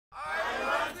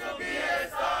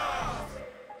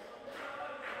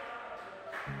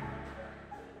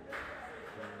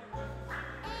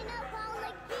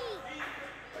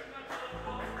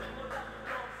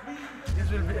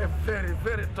very,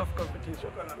 very tough competition.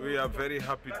 We are very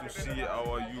happy to see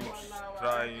our youths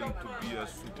trying to be a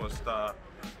superstar,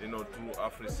 you know, through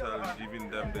Africell, giving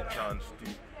them the chance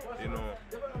to, you know,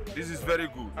 this is very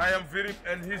good. I am Virip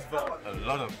and his vibe. A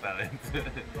lot of talent,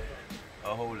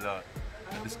 a whole lot.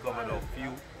 I discovered a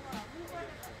few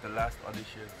the last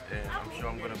auditions, and I'm sure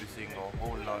I'm going to be seeing a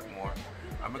whole lot more.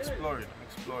 I'm exploring.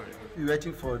 We're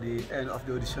waiting for the end of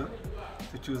the audition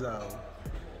to choose our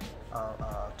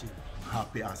team.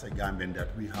 Happy as a Gambian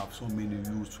that we have so many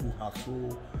youths who have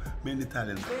so many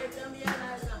talents.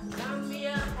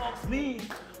 Me,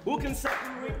 who can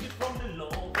separate me from the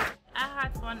law? I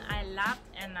had fun, I laughed,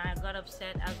 and I got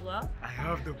upset as well. I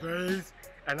have the bass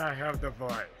and I have the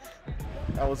voice.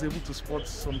 I was able to spot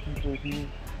some people who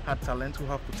had talent, who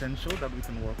have potential that we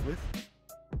can work with.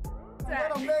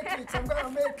 I'm gonna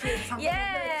make it.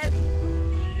 Yes!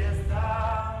 Be a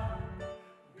star,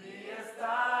 be a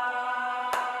star.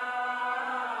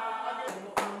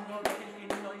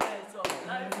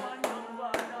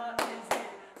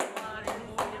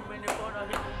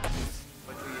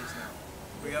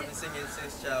 We have been singing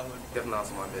since childhood. Getting out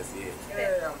of my best year.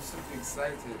 Yeah, I'm super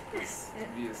excited to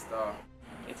be a star.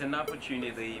 It's an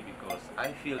opportunity because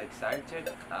I feel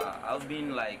excited. I've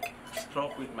been like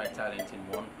struck with my talent in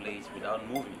one place without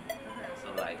moving.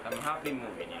 So like I'm happy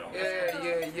moving, you know.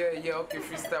 Yeah. Okay,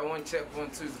 freestyle 1 check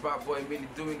 1 2 is bad boy really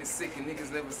doing the sick and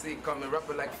niggas never see it coming.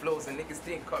 Rapping like flows and niggas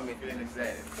think coming. Feeling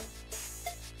excited.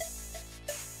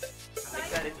 I'm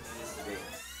excited to do this today.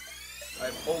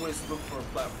 I've always looked for a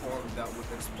platform that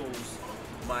would expose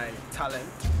my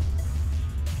talent.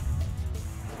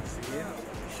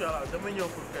 Shout out,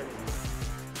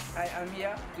 I am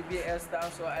here to be a star,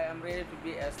 so I am ready to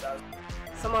be a star.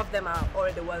 Some of them are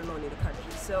already well known in the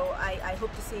country, so I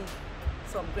hope to see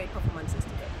some great performances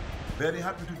today. Very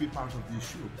happy to be part of this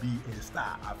show. Be a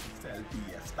star, Africell,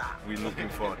 be a star. We're looking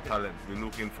for talent. We're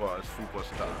looking for a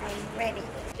superstar. I'm ready.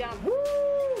 Jump. Woo!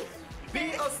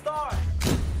 Be a star.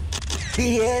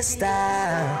 Be a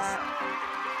star.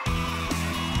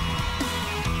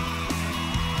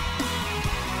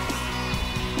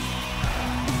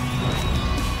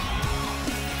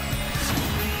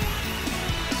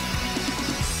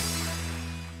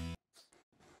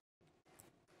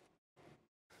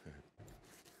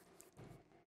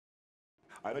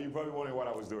 I know you probably wondering what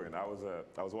I was doing. I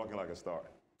was walking like a star.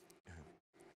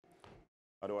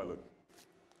 How do I look?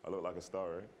 I look like a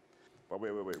star, right? But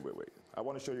wait. I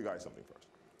want to show you guys something first.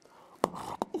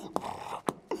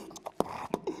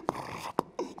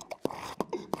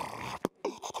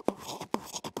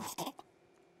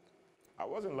 I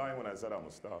wasn't lying when I said I'm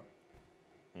a star.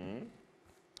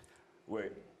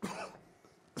 Wait.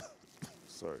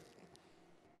 Sorry.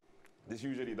 This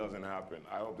usually doesn't happen.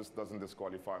 I hope this doesn't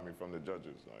disqualify me from the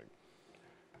judges.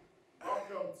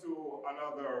 Welcome to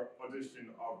another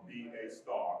edition of Be a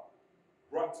Star,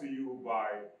 brought to you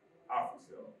by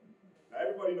Africell. Now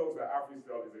everybody knows that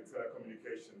Africell is a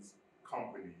telecommunications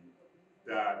company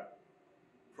that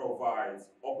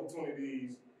provides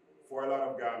opportunities for a lot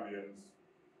of Gambians,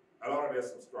 a lot of their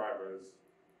subscribers,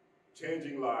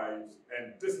 changing lives,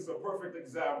 and this is a perfect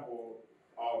example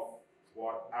of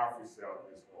what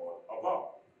Africell is all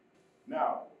about.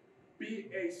 Now, Be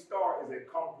a Star is a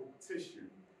competition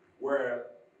where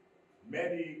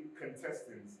many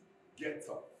contestants get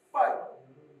to fight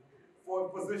for a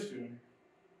position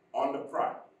on the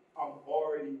prime. I'm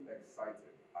already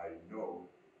excited. I know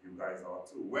you guys are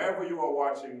too. Wherever you are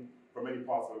watching from any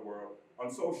parts of the world, on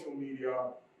social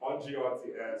media, on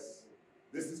GRTS,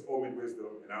 this is Omid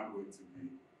Wisdom, and I'm going to be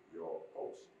your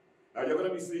host. Now, you're going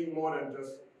to be seeing more than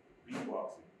just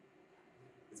beatboxing.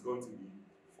 It's going to be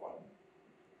fun.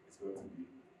 It's going to be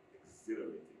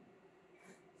exhilarating.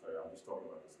 Sorry, I'm just talking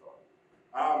about the start.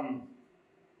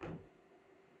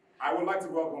 I would like to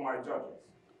welcome my judges.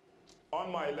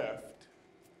 On my left,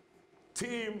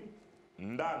 Team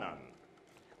Ndanan.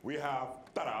 We have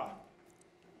Tara.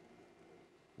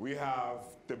 We have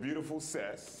the beautiful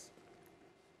Ses.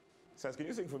 Ses, can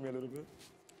you sing for me a little bit?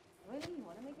 Really? You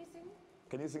want to make me sing?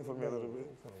 Can you sing for me a little bit?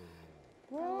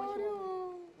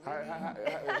 Hi.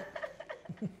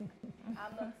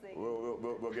 I'm not singing.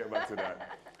 We'll get back to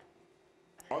that.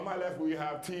 On my left, we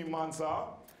have Team Mansa,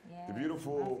 the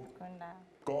beautiful,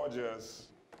 gorgeous,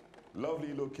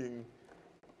 lovely looking.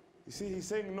 You see, he's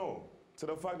saying no to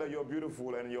the fact that you're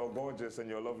beautiful and you're gorgeous and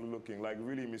you're lovely looking, like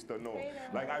really Mr. No.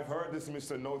 Like I've heard this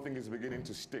Mr. No thing is beginning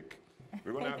to stick.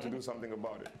 We're gonna have to do something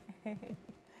about it.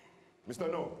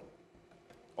 Mr. No,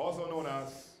 also known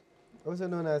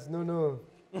as No.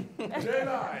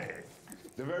 J-Life,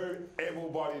 the very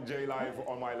able-bodied J Live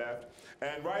on my left.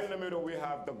 And right in the middle, we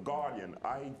have the Guardian.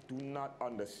 I do not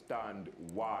understand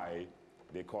why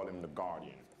they call him the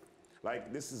Guardian.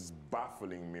 Like, this is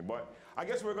baffling me, but I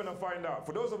guess we're gonna find out.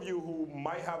 For those of you who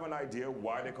might have an idea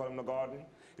why they call him the Guardian,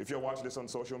 if you're watching this on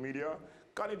social media,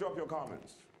 kindly drop your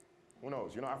comments. Who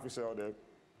knows? You know, Africell, they're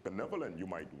benevolent. You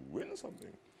might win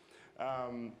something.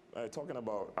 Talking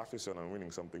about Africell and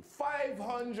winning something,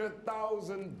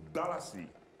 $500,000.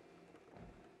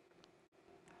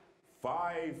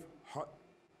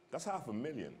 That's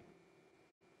 $500,000.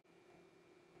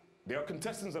 There are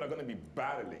contestants that are going to be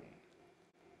battling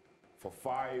for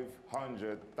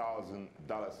 $500,000.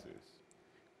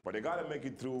 But they got to make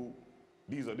it through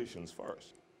these auditions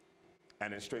first.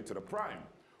 And then straight to the prime,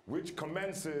 which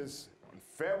commences on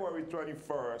February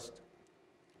 21st,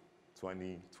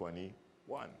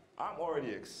 2021. I'm already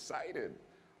excited.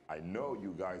 I know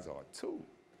you guys are too.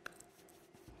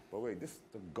 But wait, this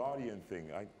the Guardian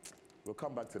thing. We'll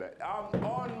come back to that.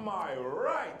 On my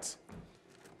right,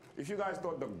 if you guys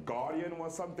thought the Guardian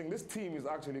was something, this team is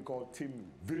actually called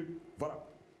Team Virupara.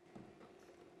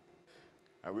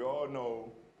 And we all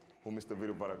know who Mr.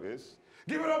 Virupara is.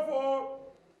 Give it up for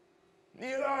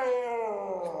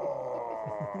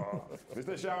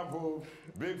Mr. Shampoo,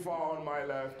 Big Far on my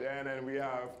left, and then we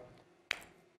have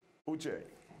Uche.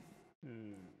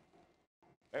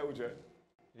 Hey Uche.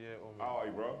 Yeah, Omid. How are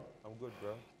you, bro? I'm good,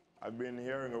 bro. I've been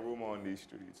hearing a rumor on these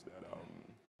streets that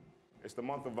it's the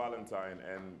month of Valentine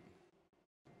and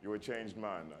you're a changed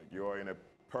man. Like, you're in a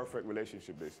perfect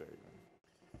relationship, they say.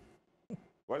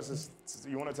 What is this?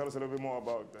 You want to tell us a little bit more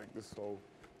about like this whole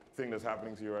thing that's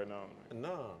happening to you right now?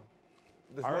 No.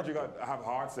 I heard you have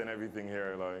hearts and everything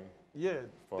here, like. Yeah,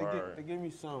 for they gave me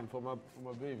some for my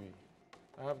baby.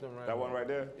 I have them right that now. one right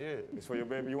there? Yeah. It's for your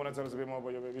baby. You want to tell us a bit more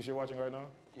about your baby? Is she watching right now?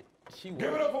 Yeah,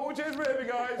 Give it up for Uche's baby,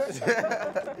 guys!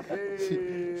 Hey.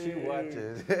 She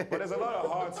watches. But there's a lot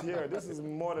of hearts here. This is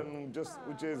more than just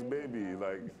Uche's baby.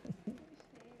 Like,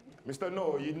 Mr.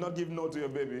 No, you not give no to your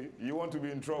baby. You want to be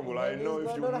in trouble. I know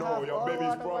if you know your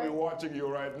baby's probably watching you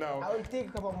right now. I will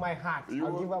take up my heart.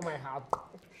 I'll give her my heart.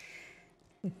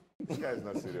 This guy's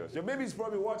not serious. Your baby's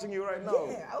probably watching you right now.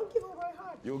 Yeah, I'll give her my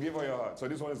heart. You'll give her your heart. So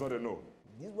this one is not a no.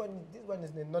 This one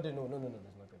is not a no. No, that's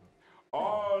not a no.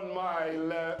 On my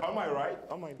left, on my right,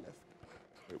 on my left.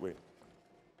 Wait.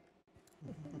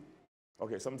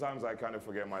 Okay, sometimes I kind of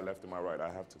forget my left and my right. I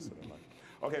have to say my.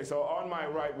 Okay, so on my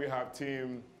right we have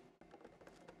Team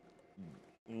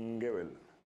Gewil.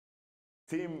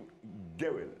 Team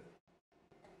Gewil.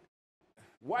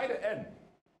 Why the N?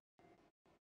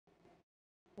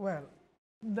 Well,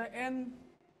 the N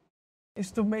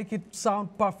is to make it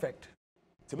sound perfect.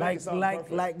 To make it sound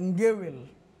perfect. Like Ngewil.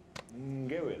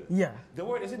 Ngewil? Yeah. The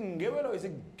word, is it Ngewil or is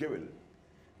it Gewil?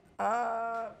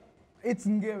 It's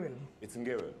Ngewil. It's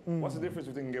Ngewil. What's the difference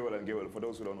between Ngewil and Gewil for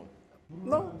those who don't know?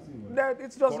 No,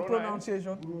 it's just a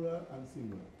pronunciation. Plural and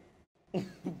singular.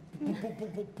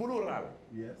 Plural?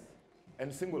 Yes.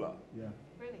 And singular? Yeah.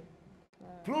 Really?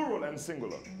 Plural and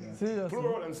singular? Yeah. Seriously?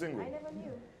 Plural and singular? I never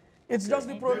knew. It's just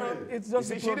the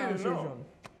pronunciation.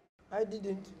 I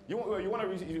didn't. You want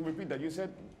to repeat that? You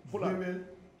said plural.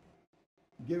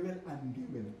 Gewel and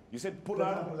Gewel. You said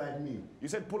plural. Like me. You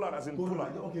said plural as in Corona.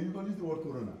 plural. Okay, you can use the word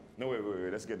corona. No, wait,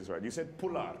 let's get this right. You said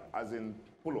plural as in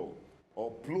pulo,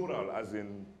 or plural as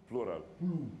in plural.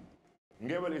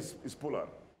 Gewel is plural.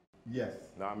 Yes.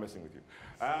 No, I'm messing with you.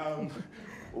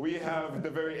 We have the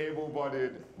very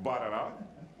able-bodied Barara,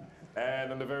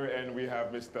 and on the very end we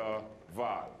have Mr.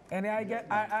 Val. And I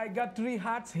got 3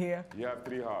 hearts here. You have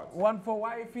 3 hearts. 1 for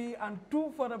wifey and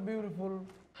 2 for the beautiful,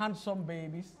 handsome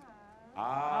babies.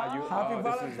 Happy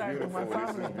Valentine to my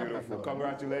family. This is beautiful.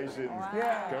 Congratulations. Wow.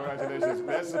 Yeah. Congratulations.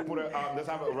 Let's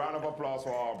have a round of applause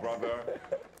for our brother,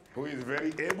 who is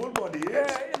very able-bodied.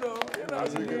 Yeah, you know.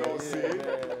 As you can all see,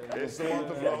 it's the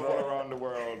month of love all around the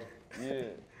world.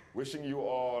 Yeah. Wishing you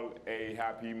all a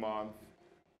happy month,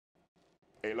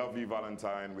 a lovely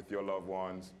Valentine with your loved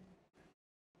ones.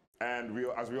 And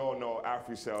as we all know,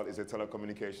 Africell is a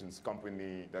telecommunications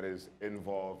company that is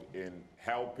involved in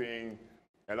helping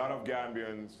a lot of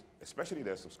Gambians, especially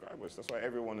their subscribers. That's why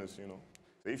everyone is, So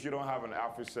if you don't have an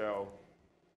Africell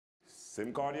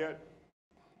SIM card yet,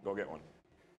 go get one.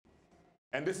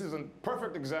 And this is a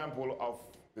perfect example of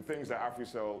the things that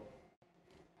Africell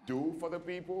do for the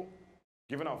people,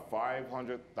 giving out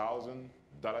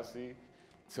 $500,000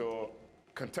 to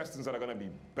contestants that are going to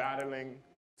be battling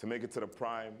to make it to the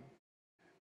prime.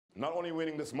 Not only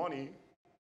winning this money,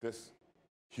 this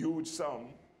huge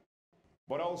sum,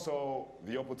 but also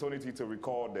the opportunity to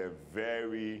record their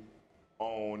very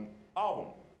own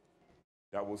album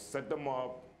that will set them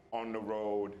up on the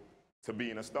road to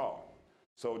being a star.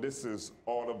 So this is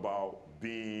all about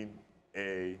being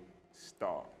a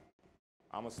star.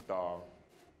 I'm a star,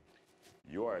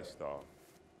 you're a star,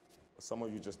 but some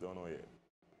of you just don't know yet.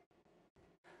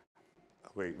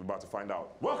 Wait, we're about to find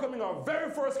out. Welcoming our very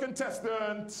first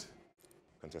contestant,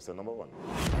 contestant number 1.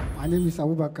 My name is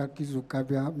Abubakar Kizo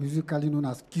Kabia, musically known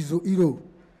as Kizo Iro.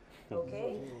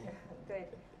 Okay, great.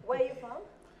 Where are you from?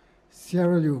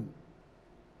 Sierra Leone,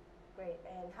 Great.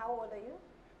 And how old are you?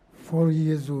 4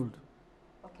 years old.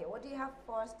 Okay, what do you have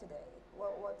for us today?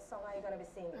 What song are you going to be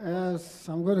singing? Yes,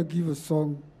 I'm going to give a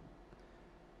song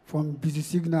from Busy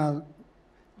Signal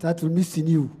titled Missing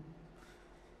You.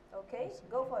 Okay,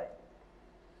 go for it.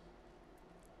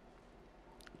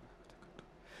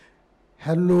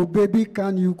 Hello, baby,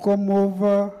 can you come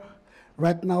over?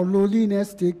 Right now,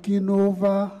 loneliness taking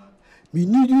over. Me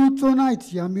need you tonight,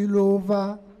 yeah, me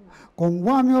lover. Come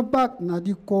warm your back, na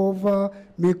the cover.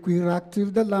 Make we rock till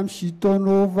the lamp she turn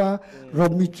over.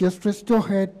 Rub me chest, rest your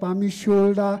head by me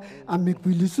shoulder. And make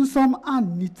we listen some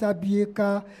Anita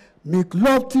Bieka. Make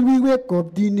love till we wake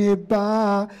up the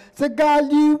neighbor. Say, girl,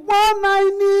 the one I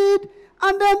need.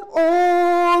 And then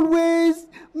always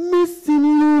missing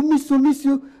you, miss you, miss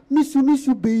you. Miss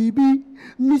you, baby.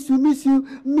 Miss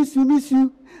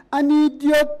you. I need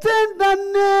your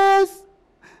tenderness.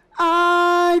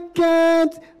 I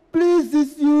can't please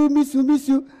this you, miss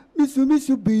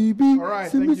you, baby. All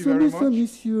right, thank you very much.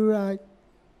 Miss you, right.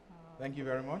 Thank you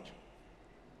very much.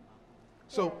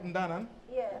 So, Ndanan?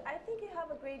 Yeah, I think you have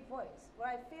a great voice, but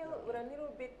I feel with a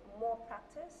little bit more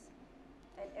practice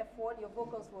and effort, your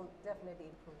vocals will definitely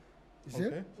improve. Is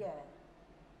it? Yeah.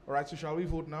 All right, so shall we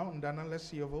vote now? Ndana, let's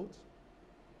see your votes.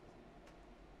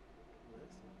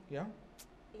 Yeah?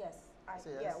 Yes.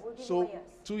 Yeah, we'll give So, you a yes.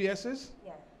 2 yeses?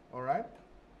 Yeah. All right.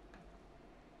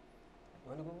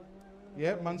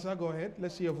 Yeah, Mansa, go ahead.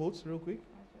 Let's see your votes real quick.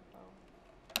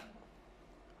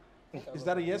 Is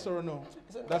that a yes or a no?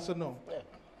 That's a no. Yeah.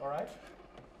 All right.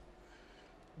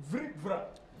 Vrikvra.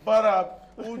 Para.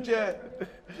 Uche.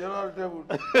 General table.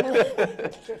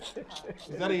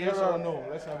 Is that a yes or a no?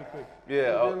 Let's have it quick.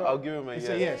 Yeah, I'll give him a yes. It's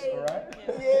a yes, all right?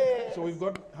 Yeah. So we've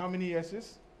got how many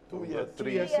yeses? 2 yes.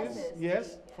 3 yeses.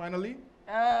 Yes, finally.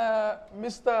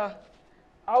 Mr.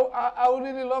 I would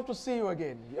really love to see you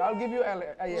again. I'll give you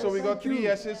a yes. So we got 3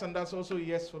 yeses, and that's also a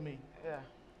yes for me. Yeah.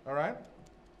 All right?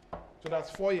 So that's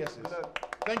 4 yeses.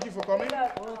 Thank you for coming.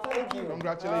 Thank you.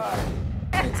 Congratulations.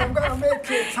 I'm gonna make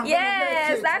it.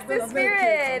 Yes, that's the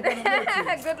spirit.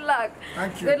 Good luck.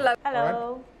 Thank you. Good luck.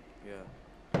 Hello. Yeah,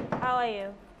 How are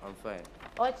you? I'm fine.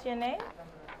 What's your name?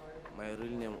 My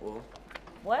real name,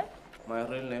 What? my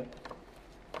real name?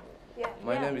 Yeah.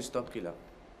 My name is Stop Killer.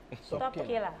 Stop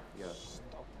Killer.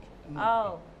 Yeah.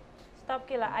 Oh, Stop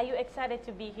Killer. Are you excited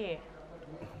to be here?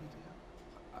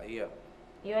 Yeah,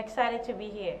 You excited to be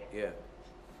here? yeah.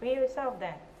 Free yourself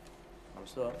then. I'm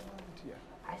sorry.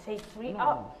 I say free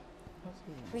up.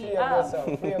 Free Free of up.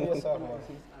 yourself. Free of yourself, man.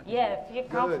 Yeah, if you're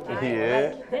comfortable.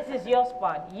 Yeah. Like, this is your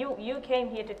spot. You came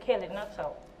here to kill it, not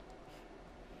so.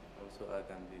 Also, I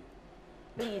can be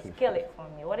Please kill it for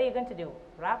me. What are you going to do?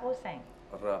 Rap or sing?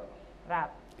 rap.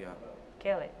 Rap. Yeah.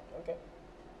 Kill it. Okay.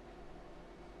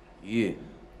 Yeah.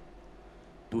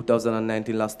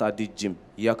 2019 last start di gym.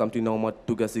 Yakamti na ma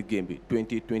tuga si game bi.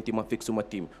 2020 ma fix suma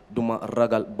team. Duma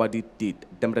ragal body tit.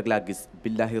 Dem rek la gis.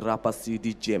 Billahi rapa si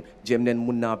di jam. Jam nen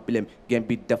mun na blem. Game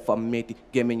bi dafa meti.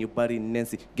 Game ñu bari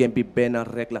nensi. Game bi ben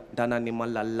rek la. Dana ni ma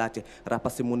la laate. Rapa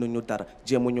si munu ñu dara.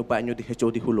 Jam ñu ba ñu di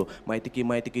xecho di hulo. May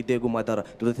tiki degu ma dara.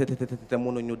 Te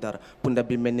munu ñu dara. Punda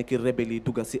bi melni ki rebeli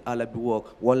duga si ala bi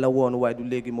wok. Wala won way du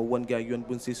legi ma won gaay yoon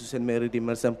buñ ci su sen mairie di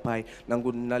mer sen pay.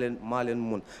 Nangu na len ma len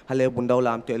mun. Xale bu ndaw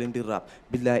la am telling di rap.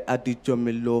 Billahi adi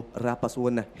jomelo rappers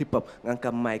wanna hip hop.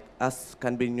 Nganka mic as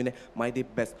can be ñu ne my the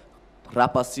best.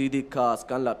 Rappers CD cars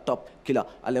can la top killer.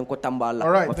 Alen ko tambala.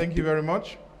 All right, thank you very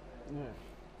much.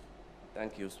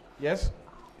 Thank you. Yes?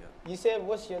 You said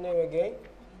what's your name again?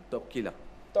 Top killer.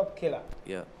 Top Killer.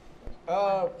 Yeah.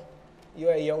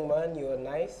 You're a young man, you're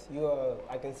nice, you're,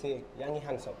 I can say, young and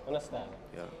handsome, understand?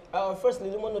 Yeah.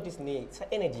 Firstly, you want to notice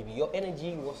energy. Your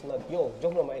energy was not,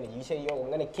 just not my energy. You say, I'm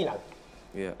gonna kill him.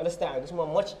 Yeah. Understand? There's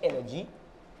much energy.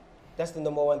 That's the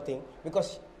number one thing.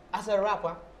 Because as a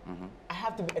rapper, I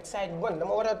have to be excited. One,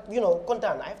 number one,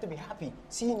 content. I have to be happy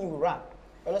seeing you rap.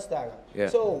 Understand? Yeah.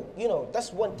 So,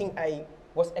 that's one thing I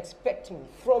was expecting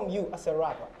from you as a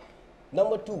rapper.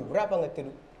 Number two, rapper nga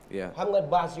tedu. Yeah. Ham nga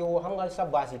bass yo, ham nga sa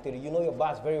bass tedu. You know your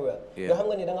bass very well. Yeah. Yo ham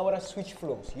nga ni da nga wara switch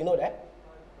flows. You know that?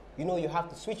 You know you have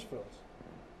to switch flows.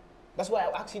 That's why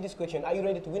I asked you this question. Are you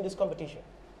ready to win this competition?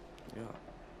 Yeah.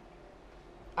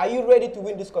 Are you ready to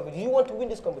win this competition? Do you want to win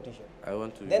this competition? I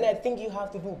want to. Then I think you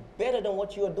have to do better than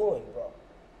what you're doing, bro.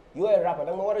 You are a rapper.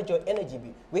 Then what would your energy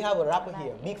be? We have a rapper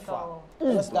here, Big Far.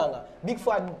 Understand that? Big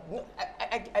Far, no,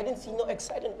 I didn't see no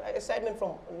excitement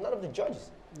from none of the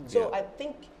judges. So I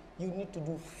think you need to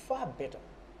do far better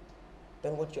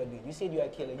than what you're doing. You said you're a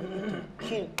killer. You need to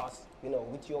kill us, you know,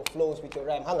 with your flows, with your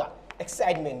rhyme. Hanga,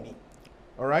 excitement be.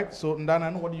 All right, so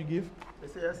Ndanan, what do you give?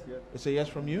 It's a yes, yeah. It's a yes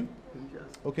from you? Yes.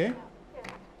 Okay.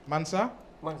 Mansa?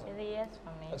 It's a yes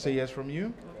for me. It's a yes from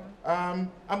you. I'm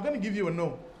going to give you a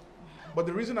no. But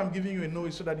the reason I'm giving you a no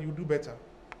is so that you do better.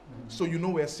 So you know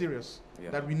we're serious,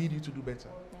 that we need you to do better.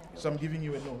 So I'm giving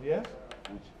you a no, yeah?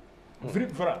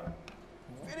 Vrip vra.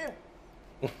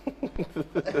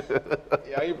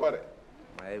 Yeah, you pare.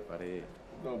 My pare.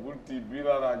 No, bulti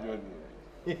bila rajoni.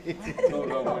 No,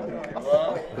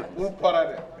 bul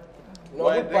parade. No,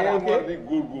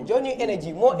 good. Johnny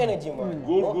energy, more energy, man.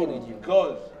 More Good. energy.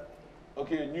 Because,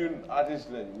 okay, new artists,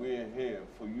 we're here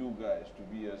for you guys to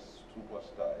be a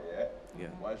superstar, yeah? Yeah.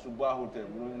 Why Suba Hotel,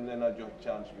 we don't let your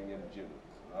chance being in jail.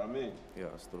 You know what I mean? Yeah,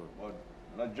 that's true. But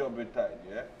not job be tight,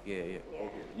 yeah? Yeah.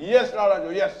 Okay. Yes,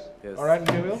 Narajo, yes. All right,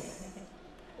 Gabriel?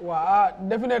 Well,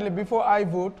 definitely before I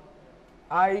vote,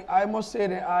 I must say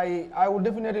that I would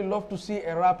definitely love to see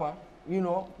a rapper, you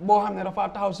know, Mohammed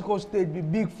Rafat House stage be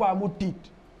big far mutit.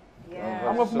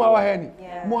 I'm of Mawaheni.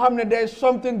 Mohammed, there is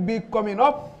something big coming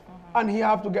up and he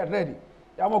have to get ready.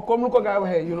 I'm a communal guy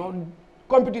here, you know,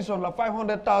 competition like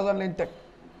 500,000 len tech.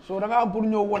 So I'm going to put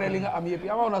you one eling am here.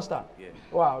 I understand.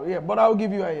 Wow, yeah, but I'll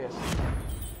give you a yes.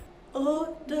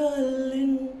 Oh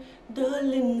darling,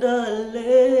 darling,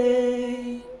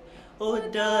 darling. Oh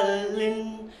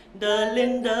darling,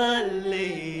 darling,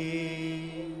 darling.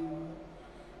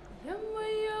 Yamma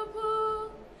yabu,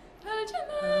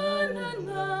 aljanana,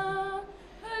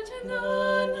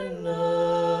 aljanana,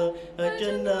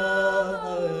 aljanana.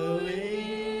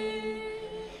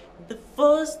 The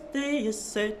first day I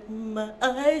set my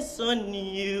eyes on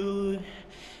you,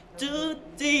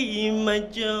 Tuti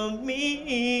majami,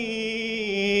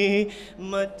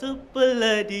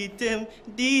 matupala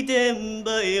didem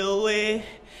by away,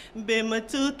 be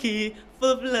matuki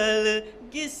fablala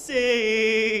gise,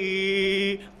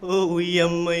 oh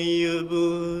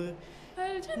yamayabu,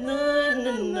 na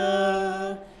na na,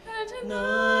 na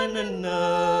na na,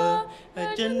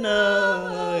 ajana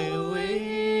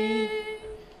away.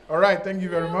 All right, thank you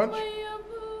very much.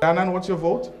 Danan, what's your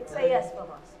vote? It's a yes from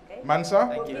us, okay? Mansa?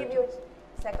 We'll give you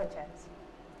second chance.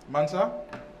 Mansa?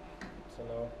 So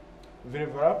no.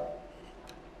 Virivara?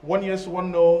 1 yes,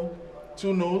 1 no,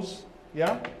 2 no's,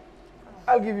 yeah?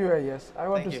 I'll give you a yes. I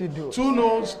want to see duo. 2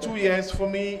 no's, 2 yes. For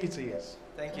me, it's a yes.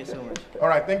 Thank you so much. All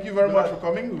right, thank you very much for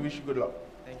coming. We wish you good luck.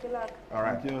 Good luck. All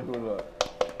right. Good luck.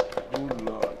 Good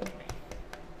luck.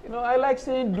 You know, I like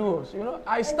seeing duos. You know,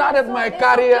 I started my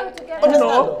career, you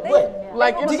know,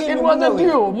 like it was a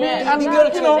duo. Me and, you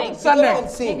know, Sunday.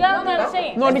 The girl can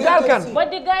sing. No, the girl can. But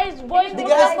the guy's voice will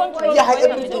not control.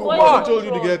 Who told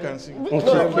you the girl can sing? No,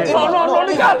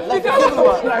 the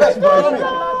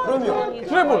girl.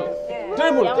 Triple.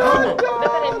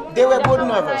 They were both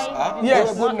nervous. Yes.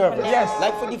 They were both nervous. Yes.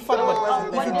 Like for the fun,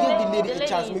 but if you give the lady a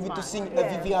chance maybe to sing a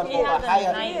Vivian or a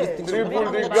higher listing.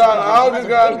 Triple the girl, how the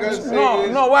girl can sing?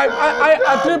 No, I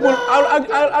triple.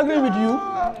 I'll agree with you.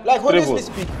 Like honestly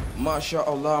speaking.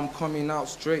 MashaAllah, I'm coming out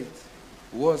straight.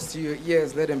 Words to your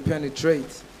ears, let them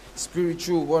penetrate.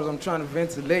 Spiritual words, I'm trying to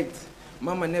ventilate.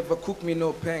 Mama never cooked me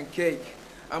no pancake.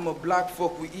 I'm a black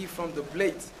folk, we eat from the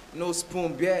plate. No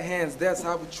spoon, bare hands, that's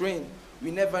how we train. We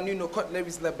never knew no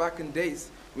cutleries like back in days.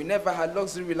 We never had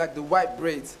luxury like the white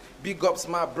braids. Big ups,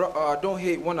 my brother, don't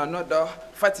hate one another.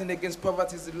 Fighting against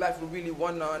poverty is the life we really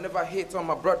wanna. Never hate on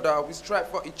my brother, we strive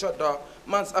for each other.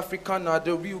 Man's Africana,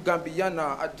 the real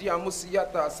Gambiana. Adia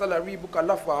Musiata, salary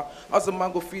bukalafa. As a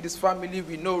man go feed his family,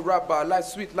 we know rabba. Life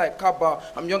sweet like kaba,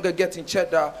 I'm younger getting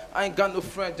cheddar. I ain't got no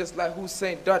friend just like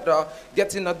Hussein Dada.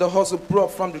 Getting at the hustle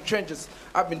brought from the trenches.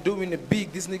 I've been doing it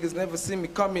big, these niggas never see me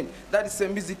coming. Daddy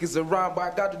said music is around, but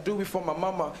I got to do it for my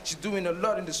mama. She's doing a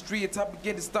lot in the streets, I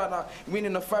begin to start out.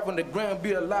 Winning a 500 grand,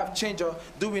 be a life changer.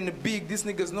 Doing it big, these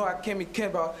niggas know I came in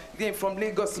Kemba. Game from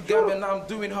Lagos to Gambia, now I'm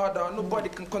doing harder. Nobody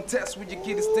can contest with your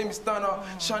kid, it's Timmy Stunner.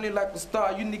 Shining like a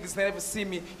star, you niggas never see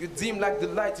me. You dim like the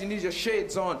light, you need your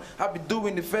shades on. I be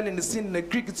doing it, fell in the scene, the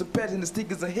crickets are petting the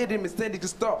stickers and hitting me, standing to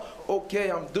start.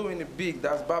 Okay, I'm doing it big,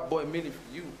 that's Bad Boy Millie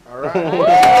for you. All right.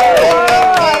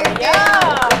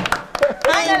 Yeah.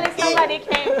 Finally somebody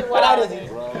came to What wow. is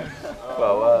it?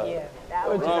 Wow. Yeah, that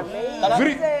was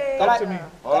amazing. Talk to me.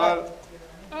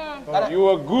 You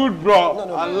are good, bro.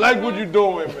 I like what you're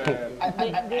doing, man.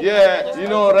 Yeah, you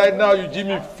know, right now you give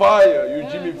me fire. You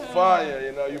give me fire,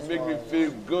 you know, you make me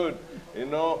feel good. You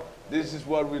know, this is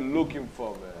what we're looking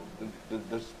for, man.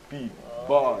 The speed,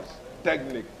 bars,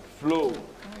 technique, flow.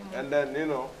 And then, you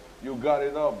know, you got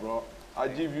it up, bro. I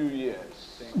give you yes.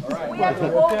 All right. We have to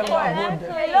go for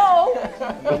hello.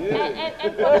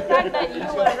 And for the fact that you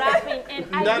were rapping,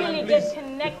 and I really get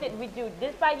connected with you,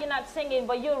 despite you not singing,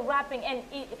 but you're rapping, and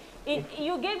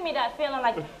you gave me that feeling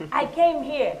like I came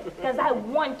here because I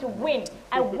want to win.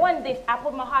 I want this. I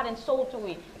put my heart and soul to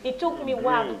it. It took me a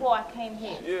while before I came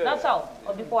here. Yeah. That's all.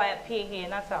 Or before I appear here.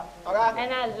 That's all. Okay.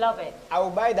 And I love it. I will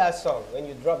buy that song when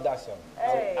you drop that song.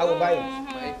 Hey. I will buy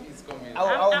it. It's coming. I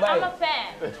will buy it. I'm a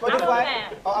fan. I'm a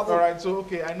fan. All right. So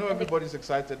okay, I know everybody's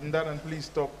excited. And then please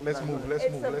stop. Let's move. Let's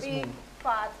move. Let's move.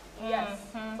 Part yes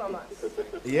from us.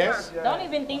 Yes? Yeah. Don't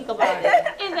even think about it.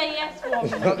 It's a yes for me.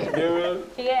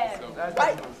 Yes.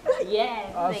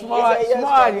 Yes.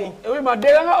 Smart. We my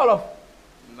day and all of.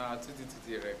 Nah,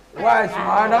 tutti rek. Why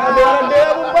smart? I'm doing day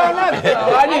of balance.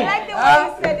 I like the way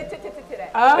you said it.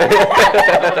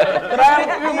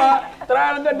 Try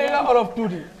and get all of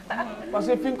tutti. Parce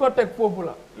que fin ko tek fofu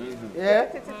la. Yeah.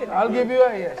 I'll give you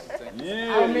a yes.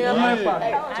 Yeah. Me and my part.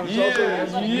 Yeah.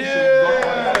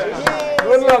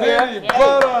 Good luck, yeah.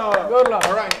 Good luck.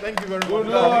 All right. Thank you very much. Good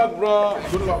luck, bro.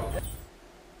 Good luck.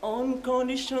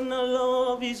 Unconditional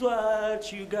love is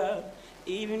what you got.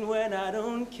 Even when I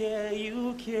don't care,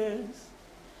 you care.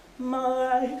 My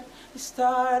life is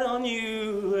started on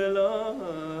you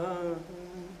alone.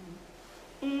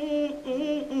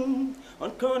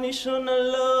 Unconditional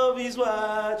love is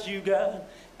what you got.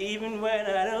 Even when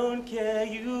I don't care,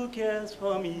 you care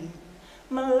for me.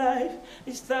 My life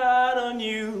is started on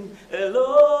you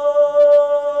alone.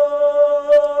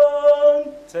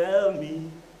 Tell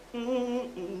me,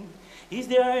 is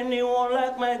there anyone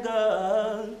like my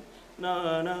God?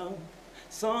 No.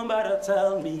 Somebody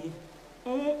tell me,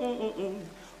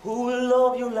 who will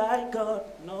love you like God?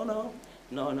 No.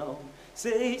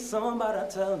 Say somebody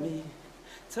tell me,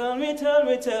 tell me,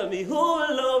 who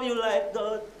will love you like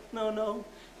God? No.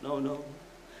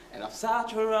 And I've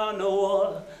searched around the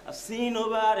world, I've seen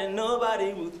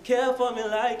nobody would care for me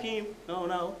like him.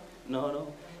 No.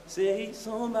 Say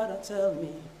somebody tell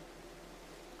me,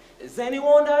 is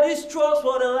anyone that is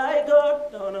trustworthy like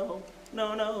God?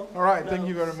 No. All right, thank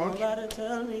you very much. Somebody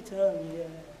tell me, yeah.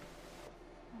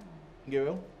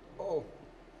 Gabriel? Oh.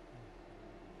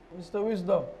 Mr.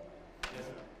 Wisdom.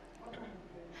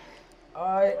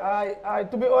 I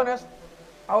to be honest,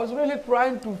 I was really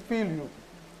trying to feel you.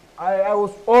 I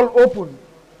was all open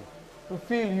to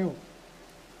feel you.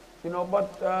 You know,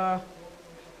 but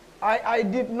I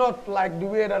did not like the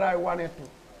way that I wanted to.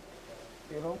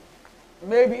 You know.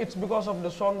 Maybe it's because of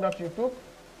the song that you took.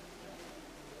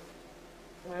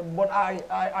 But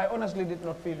I honestly did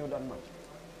not feel you that much.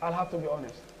 I'll have to be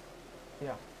honest.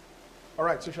 Yeah. All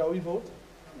right, so shall we vote?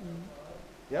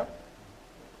 Yeah?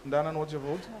 Danan, what's your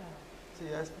vote? Say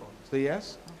yes. Say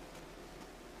yes.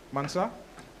 Mansa?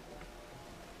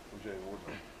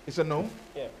 It's a no?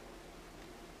 Yeah.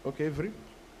 Okay, Vri?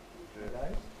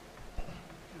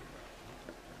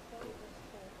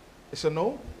 It's a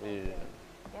no? Yeah.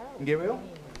 Gabriel?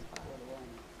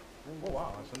 Oh,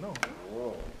 wow, that's a no.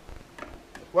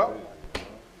 Well,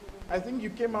 I think you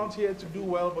came out here to do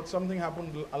well, but something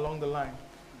happened along the line.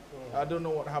 I don't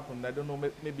know what happened. I don't know,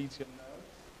 maybe it's your nerves.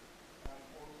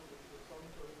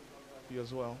 You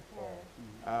as well.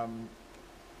 I'm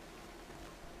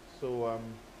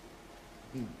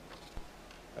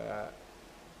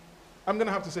going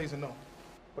to have to say it's a no.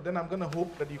 But then I'm going to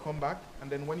hope that you come back, and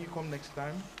then when you come next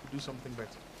time, you do something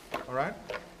better. All right?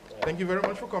 Thank you very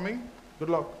much for coming. Good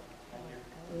luck.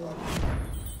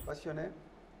 What's your name?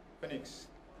 Phoenix.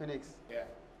 Phoenix. Yeah.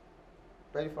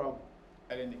 Where are you from?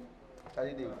 Alini.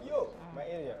 Alini. Yo, my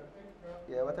area.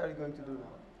 Yeah, what are you going to do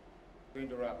now? Going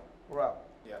to rap. Rap?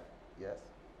 Yeah. Yes.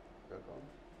 Welcome.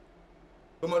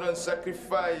 Boomer don't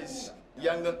sacrifice,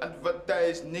 young don't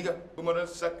advertise, nigga. Boomer don't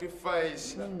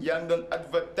sacrifice, young don't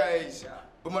advertise.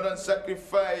 Boomer don't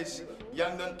sacrifice,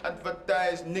 young don't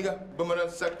advertise, nigga. Boomer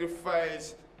don't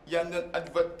sacrifice, young don't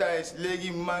advertise.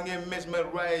 Legi mange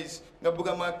mesmerize, nga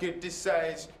buga ma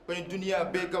criticize. When dunia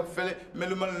beka fele,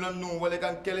 meluman lonu wale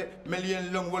kan kele,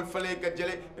 million long wal fale ka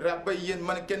jele. Rapper yen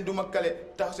man ken duma kale,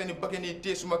 tax seni bakeni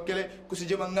tie suma kele. Kusi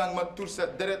jema ngang ma tour sa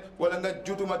deret, wala nga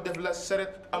jutu ma def la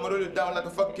seret. Amarolu down like a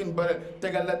fucking barrel.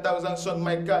 Tegal la 1,000 song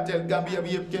my cartel, Gambia bi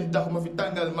yep ken tax ma fi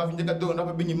tangal, ma fi njeka do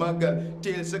rapper bi ni magal.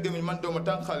 Teel sa gemin man do ma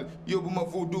tanxal, yobu ma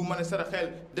voodoo man sara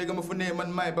xel. Dega ma fu ne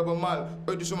man may baba mal,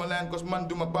 oy du suma line cause man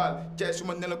duma bal. Cey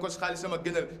suma nela cause xaliss sama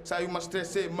gënal, sa yu ma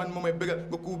stressé man mo moy begal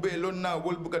go kube lonna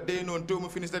wol buka deno to mo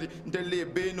finistati ndelle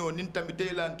beno nin tambi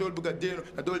telan tol buka deno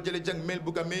adol jele jang mel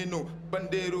buka meno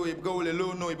bandero e gawle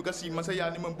lono e buka si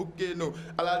masaya ni man bukkeno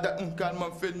alada kan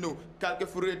man fenno kalke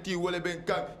fureti wole ben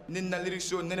kan nin na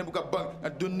lirikso nene buka bang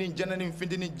adunni janani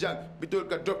findini jang bitol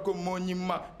ka dokko mo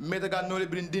nyima metaga nole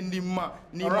brindindi ma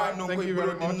ni ma no koy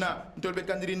bolo dinna tol be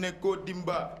kandiri ne ko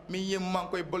dimba mi yem man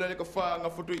koy bolale ko fa nga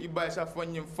foto ibay sa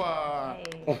fanyim fa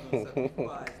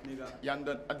young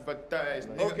don't advertise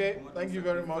nigga. Okay, thank you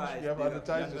very much. You have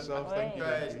advertised yourself. Thank you.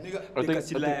 But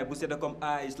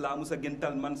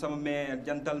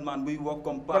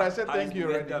I said thank you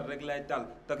already.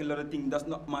 Talking a lot of things, that's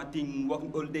not my thing.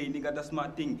 Working all day, nigga, that's my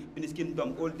thing. Finish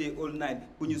kingdom all day, all night.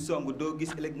 When you song, go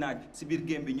doggies elect night. Sibir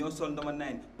game, be your son number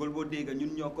 9. Golbo dega, you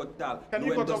know, kotal. Can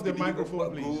you cut off the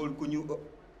microphone, please?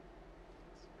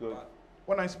 Good.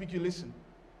 When I speak, you listen.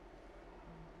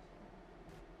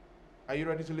 Are you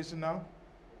ready to listen now?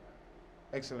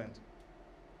 Excellent.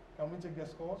 Can we take their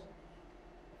scores?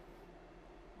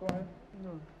 Go ahead.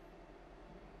 No.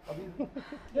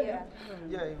 Yeah.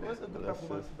 Yeah, it was a good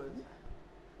performance, but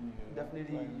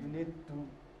definitely you need to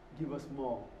give us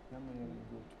more.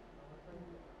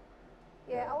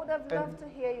 Yeah, I would have loved to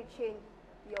hear you change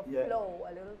your flow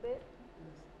a little bit.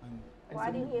 Well,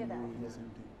 I didn't hear that.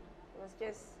 It was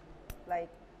just like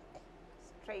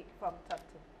straight from top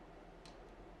to.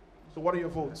 So what are your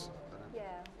votes?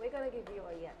 Yeah, we're going to give you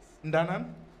a yes.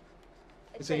 Ndanan?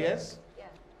 It's a yes? Yeah.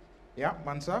 Yeah,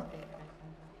 Mansa?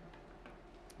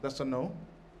 That's a no.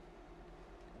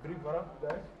 Grigvara,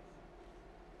 guys?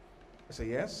 It's a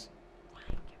yes?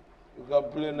 You can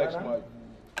play next match.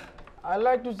 I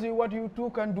like to see what you two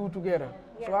can do together.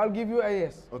 So I'll give you a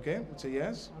yes. Okay, it's a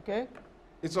yes. Okay.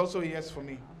 It's also a yes for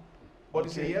me. But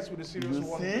it's a yes with a serious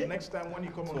one. The next time when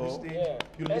you come on the stage,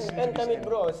 you listen to this. And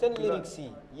bro, send lyrics.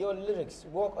 Your lyrics,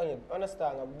 work on it.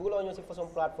 Understand? I'm on you for some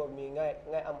platform.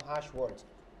 I'm harsh words.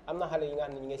 I'm not having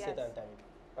any say that time.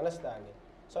 Understand it?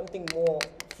 Something more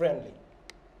friendly.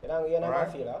 You know how I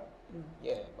feel, huh?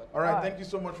 Yeah. But all right, thank you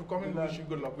so much for coming. We wish you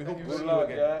good luck. We hope to see you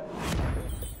again.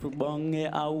 Bonge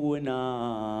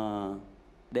awuna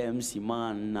dem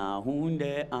siman na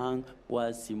hunde ang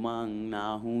wasimang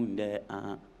na hunde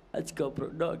ang. Let's go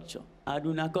production.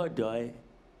 Aduna kodoy,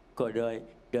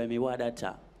 do mi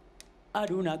wadata.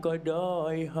 Aduna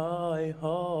kodoy, hoi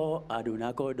ho.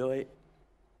 Aduna kodoy.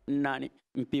 Nani,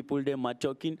 people them are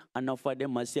talking, enough of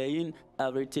them are saying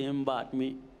everything but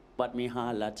me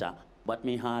halata, but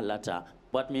me halata.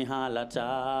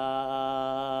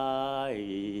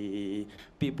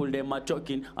 People them are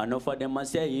talking, enough of them are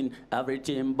saying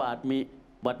everything but me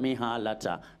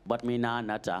halata, but me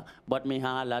nanata, but me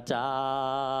halata.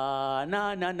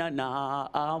 Na.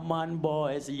 Aman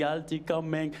boys, yalti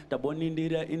coming. The bone in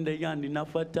the yan in a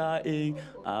fataing.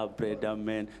 A brother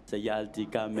man, say yalti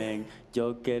coming.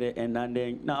 Jokere and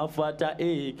anding na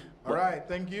fataing. All right,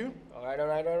 thank you. All right.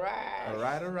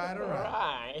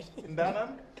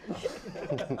 Ndanan?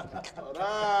 All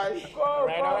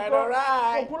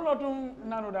right. Pull out to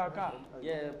Nanudaka.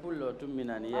 Yeah, pull out to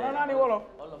Minani. Anani Wolof.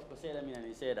 All of Koseda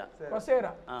Minani Seda.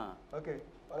 Koseda? Okay.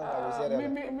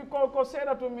 Me call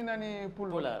Koseda to Minani pull.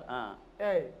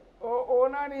 Hey,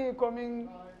 nani coming.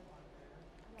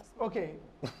 Okay.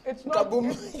 It's not.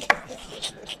 Kaboom.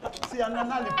 Si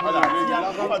ananali pular.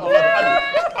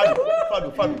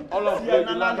 Fadu. Si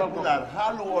ananali pular.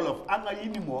 Halu wolof. Anga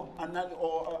yini mo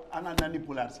ananali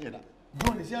pular seda.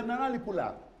 Doni si ananali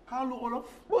pular. Halu wolof.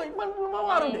 Boy, man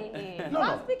waru de. No.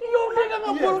 You nigga no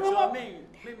pull no.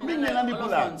 Me nani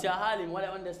pular. Si hali mo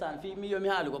la understand. Fi mi yo mi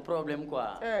halu ko problem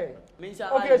kwa. Hey.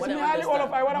 Okay, si mi hali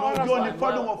wolof I wanna understand.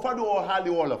 Doni fadu o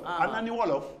hali wolof. Anani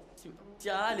wolof.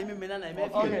 Okay,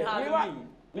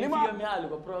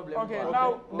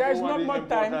 now there is not much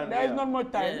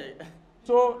time.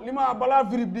 So, lima bala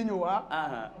virib di ñew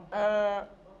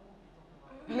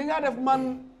linga def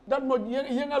man that much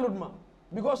yengalud ma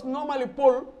because normally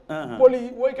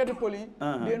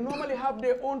they normally have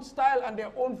their own style and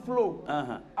their own flow.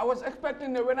 I was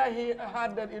expecting that when I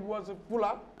heard that it was a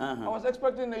fuller, I was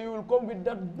expecting that you will come with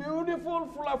that beautiful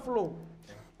fuller flow.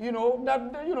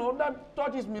 That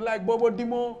touches me like Bobo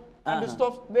Dimo and the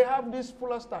stuff. They have this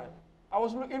fuller style.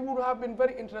 It would have been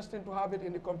very interesting to have it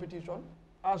in the competition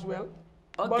as well.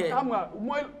 Okay.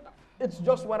 But it's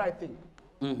just what I think.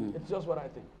 It's just what I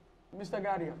think. Mr.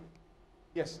 Guardian.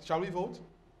 Yes, shall we vote?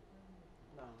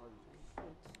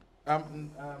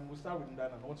 We'll start with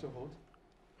Ndana. What's your vote?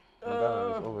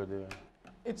 Over there.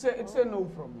 It's a no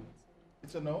from me.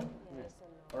 It's a no? Yes.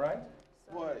 All right?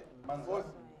 Why? Mansa.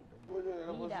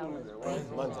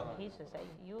 He should say,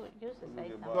 you should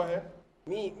say Go ahead.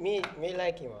 Me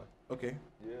like him. Okay.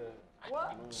 Yeah.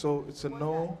 So it's a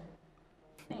no.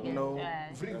 No.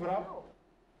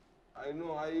 I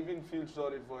know, I even feel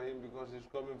sorry for him because he's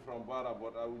coming from Bara,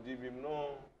 but I will give him no.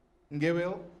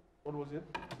 Ngewel, what was it?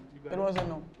 It was a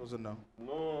no. It was a no.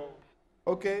 No.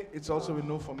 Okay, it's also a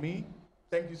no for me.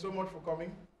 Thank you so much for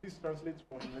coming. Please translate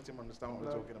for me, let him understand what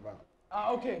we're talking about.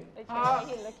 Okay.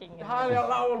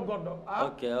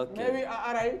 Okay. Maybe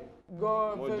Arai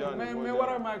go. Me what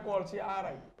am I called? See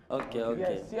Arai. Okay.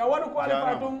 Yes. See, I want to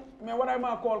qualify to me what am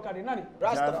I called? Kadi nani?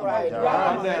 Rastafari.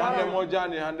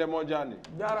 Hande mojani.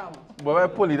 Jarama. Boy,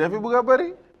 poli defi buga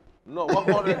bari. No, what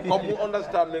come you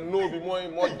understand the no be more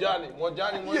mojani more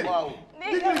mau.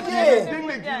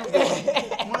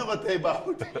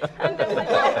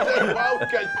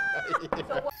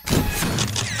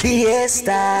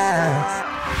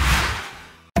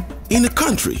 In a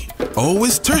country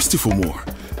always thirsty for more,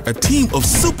 a team of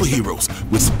superheroes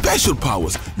with special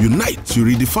powers unite to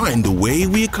redefine the way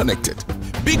we are connected.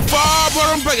 Big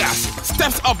Farber and Pegas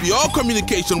steps up your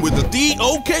communication with the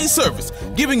DOK service,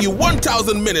 giving you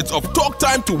 1,000 minutes of talk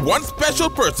time to one special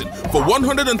person for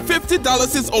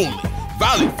 $150 is only.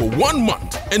 Valid for 1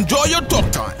 month. Enjoy your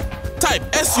talk time. Type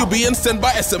SUB and send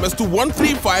by SMS to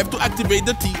 135 to activate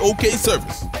the TOK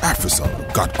service. Africell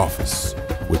got office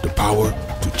with the power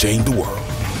to change the world.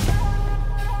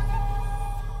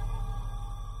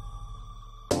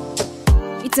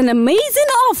 It's an amazing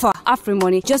offer.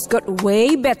 AfriMoney just got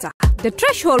way better. The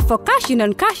threshold for cash in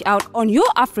and cash out on your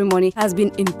AfriMoney has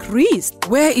been increased.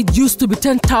 Where it used to be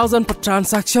 10,000 per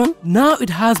transaction, now it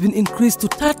has been increased to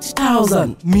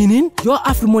 30,000. Meaning, your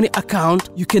AfriMoney account,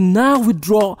 you can now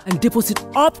withdraw and deposit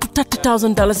up to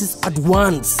 $30,000 at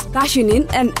once. Cashing in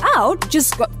and out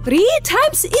just got 3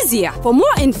 times easier. For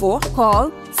more info,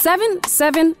 call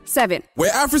 777.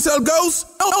 Where Africell goes,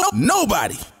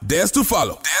 nobody dares to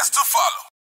follow.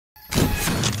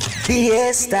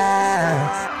 Fiesta.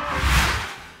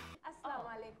 Assalamu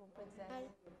alaikum, princess.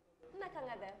 Naka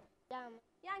nga def? Jam.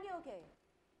 Yaa ngi okay?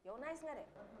 Yow nice nga de?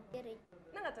 Jërëjëf.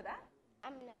 Na nga tudda?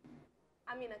 Amina.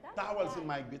 Amina ka? Taxawal si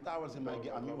mic bi,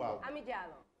 Ami waaw. Ami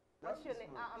Diallo. What's your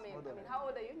name? Amin. How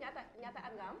old are you? Ñaata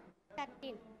at nga am?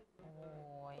 13.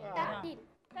 Oh, yeah.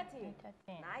 13.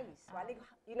 Nice. Well,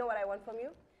 you know what I want from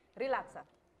you? Relaxer.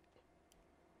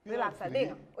 Relaxer. Dégg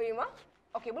nga? Uyu ma?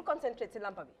 Okay, we'll concentrate si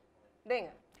lampa bi. Dégg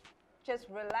nga? Just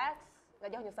relax. Nga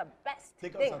jox ñu sa best.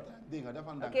 Take us some time. Dégg nga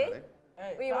dafa ndànk rek.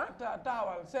 Hey,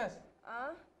 Tawal, sis.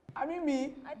 Ami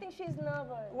me. I think she's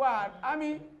nervous. What?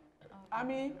 Ami.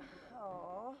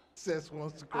 Oh. Sis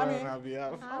wants to cry on our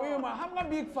behalf. Uyu ma, xam nga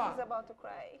big fan. She's about to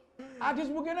cry.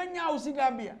 Artist bu gën a ñaaw si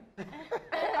Gambia.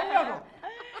 Xam nga ko?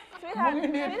 Sweetheart,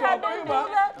 don't do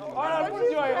that. Hold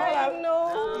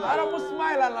on,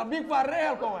 smile, big fan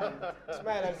real ko.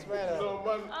 Smile. No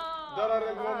man, dara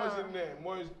rek mo ma ci ne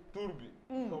moy tour bi.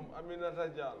 Comme Aminata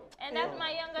Diallo. And that's my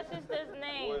younger sister's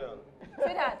name.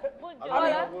 Sweetheart,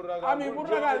 Ami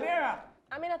Buragal dega.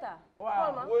 Aminata.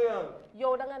 Wow.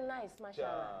 Yow da nga nice,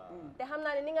 mashallah. Te xam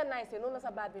naa ne ni nga nice noonu la sa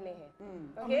baat bi neexee.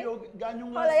 Okay?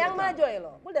 Xoolal yaa ngi maa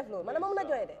jooyloo. Bul def loolu man dama mën a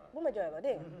jooy de. Bu ma jooyloo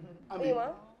dégg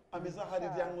nga. Ami sa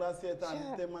xarit yaa ngi laa seetaan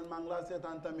te man maa ngi laa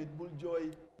seetaan tamit bul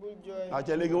jooy.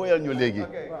 Aca léegi woyal ñu léegi.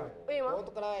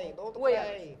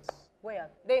 Woyal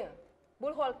dégg nga.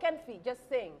 Bul xool kenn fii just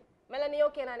sing. mel ni yow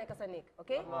kenn naa nekk sa néeg,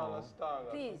 okay?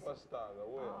 Please.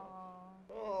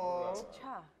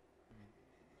 Cha.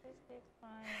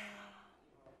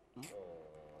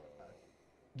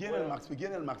 génneel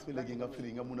max bi léegi nga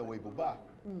firi nga mun a woy bu baax.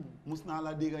 mus naa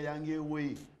la dégg yaa ngi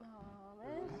woy.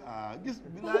 gis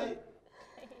bilaay.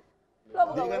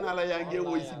 dégg naa la yaa ngi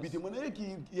woy si biti mu ne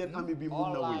kii yéen ami bi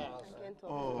mun na woy.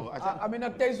 Ami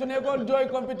nag tey su nekkoon joy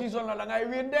competition la da ngay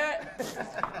win de.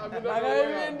 Da ngay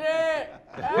win de.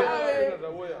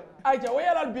 Ayca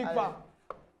woyalal Big Faa.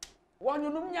 wax ñu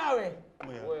num ñaawee.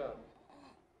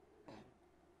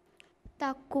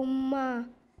 Takuma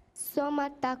soma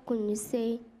takunyu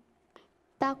say.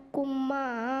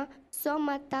 Takuma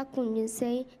soma takunyu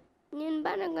say. Nin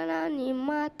banagana ni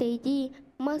ma teji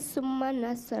masuma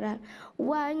nasara.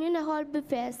 Wa ñu ne xol bi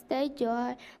fees tay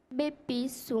joy béppi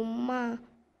suma.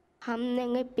 Xam ne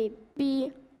nga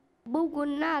béppi bugu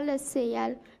naa la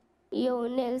seyal yow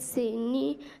nel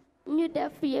seeni ñu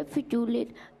def yëfi julit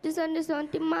di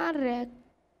sonti ma rek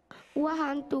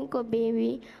waxantu ko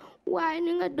baby waaye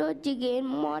ni nga doo jigéen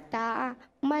moo tax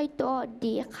may too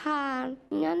di xaar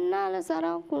ñan naa la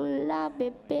sarakul la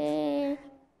bébé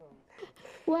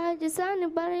waaye ji sànni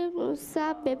bari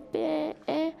sa bébé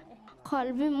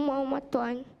xol bi moo ma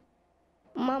tooñ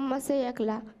mama sa yëg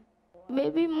la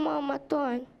baby moo ma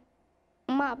tooñ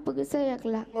ma bëgg sa yëg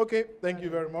la. Okay, thank you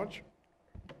very much.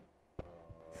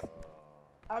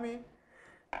 Ami,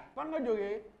 Fan nga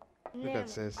jógee? Look at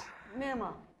sis.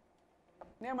 Nema.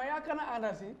 Nema yaa kana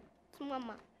ànda si?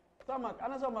 Mama. Samak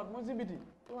ana samak mu si biti.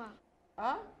 Waaw.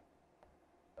 Ah?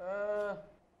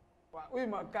 Waaw uy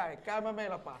ma kaay ma may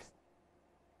la paas.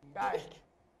 Kaay.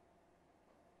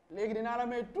 Léegi dinaa la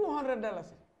may $200.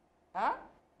 Ah?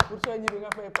 Pour soo ñibbi nga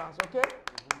fay paas, ok?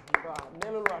 Waaw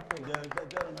delul waat fële.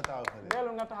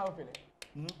 Delul nga taxaw fële.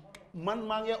 Man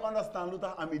maa ngi understand lu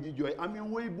tax Ami di jooy Ami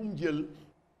woy bu mu jël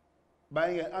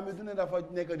bàyyi ngeen Ami du ne dafa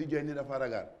nekk di jooy ni dafa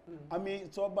ragal Ami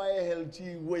soo bàyyee xel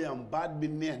ci woyam baat bi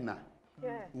neex na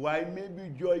waaye mais bi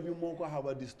jooy bi moo ko xaw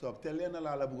a di stop te leen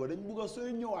laa la bëggoon dañ bëgg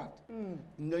sooy ñëwaat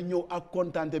nga ñëw ak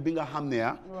kontaante bi nga xam ne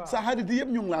sa xarit yëpp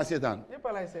ñu ngi laa seetaan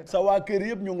sa waa kër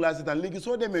yëpp ñu ngi laa seetaan léegi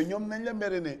soo demee ñoom nañ la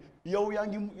mere ne yow yaa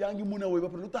ngi mun a woy ba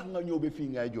pare lu tax nga ñëw ba fii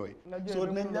ngay jooy soo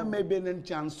nañ la may beneen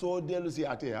chance soo dellu si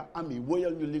ate Ami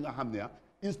woyal ñu li nga xam ne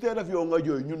instead of yow nga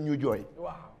jooy ñun ñu jooy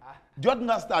jot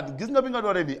nga start gis nga bi nga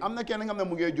dooree nii am na kenn nga xam ne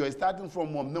mu ngi jooy starting from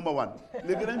moom number 1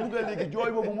 léegi dañ bëgg a léegi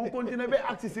jooy boobu mu continuer ba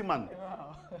agsi si man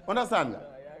understand nga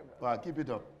waaw keep it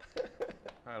up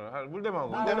bul dem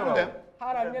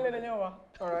xaaral ñële dañoo wax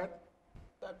all right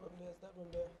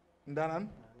Ndanan?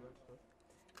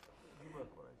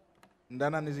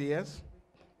 Ndanan is a yes?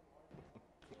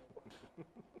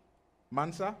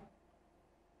 Mansa?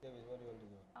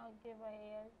 I'll give a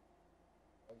yes.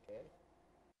 Okay.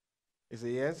 Is a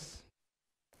yes?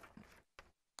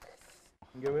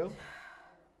 Ngewel?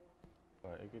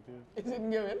 Is it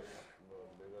Ngewel?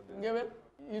 Ngewel?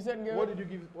 You said Ngewel? What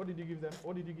did you give them?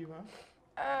 What did you give her?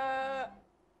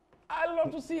 I'd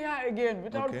love to see her again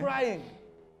without Okay. crying.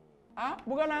 Ah,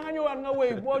 bukan nga ñëwaat nga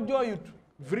wéy boo jooyut.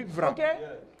 Vrip vrap. Okay?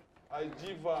 Yes. I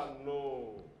give her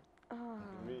no.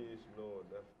 Me is no,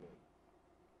 definitely.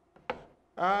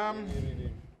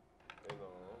 Really, you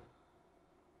know.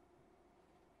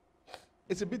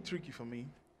 It's a bit tricky for me.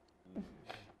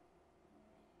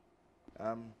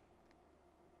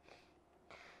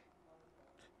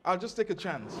 I'll just take a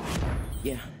chance.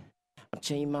 Yeah. I'm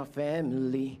changing my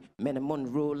family, man, I'm on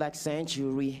the road like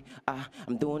century.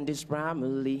 I'm doing this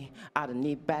primarily. I don't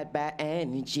need bad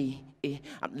energy.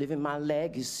 I'm living my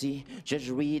legacy.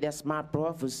 Treasury, that's my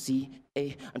prophecy.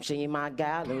 I'm changing my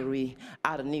gallery.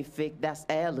 I don't need fake, that's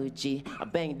allergy. I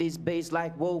bang this bass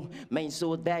like whoa, main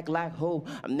so deck like ho.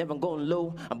 I'm never going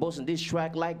low. I'm boasting this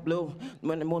track like blow.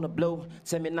 When I'm on a blow,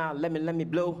 tell me now, let me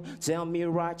blow. Tell me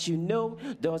right, you know,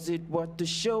 does it worth the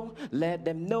show? Let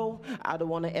them know. I don't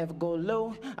wanna ever go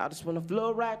low. I just wanna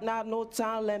flow right now, no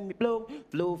time. Let me blow,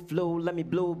 flow. Let me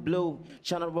blow.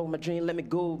 Tryna roll my dream, let me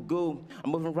go. I'm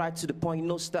moving right to the point,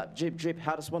 no stop, drip.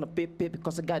 I just wanna pip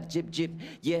because I got jip.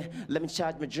 Yeah, let me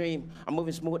charge my dream. I'm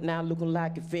moving smooth now, looking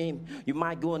like a film. You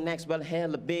might go next, well,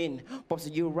 hell have been. Pops,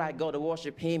 you right, go to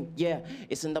worship him. Yeah,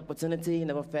 it's an opportunity,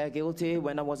 never felt guilty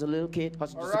when I was a little kid. All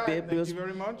right, thank you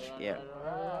very much. Yeah.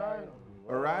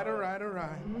 All right.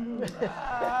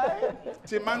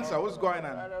 Team Mansa, what's going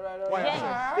on?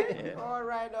 Yes. All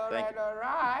right.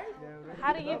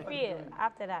 How do you feel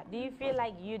after that? Do you feel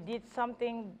like you did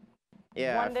something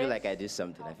Yeah, wonders? I feel like I did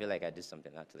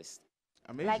something. At least.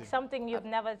 Amazing. Like something you've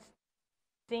never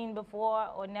seen before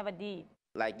or never did?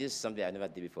 Like this is something I never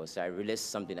did before, so I released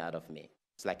something out of me.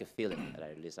 It's like a feeling that I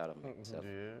released out of myself.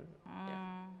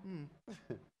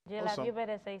 Jill, Awesome. you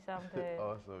better say something.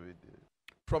 Awesome, it did.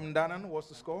 From Danan, what's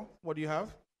the score? What do you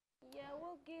have? Yeah,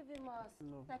 we'll give him a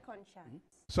second chance.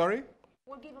 Sorry?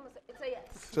 We'll give him it's a yes.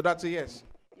 So that's a yes.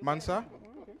 Mansa?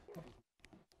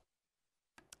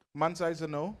 Mansa is a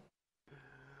no.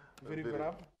 Very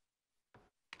Verap?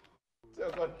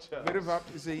 Very Verap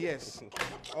is a yes.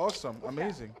 Awesome.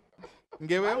 Amazing.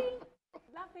 Ngewel?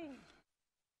 Nothing.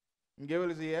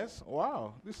 Ngewel is a yes?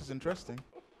 Wow, this is interesting.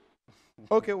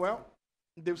 Okay, well,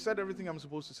 they've said everything I'm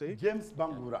supposed to say. James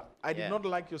Bangura. I did not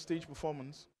like your stage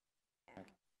performance.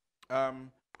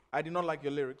 I did not like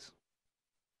your lyrics.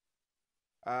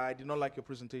 I did not like your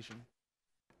presentation.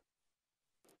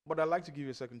 But I'd like to give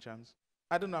you a second chance.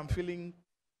 I don't know, I'm feeling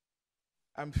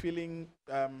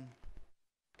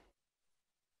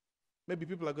maybe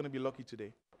people are going to be lucky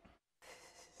today.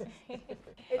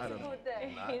 It's I a don't know. good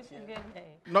day. It's a good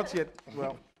day. Not yet,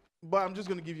 well, but I'm just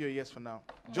going to give you a yes for now,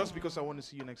 just because I want to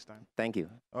see you next time. Thank you.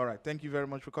 All right, thank you very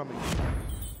much for coming.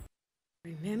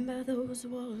 Remember those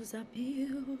walls I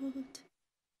built?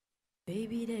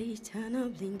 Baby, they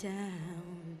tumbling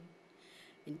down.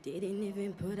 And didn't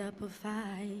even put up a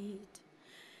fight.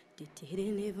 They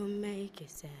didn't even make a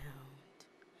sound.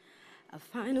 I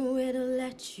find a way to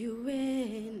let you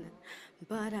in,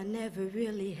 but I never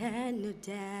really had no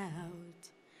doubt.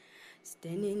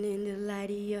 Standing in the light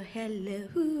of your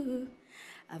hello,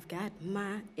 I've got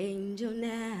my angel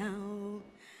now.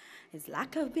 It's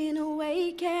like I've been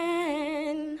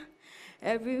awakened.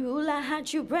 Every rule I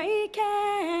had you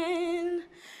breaking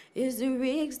is the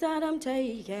risks that I'm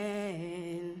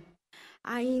taking.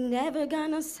 I ain't never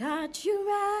gonna search you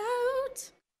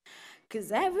out,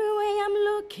 'cause everywhere I'm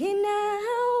looking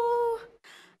now,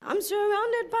 I'm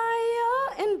surrounded by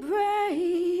your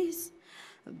embrace.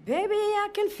 Baby, I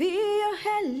can feel your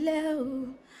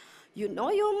hello. You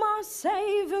know you're my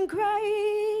saving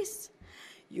grace.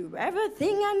 You're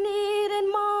everything I need and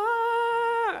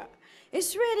more.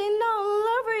 It's written all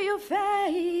over your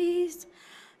face.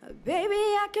 Baby,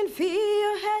 I can feel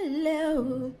your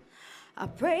hello. I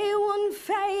pray it won't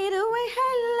fade away.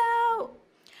 Hello,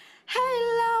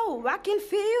 hello, I can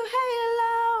feel you.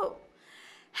 Hello,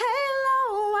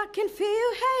 hello, I can feel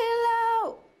you.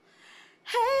 Hello,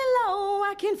 hello,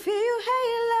 I can feel you.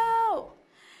 Hello,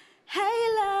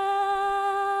 hello.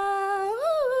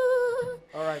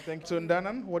 All right, thank you. So,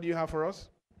 Ndanan, what do you have for us?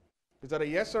 Is that a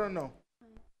yes or a no?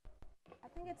 I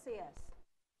think it's a yes.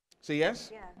 Say yes?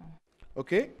 Yeah.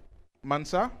 Okay.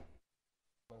 Mansa?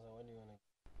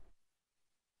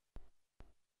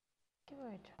 Give her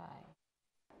a try.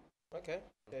 Okay.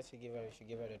 Yes, she give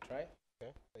her a try.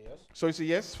 Okay. So yes. So it's a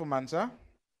yes for Mansa.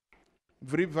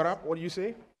 Vrib Varap, what do you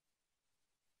say?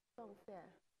 Song fair.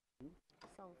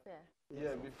 Song fair.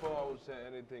 Yeah, before I would say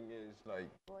anything is like,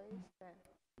 Voice fair.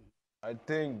 I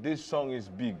think this song is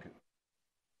big.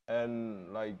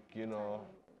 And like, you know,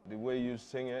 the way you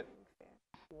sing it,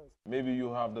 maybe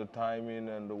you have the timing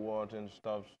and the words and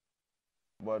stuff,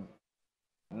 but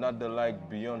not the like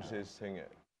Beyonce sing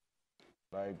it.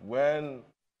 Like when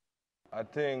I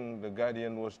think the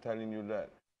Guardian was telling you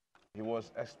that he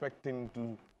was expecting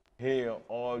to hear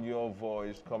all your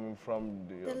voice coming from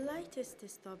The light is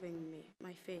disturbing me,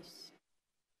 my face.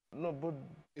 No, but...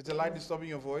 Is the light disturbing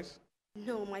your voice?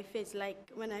 No, my face.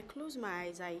 Like when I close my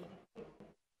eyes,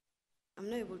 I'm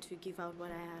not able to give out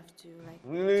what I have to. Like.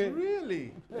 Really?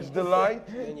 Really? Is the light?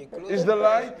 Is the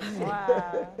light?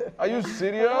 Wow. Are you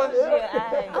serious?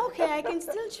 Okay, I can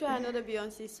still try another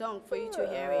Beyonce song for you to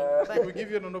hear it. But We'll give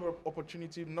you another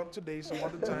opportunity, not today, some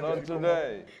other time. Not if you come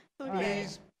today. up. Okay.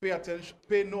 Please pay attention.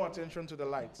 Pay no attention to the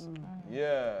lights.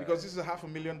 Yeah. Because this is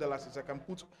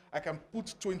 $500,000. I can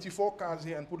put 24 cars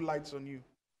here and put lights on you.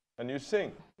 And you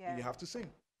sing. And you have to sing.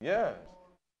 Yeah.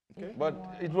 Okay. But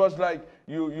it was like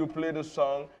you play the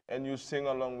song and you sing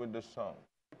along with the song.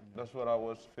 That's what I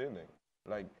was feeling.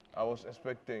 Like I was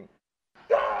expecting.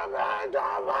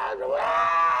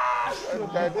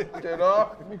 That, you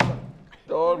know,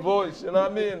 the old voice, you know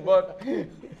what I mean? But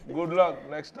good luck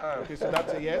next time. Okay, so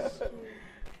that's a yes.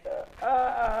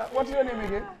 What's your name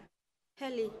again?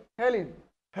 Helen. Helen.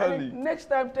 Helen. Next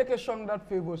time, take a song that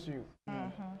favors you.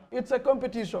 It's a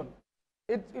competition.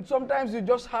 It sometimes you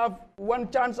just have one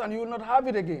chance and you will not have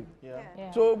it again.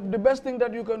 Yeah. So the best thing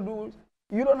that you can do,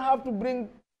 you don't have to bring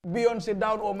Beyonce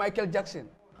down or Michael Jackson.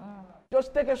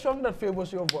 Just take a song that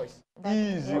favors your voice.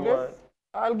 Easy one.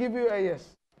 I'll give you a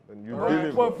yes. Then you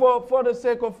For the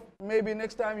sake of maybe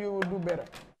next time you will do better.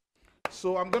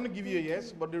 So I'm going to give you a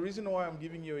yes, but the reason why I'm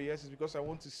giving you a yes is because I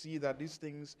want to see that these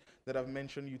things that I've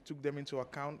mentioned, you took them into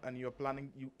account and you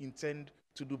intend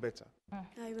to do better.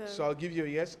 I will. So I'll give you a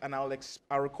yes, and I'll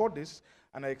record this,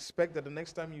 and I expect that the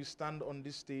next time you stand on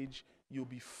this stage, you'll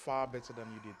be far better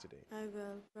than you did today. I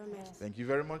will, promise. Thank you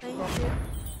very much for Thank coming.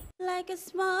 you. Like a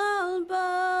small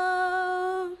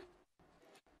boat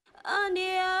on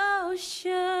the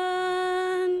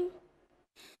ocean,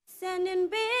 sending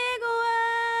big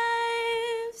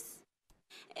waves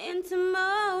into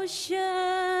motion,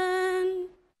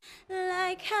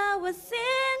 like how a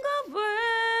single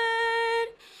word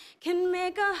can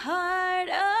make a heart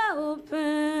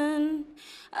open.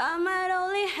 I might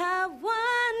only have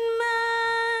one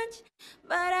match,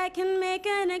 but I can make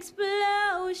an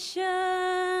explosion.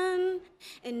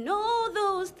 And all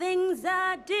those things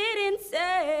I didn't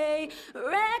say,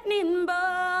 wrecking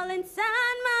ball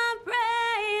inside my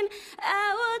brain,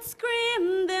 I would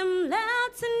scream them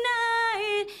loud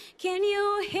tonight. Can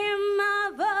you hear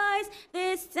my voice?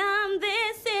 This time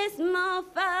this is my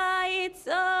fight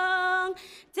song.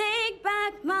 Take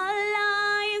back my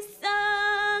life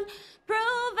song.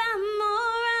 Prove I'm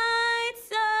alright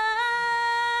song.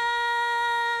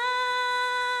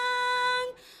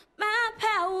 My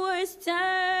power's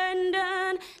turned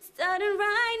on. Starting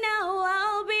right now,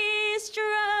 I'll be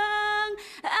strong.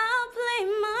 I'll play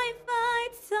my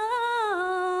fight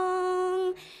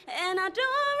song. And I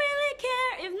don't really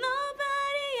care if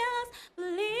nobody else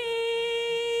believes,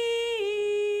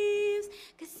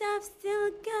 'cause I've still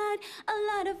got a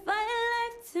lot of fight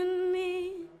left in me.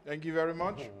 Thank you very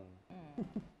much.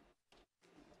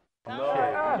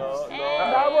 Dabo. Where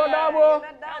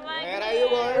are you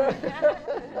going?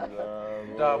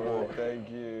 Dabo, thank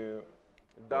you.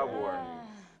 Dabo.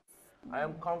 I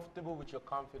am comfortable with your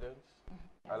confidence.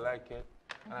 I like it.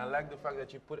 And I like the fact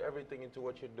that you put everything into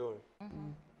what you're doing.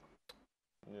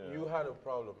 Yeah. You had a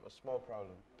problem, a small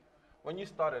problem. When you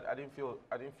started, I didn't feel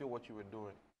what you were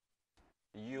doing.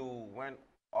 You went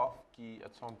off key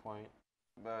at some point,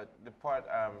 but the part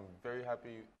I'm very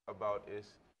happy about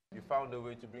is you found a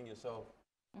way to bring yourself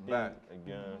back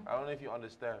again. I don't know if you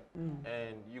understand.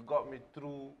 And you got me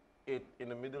through it in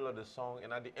the middle of the song,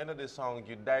 and at the end of the song,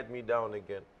 you died me down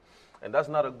again. And that's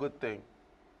not a good thing.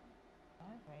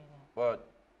 But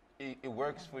it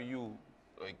works for you.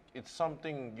 Like, it's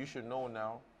something you should know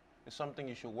now. It's something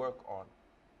you should work on.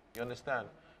 You understand?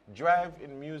 Drive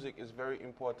in music is very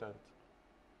important.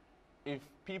 If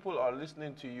people are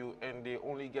listening to you and they're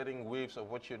only getting waves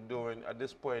of what you're doing, at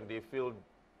this point they feel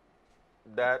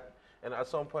that, and at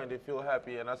some point they feel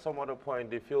happy, and at some other point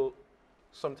they feel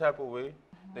some type of way,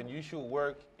 then you should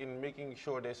work in making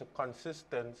sure there's a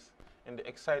consistency in the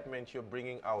excitement you're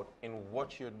bringing out in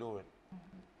what you're doing.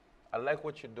 I like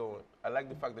what you're doing. I like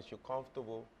the fact that you're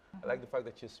comfortable. I like the fact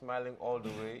that you're smiling all the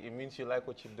way. It means you like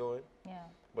what you're doing. Yeah.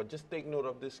 But just take note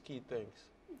of these key things.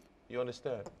 You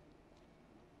understand?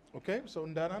 Okay, so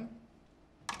Ndanan?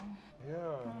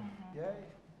 Yeah. Yeah,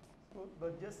 so,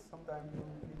 but just sometimes you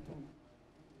need to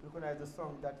recognize the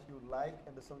song that you like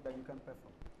and the song that you can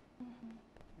perform.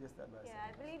 Just that. Yeah,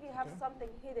 I believe you have something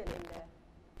hidden in there.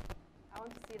 I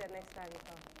want to see that next time you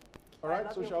come. All right,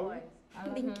 so shall we?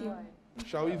 Thank you.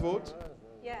 Shall we vote?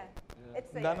 Yeah,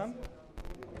 it's a Ndanan? yes.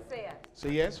 It's a yes.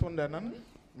 Say yes for Ndanan.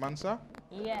 Mansa?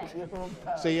 Yes.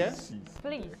 Say yes?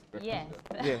 Please, yes.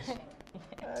 Yes. Yo,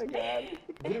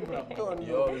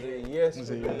 yes.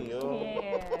 Yeah.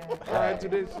 All right,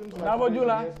 today seems like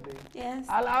Nabojula, Yes.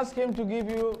 I'll ask him to give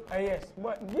you a yes.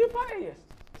 But give her a yes.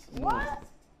 What?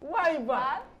 Why,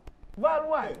 Val? Val,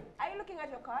 why? Are you looking at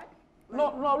your card?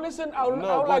 No, listen, I would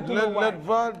No, like to know but why. let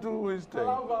Val do his thing.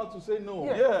 Allow Val to say no.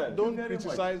 Yeah. Don't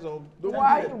criticize or don't.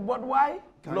 Why? But why?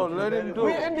 No, let him do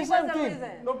We're it. in the same team.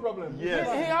 No problem. Yes.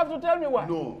 He have to tell me why.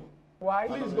 No. Why?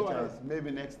 Please go ahead.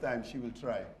 Maybe next time she will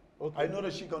try. Okay. I know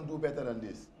that she can do better than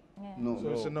this. No. So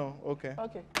it's a no. Okay.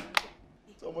 Okay.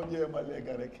 Someone here, my leg,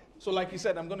 Arek. So like you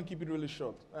said, I'm going to keep it really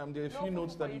short. There are a few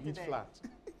notes that you hit flat.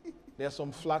 There are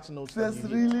some flat notes that you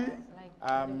hit. Really?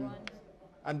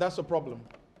 And that's a problem.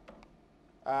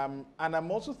 And I'm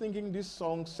also thinking this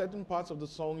song, certain parts of the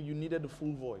song, you needed a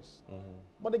full voice.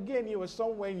 But again, you were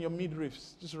somewhere in your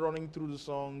mid-riffs, just running through the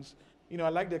songs. You know, I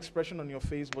like the expression on your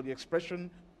face, but the expression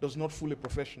does not fool a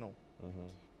professional.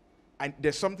 And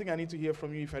there's something I need to hear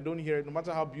from you. If I don't hear it, no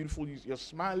matter how beautiful your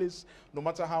smile is, no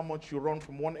matter how much you run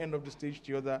from one end of the stage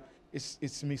to the other,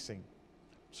 it's missing.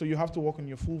 So you have to work on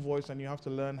your full voice, and you have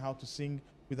to learn how to sing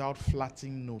without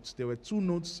flatting notes. There were 2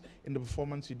 notes in the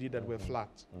performance you did that were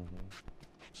flat.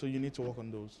 So you need to work on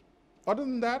those. Other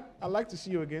than that, I'd like to see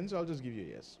you again, so I'll just give you a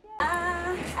yes.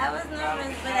 I was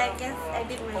nervous, but I guess I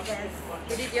did my best.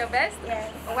 You did your best?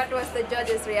 Yes. What was the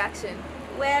judge's reaction?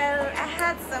 Well, I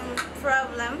had some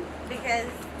problem because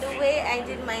the way I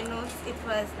did my notes, it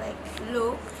was like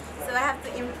low. So I have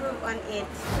to improve on it.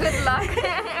 Good luck.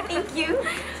 Thank you.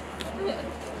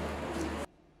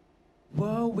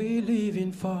 What we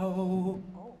living for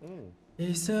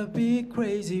is a big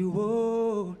crazy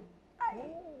world.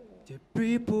 The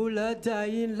people are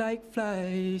dying like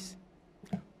flies.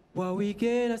 What we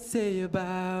gonna say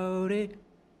about it?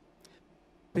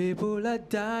 People are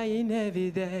dying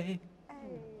every day.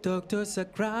 Doctors are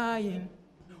crying.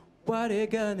 What they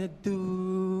gonna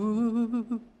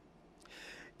do?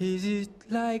 Is it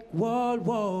like World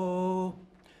War?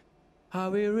 Are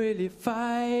we really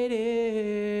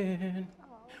fighting?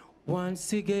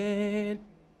 Once again,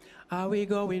 are we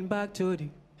going back to the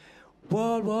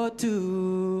World War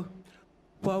II?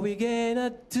 What we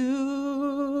gonna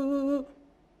do?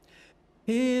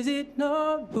 Is it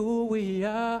not who we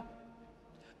are?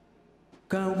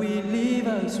 Can we live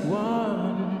as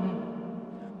one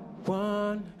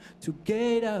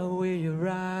together we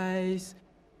rise,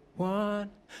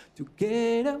 one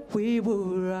together we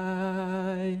will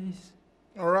rise.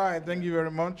 All right, thank you very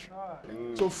much.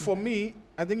 So for me,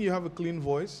 I think you have a clean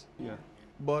voice. Yeah.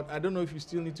 But I don't know if you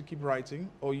still need to keep writing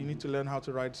or you need to learn how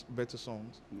to write better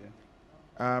songs. Yeah.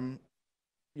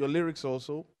 Your lyrics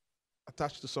also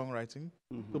attached to songwriting.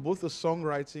 So both the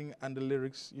songwriting and the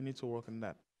lyrics, you need to work on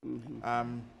that.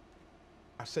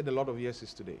 I've said a lot of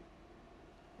yeses today.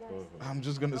 Yes. I'm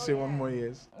just going to say one more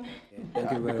yes.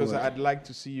 Thank you very because much. I'd like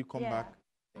to see you come Yeah. back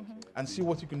and see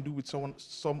what you can do with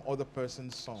some other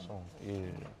person's song. Yeah.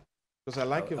 Because I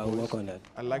like your I'll voice. work on that.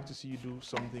 I'd like to see you do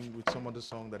something with some other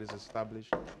song that is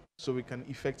established so we can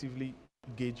effectively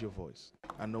gauge your voice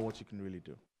and know what you can really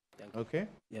do. Okay?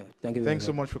 Yeah, thank you. Thanks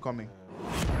so much for coming.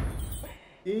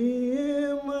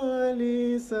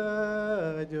 Malisa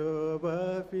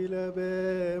joba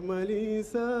filabe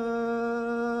Malisa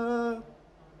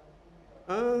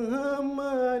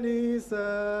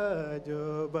Malisa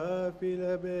joba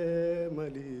filabe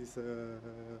Malisa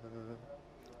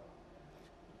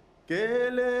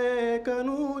Kele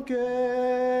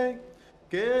kanuke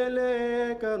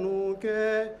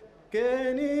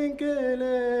kenin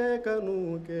kele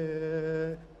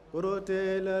kanuke Korote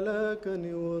lala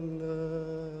kani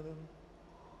walla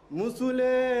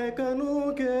Musule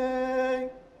kanuke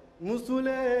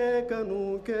Musuni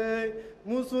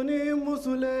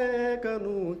musule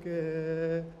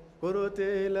kanuke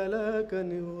Korote lala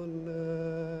kani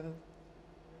walla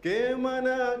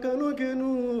Kemana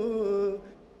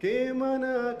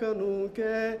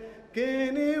kanuke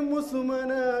Keni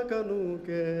musumana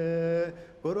kanuke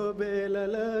Korobe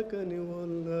lala kani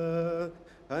walla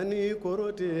Ani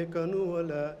korote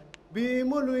kanuwala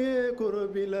bimoluye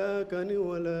korobila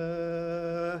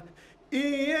kaniwala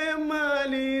iye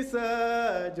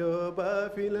Malisa joba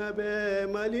filabe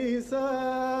Malisa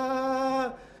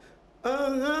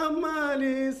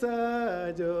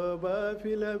Malisa joba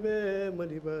filabe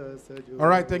Malibasa joba. All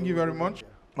right, thank you very much.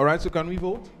 All right, so can we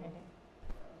vote?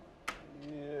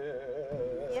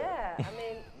 Yeah, I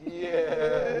mean.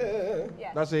 Yeah.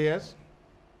 That's a yes?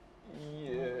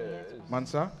 Yes.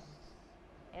 Mansa?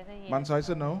 Yes. Mansa, I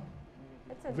said no.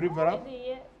 It's a Vrivara? no.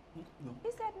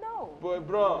 He said no. Boy,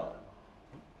 bro,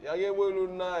 you will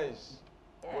look nice.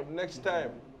 But next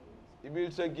time, you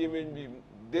will say give me.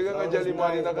 They gonna jali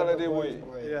money na kana de way.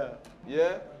 Yeah.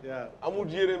 Yeah? Yeah. Amu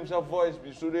hear him some voice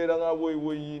be so they don't way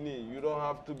yini. You don't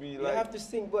have to be like You have to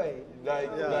sing, boy.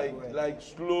 like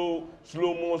slow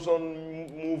motion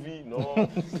movie. No.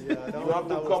 You have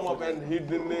to come up and hit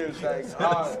the nails like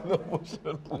hard.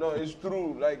 No, it's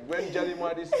true. Like when Jelly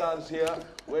Madi stands here,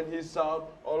 when he's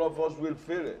out, all of us will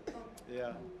feel it.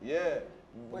 Yeah. Yeah.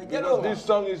 Boy, Because this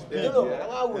song is big.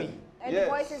 Yeah. And the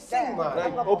voice is there.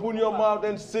 Like open your mouth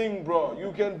and sing, bro.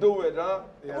 You can do it, huh?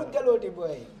 Yeah.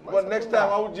 But next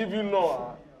time I will give you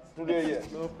no. Today, yes.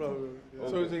 No problem. Yeah.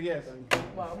 So it's a yes.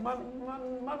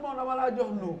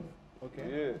 Okay.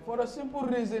 Yeah. For the simple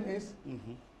reason is,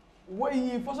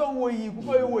 for some way,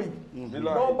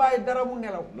 don't buy daramu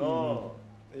nelaw. No.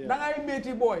 Dangay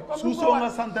meti boy.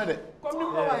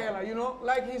 You know,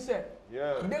 like he said.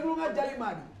 Yeah. Deglu nga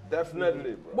jalimadi.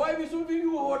 Definitely, bro. Boy, we should be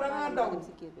you or danga daw.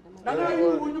 Danga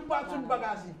you when you pack some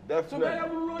bagasi.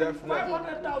 Definitely.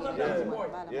 500,000 boy.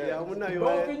 Yeah.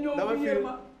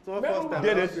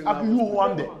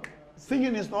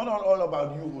 Singing is not all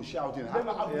about you shouting.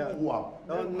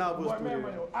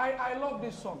 I love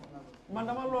this song.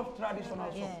 Mandama love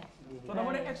traditional song. So I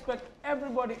want to expect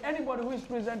anybody who is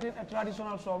presenting a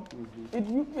traditional song, it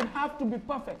have to be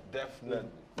perfect. Definitely.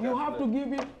 You have to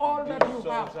give it all that you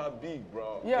have. Songs are big,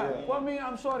 bro. Yeah, for me,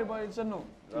 I'm sorry, but it's a no.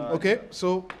 Okay,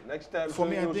 so next time for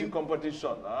me, I think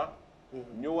competition, huh?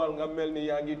 New one Gamelni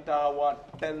Yangi Tawa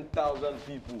 10,000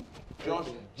 people.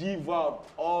 Just give out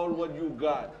all what you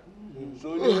got.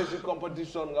 So you see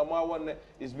competition,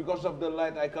 it's because of the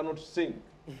light I cannot sing.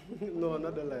 No,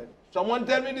 not the light. Someone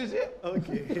tell me this here.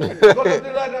 Okay. Because of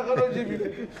the light I cannot give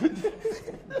you.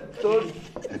 So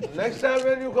next time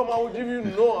when you come, I will give you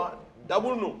no,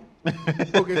 double no.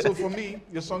 Okay, so for me,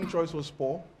 your song choice was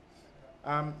poor.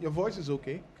 Your voice is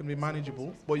okay, can be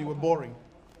manageable, but you were boring.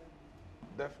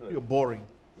 Definitely. You're boring.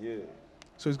 Yeah.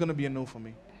 So it's going to be a no for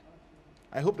me.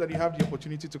 I hope that you have the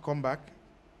opportunity to come back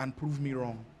and prove me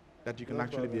wrong, that you can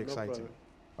actually be exciting.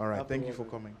 All right, thank you for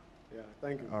coming. Yeah,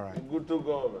 thank you. All right. Good to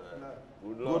go, man.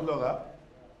 Good luck. Good luck, huh?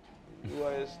 You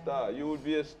are a star. You will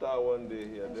be a star one day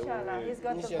here. Inshallah, he's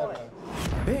got the voice.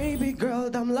 Baby girl,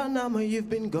 damlanama, you've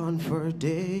been gone for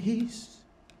days.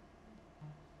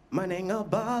 Manenga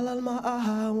balal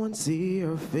maaha, I won't see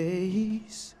your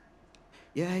face.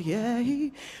 Yeah.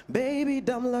 Baby,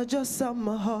 damla just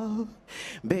summer.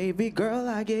 Baby girl,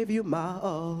 I gave you my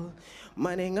all.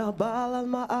 Manenga balal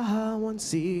maaha, I won't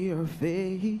see your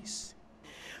face.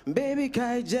 Baby,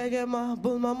 kai jage ma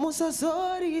bulma musa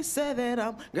sorry, say that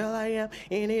I'm girl I am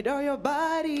in it or your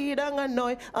body dang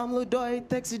annoy I'm ludoy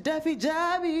texty daffy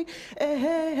jabby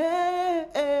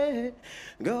hey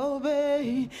go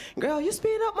babe girl you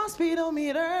speed up my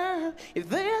speedometer if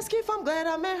they ask if I'm glad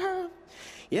I met her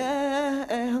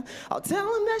Yeah, I'll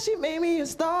tell him that she made me a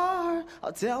star.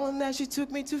 I'll tell him that she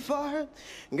took me too far.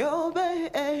 Go,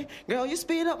 babe, girl, you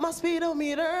speed up my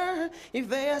speedometer. If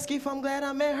they ask if I'm glad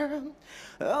I met her,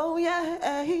 oh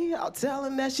yeah, I'll tell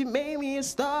him that she made me a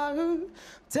star.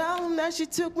 Tell him that she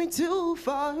took me too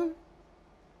far.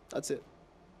 That's it.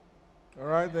 All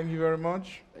right, thank you very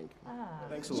much. Thank you.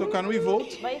 Thanks so can we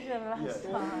vote? But it's the last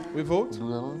one. We vote?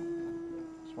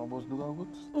 Small boss do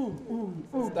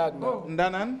good? Start now.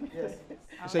 Ndanan? Yes.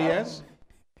 You say yes?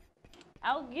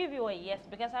 I'll give you a yes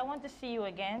because I want to see you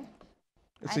again.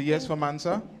 It's a yes for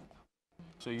Mansa.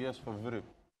 So yes for Virip.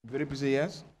 Virip is a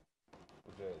yes.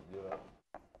 Okay, yeah.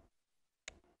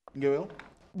 Gewil?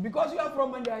 Because you are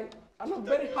from Mandai, I'm not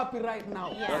very happy right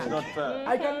now. Yeah. That's not fair.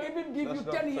 I can even give That's you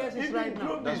not 10 fair. years right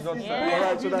now. That's not Yeah. fair. All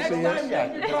right, so that's a Next yes. time,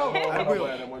 let me talk. I will.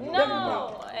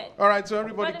 No. All right, so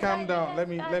everybody But calm if I down.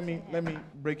 yes, Let me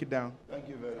break it down. Thank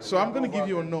you very much. So I'm gonna give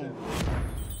you a no.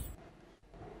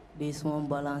 This one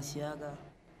Balenciaga.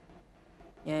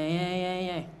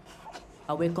 Yeah.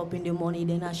 I wake up in the morning,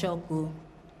 then I shock. Oh.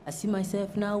 I see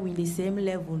myself now in the same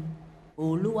level.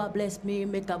 Oh, Lord bless me,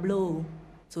 make a blow.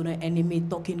 So the enemy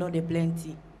talking all the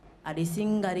plenty. I dey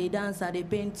sing, I dey dance, I dey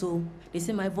paint too. They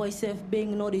say my voice self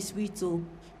bang, no the sweet too.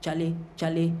 Charlie,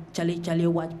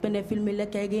 watch when they feel me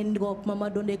like I get drop. Mama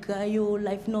don't they cry, yo,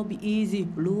 life no be easy.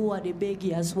 Lord, they beg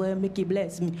you, I swear, make it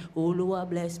bless me. Oh,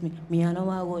 Lord bless me. Me, I know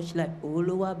I watch like, oh,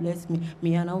 Lord bless me.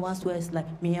 Me, I know I swear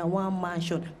like, me, I want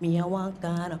mansion. Me, I want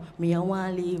car. Me, I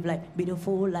want live like,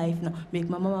 beautiful life now. Make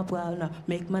my mama proud now.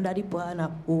 Make my daddy proud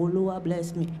now. Oh, Lord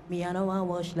bless me. Me, I know I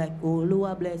watch like, oh,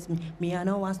 Lord bless me. Me, I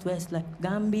know I swear like,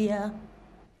 Gambia,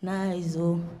 nice,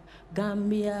 oh,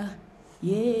 Gambia,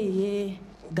 yeah.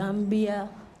 Gambia,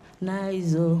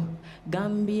 nice, oh,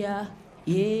 Gambia,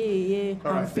 yeah.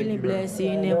 I'm feeling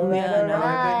blessing everywhere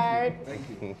now. Thank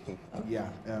you. Yeah,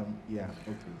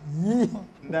 okay.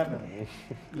 Nana,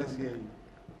 let's hear you.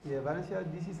 Yeah, Valencia,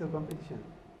 this is a competition.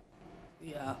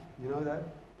 Yeah. You know that?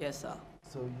 Yes, sir.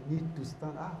 So you need to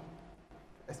stand out,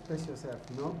 express yourself,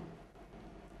 you know?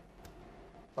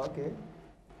 Okay.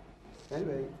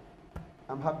 Anyway,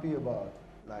 I'm happy about,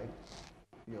 like,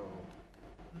 your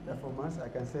performance, I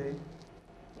can say.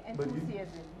 But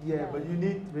but you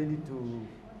need really to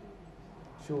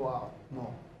show out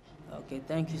more. Okay,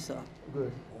 thank you, sir.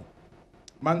 Good.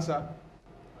 Mansa.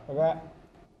 Okay.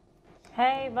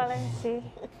 Hey, Valenci.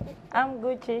 I'm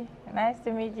Gucci. Nice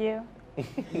to meet you.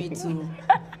 Me too.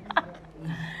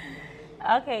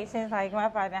 Okay, since like my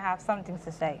partner have something to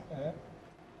say.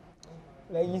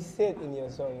 Like you said in your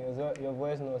song, your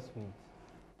voice not sweet.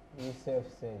 You self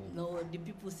said it. No, the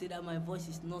people say that my voice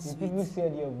is not sweet. The people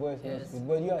said your voice Yes. not sweet,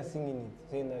 but you are singing it,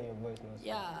 saying that your voice not sweet.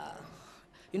 Yeah.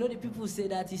 You know the people say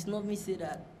that, it's not me say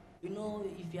that. You know,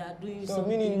 if you are doing So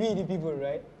something... meaning we the people,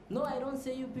 right? No, I don't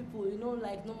say you people. You know,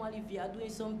 like normally if you are doing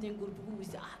something good, people will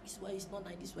say, this way is not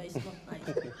nice, this way is not nice.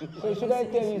 So should I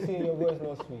tell you say your voice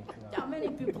not sweet? There are many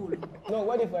people. No,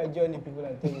 what if I join the people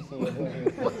and tell you say your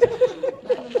voice not sweet?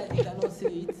 I know that you cannot say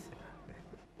it.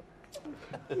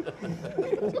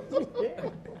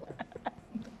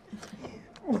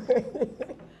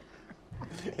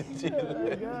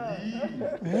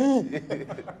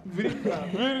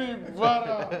 Very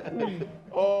bad.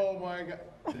 Oh my God.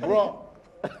 Bro,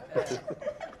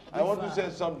 I want to say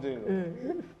something.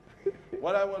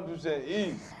 What I want to say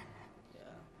is,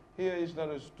 here is not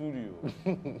a studio.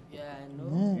 Yeah, I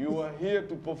know. You are here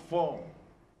to perform.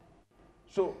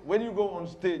 So when you go on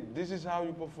stage, this is how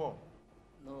you perform.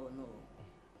 No.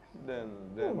 Then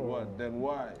what? Then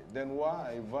why? Then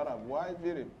why? Vara, why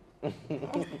did it?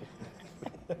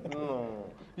 No.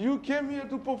 You came here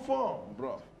to perform,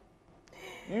 bro.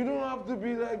 You don't have to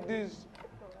be like this.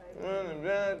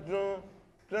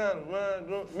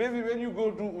 Maybe when you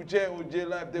go to Uje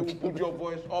Live, they will put your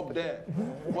voice up there.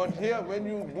 But here, when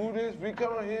you do this, we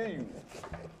cannot hear you.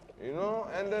 You know?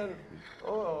 And then,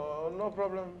 oh, no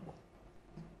problem.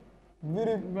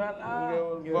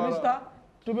 Mister,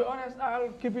 to be honest,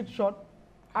 I'll keep it short.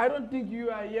 I don't think you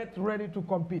are yet ready to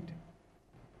compete.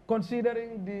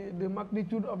 Considering the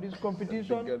magnitude of this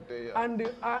competition and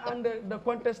the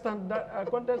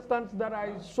contestants that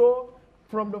I saw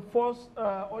from the first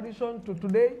audition to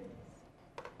today,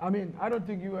 I mean, I don't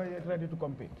think you are yet ready to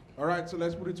compete. All right, so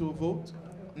let's put it to a vote.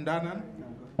 Ndanan,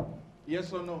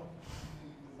 yes or no?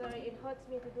 Sorry, it hurts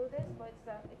me to do this, but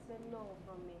it's a no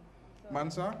from me. So,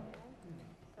 Mansa?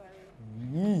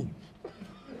 Sorry.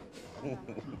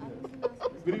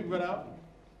 Bring it up.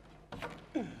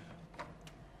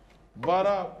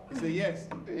 Vara. Say yes.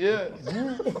 Yes.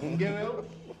 Gewil?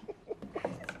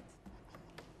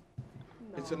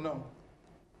 It's a no.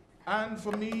 And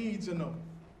for me, it's a no.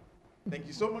 Thank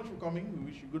you so much for coming. We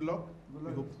wish you good luck. We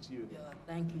hope to see you again.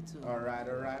 Thank you too. All right.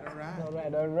 All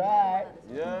right.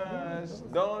 Yes.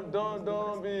 Don't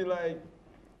be like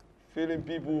feeling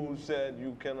people who said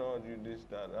you cannot do this,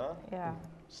 that, huh? Yeah.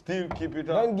 Still keep it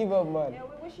up. Don't give up, man. Yeah,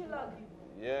 we wish you luck.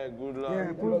 Yeah, good luck.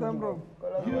 Yeah, cool them, bro.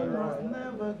 You must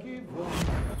never give up.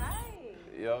 Hi.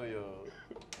 Yo.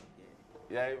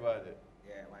 Yeah, everybody.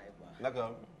 Yeah, my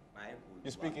Nakam.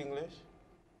 You speak English?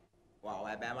 Wow,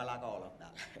 I am like all of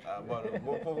that. But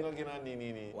both nga gina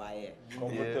ni. Why?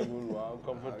 Comfortable, wow,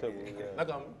 comfortable. Yeah.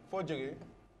 Nakam, for joge.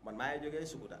 Man, my joge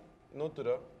sukuta. No to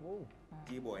the.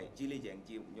 G-boy, Jilly Jeng,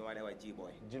 you are the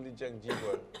G-boy. Jilly Jeng,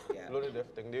 G-boy. Yeah. Lori def,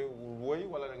 teng de woy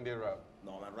wala teng de rap.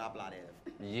 No, man, rap la def.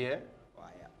 Yeah.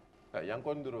 Why? Yeah. Yang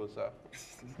kondro sa.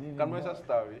 Kan mo sa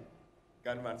story.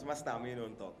 Kan man, sama star me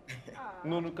don't talk.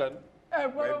 No kan. Eh,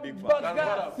 bro, big but fan.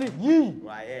 guys, see,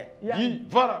 Why? yeah. Yi,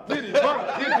 vara, didi,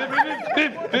 vara.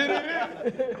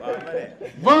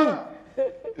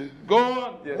 Go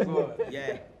on. Yes, go on.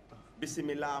 Yeah.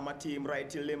 Bismillah, my team, right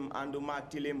till him, and do mark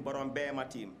till him, but on bear my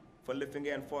team. For living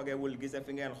and forget will, gize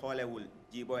finger and hole will.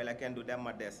 G-boy, I can do them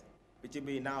my desk. Which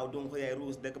be now, don't hear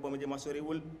rules, the Kaboma Masori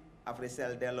will.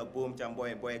 Africell, Delo, boom,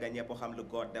 chamboy, boy, Ganyapo ham look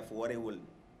god, def worry will.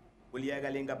 Will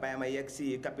yagalinga by my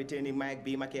exi, Capitaine Mike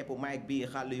B, Makepo Mike B,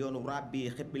 Halion, Rabbi,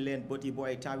 Hippilen, Boti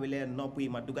Boy, Tawilen, Nopui,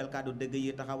 Madugal Kadu,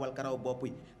 Degi, Tahawal Karao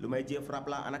Bopui, Lumay Jeff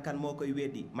Rapla, Anakan Moko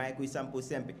Wedi, Mike Sampo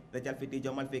Sempe, the Jalfiti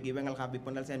Jamal Fegi, Wengal Happy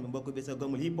Ponal Sen, Mboko Bisa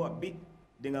Gomul, Hip Hop, Big,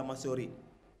 Dinga Masori.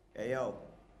 Hey yo.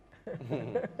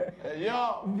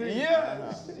 Yo,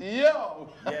 yes, yo.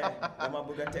 Yeah, dama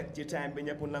buga tek ci time bi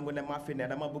ñepp nangu ne ma fi ne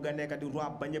dama buga nekk di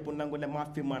rap ba ñepp nangu ne ma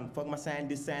fi man foog ma sign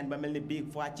di sign ba melni big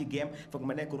fois ci game foog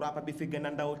ma nekk rap bi fi gëna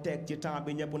ndaw tek ci temps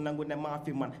bi ñepp nangu ne ma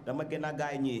fi man dama gëna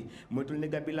gaay ñi motul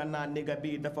niga bi la naan niga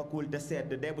bi dafa cool te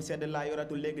sedd de bu sedd la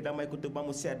yoratu legi damay kutu ba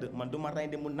mu sedd man duma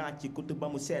reyndi mu naaj ci kutu ba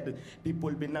mu sedd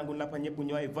people bi nangu na fa ñepp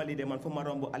ñoy valider man fu ma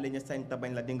rombu aligne sañ ta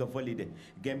bañ la di nga valider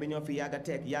game bi ñoo fi yaga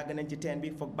tek yag nañ ci teen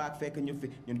bi foog baak fekk ñu fi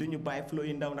ñun duñu bàyyi flow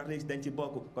yi ndaw ndax riis dañ ci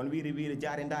bokk kon wiiri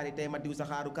jaari ndaari tey ma diw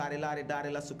saxaaru kaari laari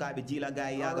daari la sukaabi ji la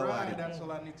gaay yaaga waari. That's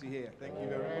all I need to hear. Thank you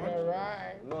very much. All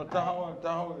right. No,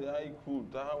 taxawal yaay cool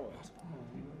taxawal.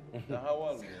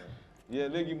 Yeah,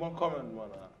 léegi ma comment man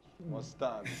ma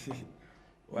start.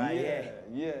 waaye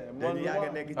yeah man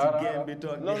yaaga nekk ci game bi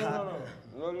toog di xaar.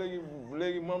 Non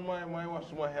léegi man may wax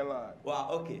suma xelaat.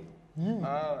 waaw ok.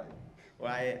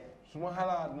 waaye suma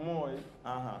xelaat mooy.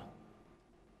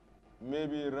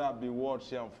 Maybe rap bi word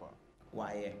si am fa.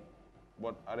 waaye.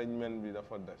 But arrangement bi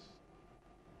dafa des.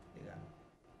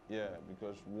 Yeah,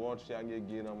 because words yaa ngi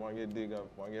génn maa ngi dégg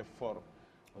maa ngi for.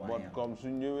 But comme su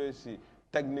ñëwee si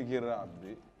technique rap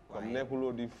bi. comme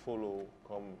nekkuloo di follow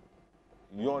comme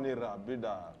yooni rap bi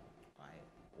daal.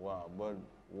 waaw but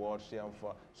words si am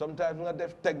fa. Sometimes nga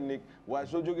def technique waaye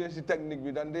soo jógee si technique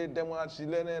bi dan dee demaat si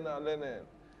leneen a leneen.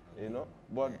 You know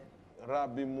but.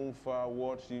 Rap bi mu fa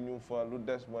words yi ñu fa lu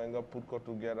des mooy nga put ko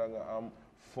together nga am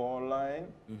 4 line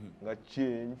nga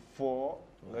change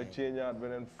 4 nga change aat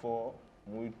beneen 4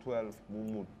 muy 12 mu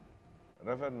mut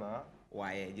rafet na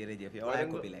waaye jërëjëf yow laay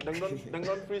ko bi lay da nga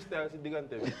doon freestyle si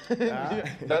diggante bi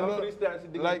da nga doon freestyle si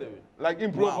diggante bi like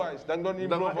improvise da nga doon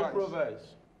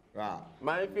improvise waaw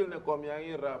maa ngi feel ne comme yaa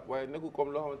ngi rap waaye nekku comme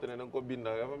loo xamante ne da nga ko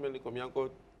binda dafa mel ni comme yaa ngi ko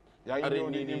yaa ngi ñëw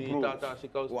di improve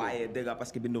waaye dëgg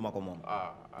parce que binduma ko moom.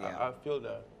 I feel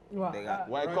that.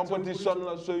 waaye competition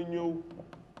la sooy ñëw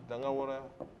da nga war a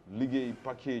liggéey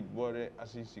package boo dee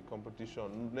assist si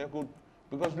competition nekkul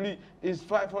because lii is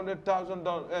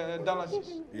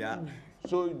 $500,000. yeah.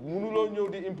 so mënuloo ñëw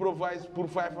di improvise pour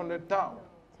 $500,000.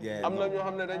 am na ñoo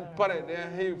xam ne dañ pare they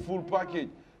have full package.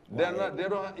 They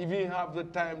don't even have the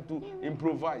time to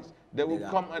improvise. They will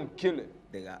come and kill it.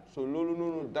 So loolu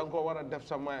noonu da nga ko war a def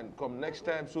sa mind comme next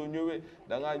time soo ñëwee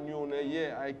da ngaa ñëw ne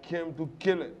yeah I came to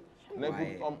kill it.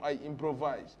 nekkul I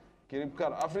improvise. Kirib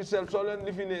Kar Africell soo leen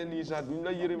li fi ne nii sax duñ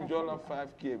la yërëm jox la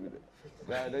 5K bi de.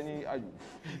 gars yi dañuy aju.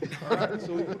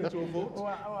 So we put it to a vote.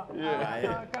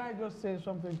 Can I just say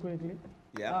something quickly?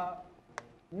 Yeah.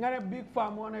 Nga ne Big Faa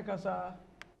moo nekk sa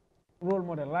role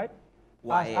model, right?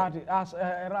 Why? As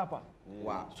a rapper.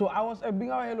 Wow. So I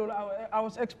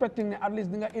was expecting at least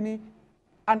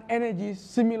an energy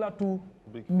similar to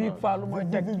Big Faa lu mooy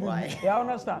teg. You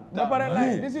understand?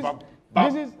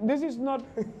 This is not,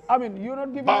 I mean, you're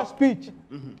not giving a speech.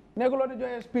 Nekkuloo di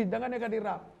joxe speech da nga nekk di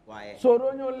rap. So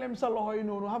doo ñëw lem sa loxo yi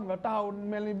noonu xam nga taxaw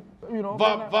mel ni you know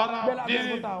benn affaire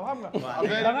bu taxaw xam nga.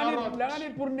 da nga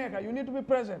nit pour nekk you need to be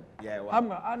present. xam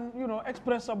nga and you know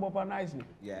express sa bopp nicely.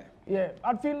 yeah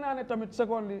and feel naa ne tamit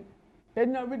secondly xëy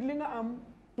na with li nga am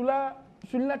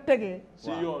suñ la tegee.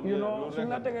 si yoon you know suñ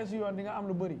la tegee si yoon di nga am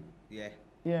lu bëri.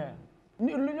 yeah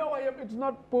It's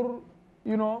not pour,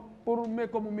 you know, pour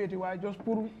make comme métier, waaye just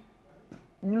pour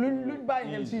luñ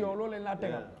bàyyi xel si yow loolu lañ la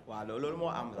tegal. Waaw loolu moo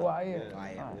am la. Waaw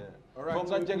Foog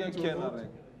nga jege kenn rek.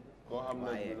 Koo xam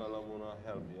ne dina la mun a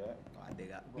help ya. Waaw dëgg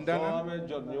la. Soo amee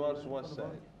jot ñëwaat suma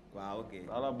side. Waaw ok.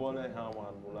 Ala boole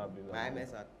xamaan mu la bi la. Waaye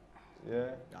mesat.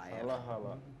 Yeah.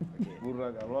 Hala. Bu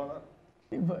ragal loola.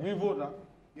 We vote.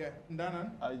 Yeah,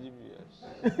 Ndanan? IGBS.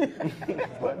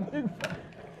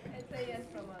 It's a yes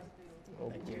from us too.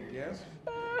 Okay. Yes?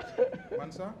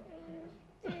 Mansa?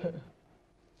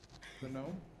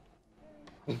 No?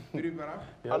 Biribara?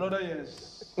 Another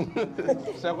yes.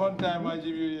 Second time I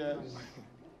give you yes.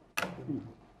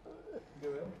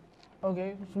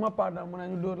 Okay, suma partner muna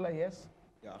ñu door la yes.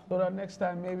 Yeah. So that next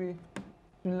time maybe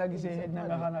suñ la gisee xëj na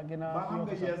nga xana gën a. Ba xam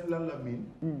nga yes lan la miin.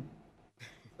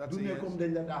 Du ne comme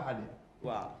dañ la daaxale.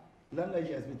 Waaw. Lan la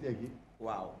yes bi tekki.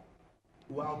 Waaw.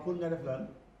 Waaw pour nga def lan.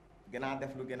 Gën a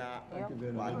def lu gën a.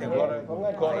 Waaw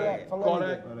correct.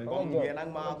 Comme yéen ak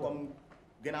ma comme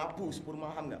gën a pousse pour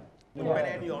ma xam nga. pour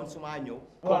beneen yoon su ma ñëw.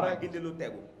 correct indi lu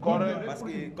tegu. correct parce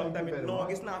que comme tamit non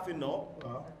gis naa fi non.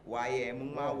 waaye mu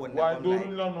ngi maa woon ne comme like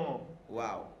la non.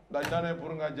 waaw. dañ la ne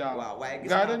pour nga jaar. waaw waaye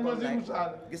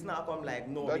gis naa comme like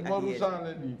non bi ak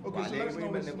yéen. Okay, so let's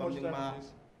not waste much time.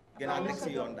 Now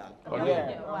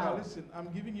listen, I'm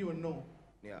giving you a no.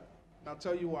 Yeah. I'll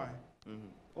tell you why.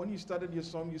 When you started your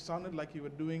song, you sounded like you were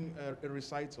doing a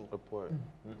recital. A poem.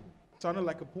 Sounded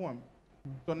like a poem.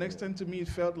 So next time to me, it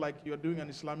felt like you're doing an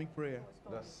Islamic prayer.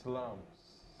 That's slam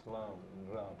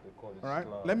in rap. They call it All right.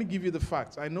 slam. Let me give you the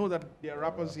facts. I know that there are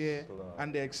rappers here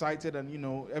and they're excited and you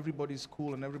know everybody's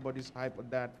cool and everybody's hype with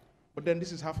that. But then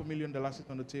this is $500,000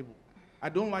 on the table. I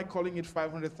don't like calling it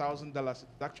 $500,000. It's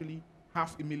actually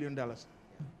 $500,000.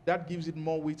 That gives it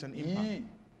more weight and impact.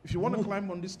 If you want to climb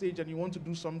on this stage and you want to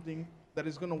do something that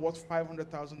is going to worth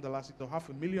 $500,000 or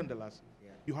 $500,000,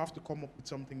 you have to come up with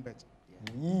something better.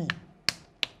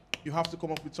 You have to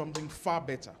come up with something far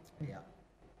better.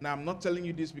 Now, I'm not telling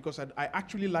you this because I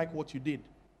actually like what you did,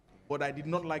 but I did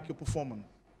not like your performance.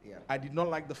 I did not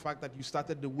like the fact that you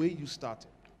started the way you started.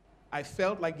 I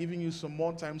felt like giving you some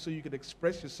more time so you could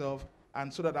express yourself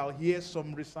and so that I'll hear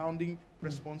some resounding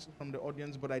responses from the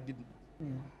audience, but I didn't.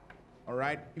 All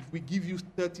right? If we give you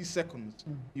 30 seconds,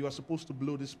 you are supposed to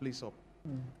blow this place up.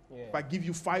 If I give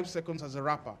you 5 seconds as a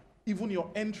rapper, even your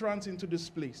entrance into this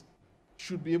place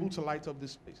should be able to light up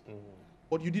this place.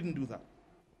 But you didn't do that.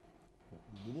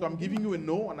 So I'm giving you a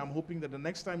no, and I'm hoping that the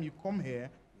next time you come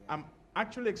here, I'm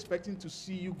actually expecting to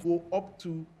see you go up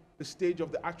to the stage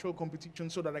of the actual competition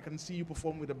so that I can see you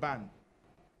perform with a band.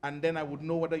 And then I would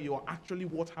know whether you're actually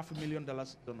worth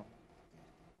 $500,000 or not.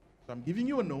 So I'm giving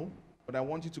you a no, but I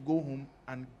want you to go home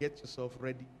and get yourself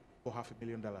ready for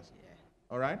 $500,000.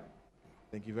 All right?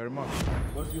 Thank you very much.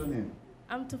 What's your name?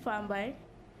 I'm Tufambai.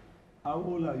 How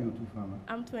old are you, Tufama?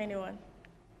 I'm 21.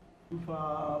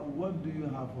 Tufa, what do you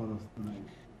have for us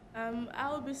tonight? I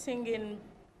will be singing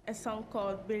a song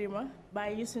called Birima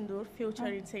by Yusundur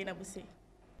featuring Saina Busi.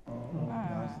 Oh,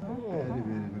 that's very,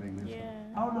 very good.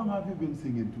 Yeah. How long have you been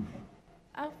singing, Tufa?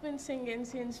 I've been singing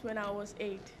since when I was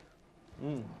 8.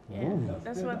 Yeah,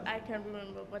 that's what I can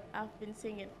remember, but I've been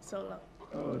singing so long.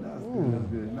 Oh, that's good, that's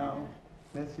good. Now,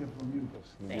 let's hear from you.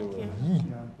 Thank you.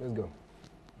 Yeah. Let's go.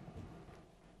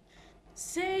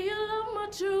 Say you love my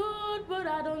truth, but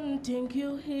I don't think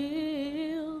you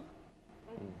heal.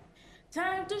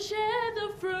 Time to share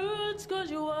the fruits, cause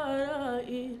you water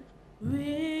it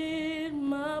with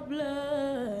my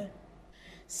blood.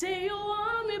 Say you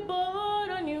want me bored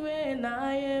only when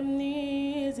I am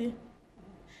easy.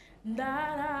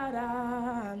 Da da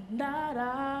da da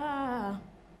da.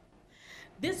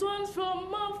 This one's from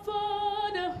my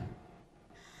father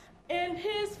and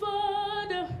his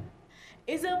father.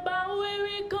 It's about where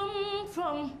we come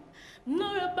from,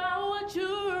 not about what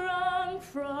you run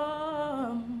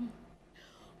from.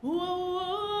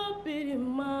 Whoa,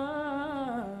 Birima.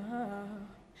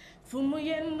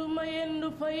 Fumuyendo,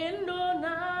 mayendo, fayendo,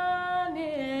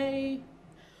 nane.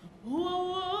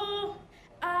 Whoa,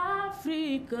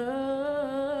 Africa.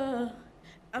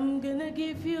 I'm gonna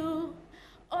give you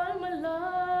all my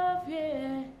love,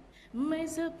 yeah. My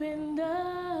Zapenda.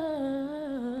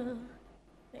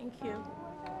 Thank you.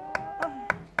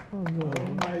 Oh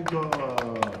my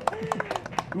God.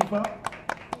 Tufa,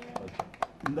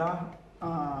 ndax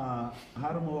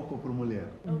harama wax ko pour mu leer.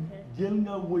 Jël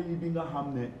nga woy bi nga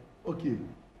xam ne ok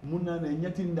mun naa ne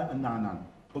ñetti ndaanaan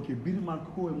ok Birima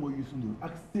ku ko woy mooy Youssou Ndour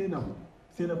ak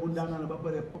Seynabou ndaanaan la ba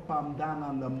pare papaam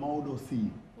ndaanaan la Maodo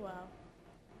Sy. Waaw.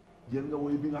 Jël nga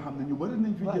woy bi nga xam ne ñu bari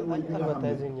nañ fi jël woy bi nga xam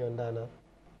ne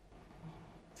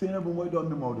Seynabou mooy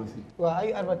doomi Maodo Sy. Waaw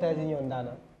ay advertising ñoo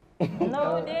ndaanaan.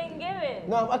 No, we didn't give it.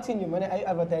 No, I'm asking you, man. Are you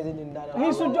advertising in that?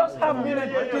 He should just have been a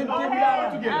team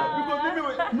together.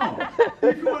 Because no,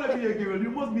 if you want to be a girl, you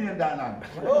must be in Danan.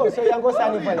 Oh, so you go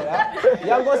sign for it, huh?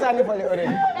 You go sign for it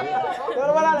already. You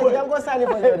go sign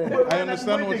for it already. I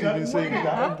understand what you've been saying.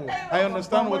 I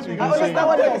understand what you've been saying. I understand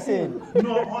what you're saying.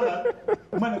 No, hold on.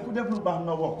 Man, I could have looked back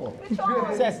now. Walk up.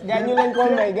 Says, guy, you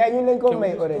didn't come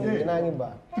me already.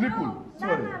 Triple.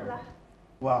 Sorry.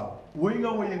 Wow. Where you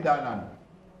going in Danan?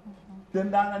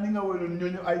 Then Danan, you know,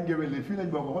 you ay gewele. Feel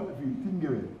like bako, feel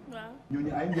gewele.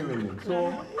 You ay gewele.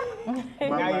 So,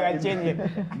 now you are changing.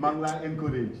 Mangla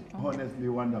encourage. Honestly,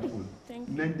 wonderful. Thank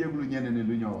you.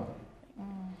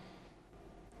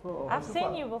 I've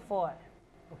seen you before.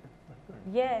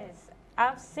 Yes,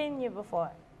 I've seen you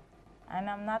before. And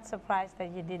I'm not surprised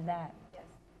that you did that. Yes.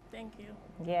 Thank you.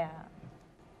 Yeah.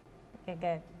 Okay,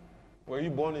 good. Were you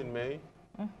born in May?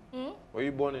 Were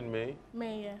you born in May?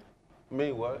 May, yeah.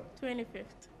 May what?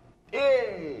 25th.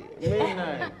 Hey, May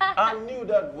 9. I knew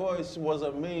that voice was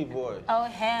a May voice. Oh,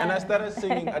 hell. And I started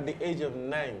singing at the age of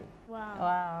 9. Wow.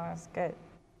 Wow, that's good.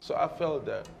 So I felt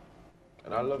that.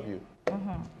 And I love you.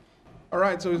 All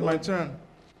right, so it's my turn.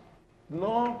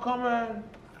 No, come on.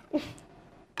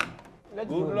 Good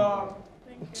luck.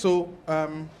 So,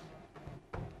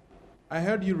 I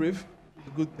heard you riff. It's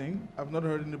a good thing. I've not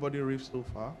heard anybody riff so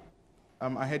far.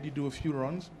 I heard you do a few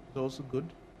runs. It's also good.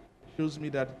 It shows me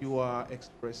that you are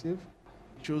expressive.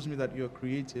 It shows me that you're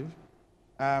creative.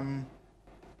 I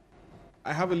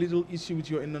have a little issue with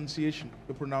your enunciation,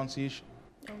 your pronunciation.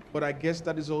 Okay. But I guess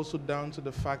that is also down to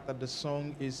the fact that the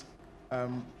song is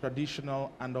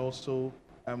traditional and also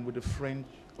with a French,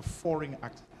 a foreign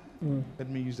accent. Let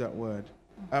me use that word.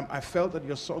 I felt that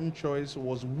your song choice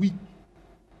was weak.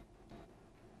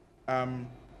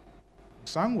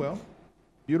 Sang well,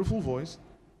 beautiful voice,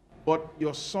 but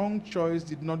your song choice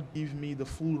did not give me the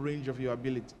full range of your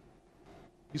ability.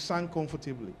 You sang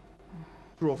comfortably.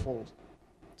 True or false?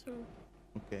 True.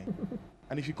 Okay.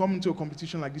 And if you come into a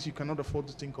competition like this, you cannot afford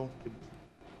to sing comfortably,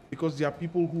 because there are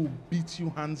people who beat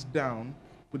you hands down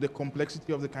with the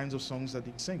complexity of the kinds of songs that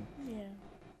they sing. Yeah.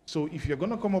 So if you're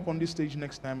going to come up on this stage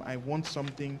next time, I want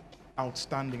something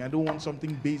outstanding. I don't want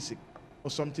something basic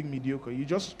or something mediocre. You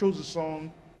just chose a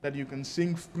song that you can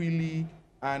sing freely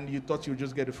and you thought you'd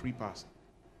just get a free pass.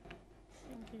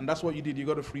 And that's what you did. You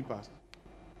got a free pass.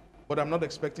 But I'm not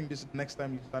expecting this next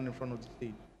time you stand in front of the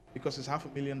stage, because it's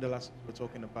 $500,000 we're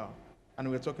talking about. And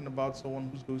we're talking about someone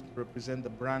who's going to represent the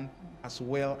brand as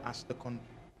well as the country,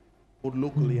 both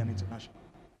locally and internationally.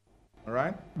 All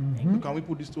right? So can we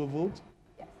put this to a vote?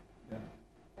 Yes. Yeah.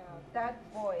 Now, that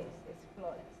voice is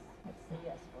flawless. It's a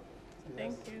yes for me.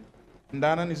 Thank you.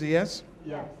 Danan is a yes?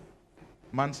 Yes.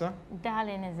 Mansa?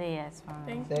 Darling is a yes for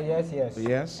me. Say yes, yes. A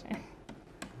yes.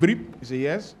 Brip is a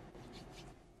yes.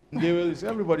 Is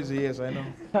everybody's a yes, I know.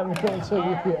 All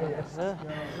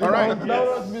right.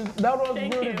 That was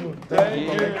beautiful.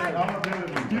 Thank you.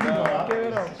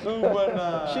 Super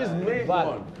nice. She's made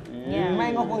one. Yeah.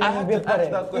 I have to ask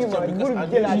that question because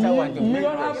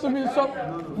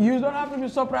You don't have to be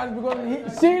surprised because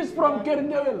she's from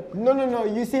Kerndewel. No.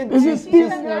 You said she's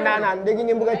Nana. They can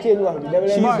change.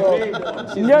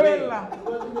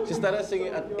 She started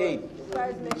singing at 8.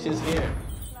 She's here.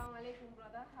 Assalamu alaikum,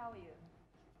 brother. How are you?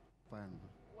 Fine.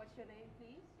 What's your name,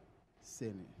 please?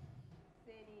 Seni.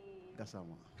 Seni.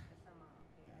 Gassama. Gassama.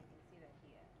 Okay, I can see that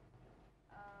here.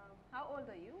 How old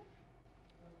are you?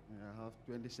 I have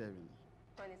 27.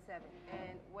 27.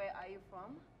 And where are you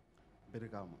from?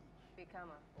 Berikama.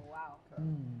 Bikama. Oh, wow.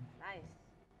 Nice.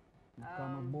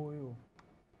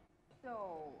 So,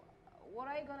 what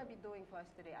are you going to be doing for us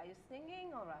today? Are you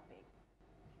singing or rapping?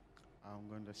 I'm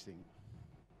going to sing.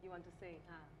 You want to sing,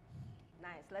 huh?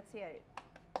 Nice. Let's hear it.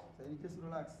 So you just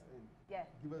relax and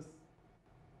give us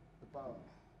the power.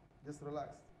 Just relax.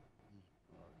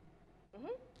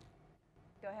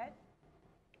 Go ahead.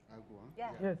 I'll go on.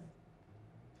 Yeah. Yes.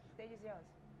 Stage is yours.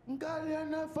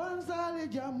 Ngaliana fansali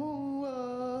jamu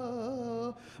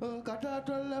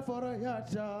katatole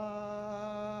forayata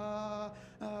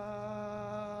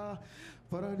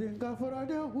faradinka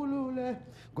farade hulule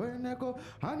goineko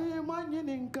hani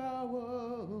manyininkawo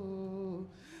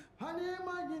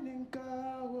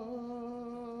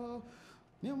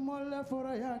nimole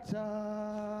forayata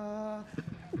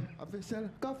Africell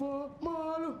kafo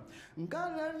molu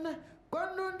ngalene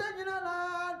Quando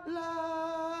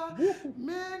la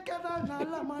min kata na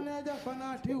la manager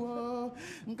fanatiwo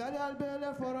ngari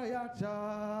albele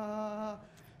forayata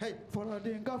hey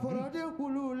foradinka forade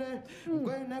kulule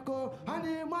koineko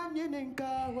hani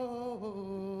manyininkawo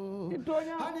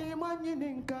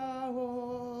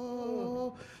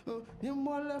All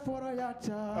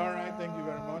right, thank you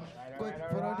very much.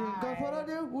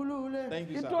 Thank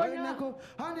you, sir.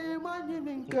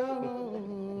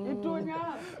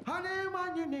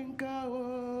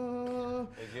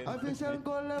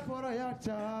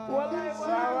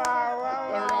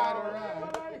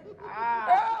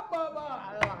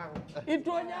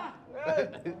 Itonya.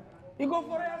 Iko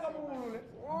foraya kabulule.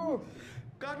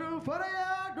 Kadu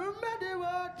foraya dumedi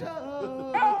water.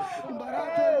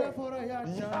 Barata foraya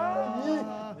cha.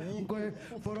 Koi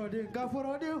forodi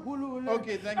hulule.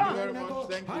 Okay, thank you very much.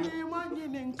 Thank you.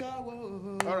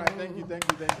 All right, thank you,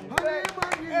 thank you, thank you.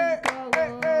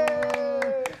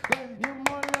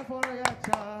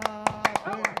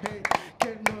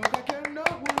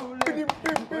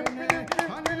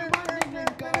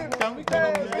 Can we turn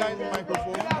on this guy's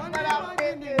microphone?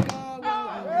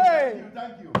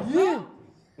 Thank you.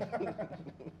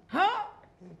 Huh?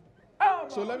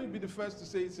 So let me be the first to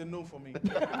say it's a no for me.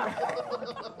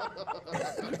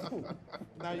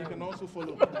 Now you can also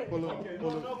follow. No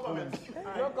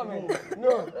comment.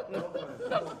 No.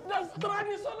 That's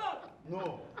traditional.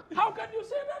 No. How can you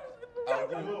say that?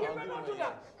 Give me no to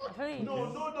that. Please.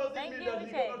 No doesn't mean that you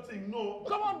cannot sing no.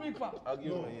 Come on, Big Fat. I'll give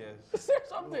you a yes. Say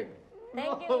something.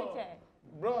 Thank you, Uche.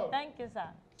 Bro. Thank you, sir.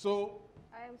 So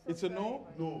it's a no?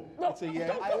 No. It's a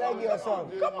yes? I like your song.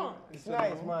 Come on. It's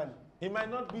nice, man. He might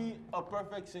not be a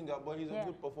perfect singer, but he's a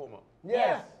good performer.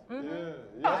 Yes. I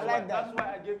like that. That's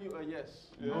why I gave you a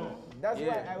yes. That's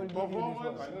why I will give you this one.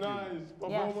 Performance nice.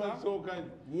 Performance so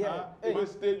kind. Yeah. Hey,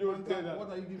 stage on tailor. What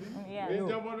are you giving? Yeah. Ain't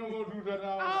no one gonna do that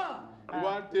now.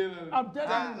 One tailor. I'm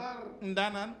telling you.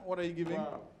 Danan, what are you giving?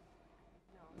 No.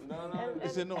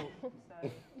 It's a no.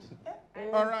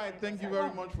 All right, thank you very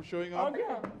much for showing up. Okay.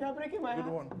 You're breaking my Good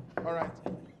heart. one. All right.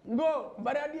 Go.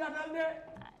 But I didn't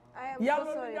I am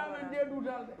so sorry.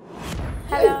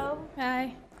 Hello.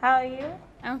 Hi. How are you?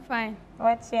 I'm fine.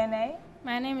 What's your name?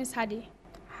 My name is Hadi.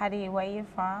 Hadi, where are you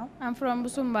from? I'm from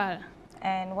Busumbala.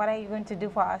 And what are you going to do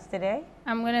for us today?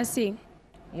 I'm going to sing.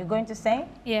 You're going to sing?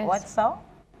 Yes. What song?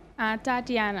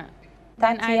 Tatiana.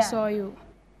 Then I Saw You.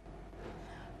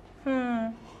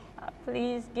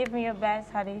 Please give me your best,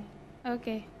 Hadi.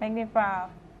 Okay. Make me proud.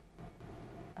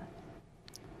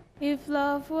 If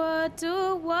love were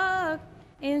to walk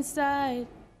inside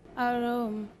a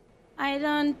room, I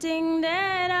don't think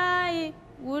that I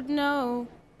would know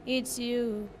it's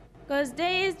you. 'Cause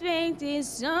days painted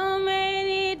so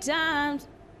many times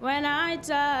when I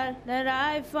thought that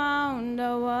I found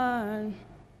the one.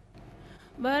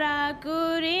 But I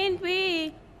couldn't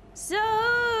be so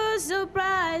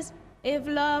surprised if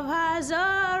love has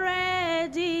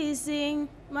already seen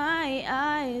my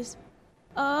eyes.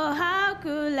 Oh, how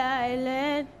could I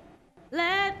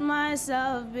let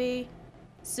myself be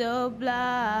so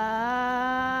blind?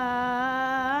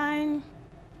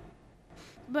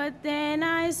 But then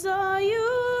I saw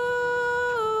you.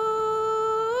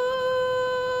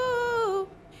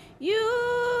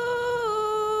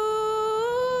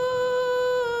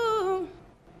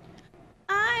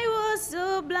 I was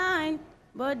so blind,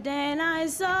 but then I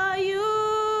saw you.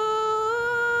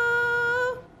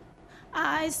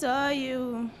 I saw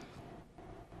you.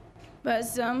 But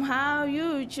somehow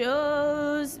you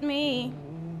chose me,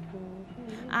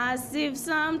 as if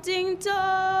something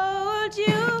told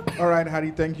you. All right,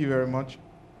 Hadi, thank you very much.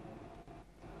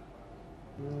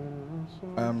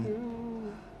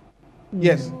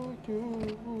 Yes.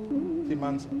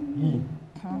 Timansa.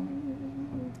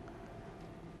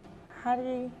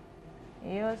 Hadi,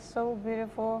 you're so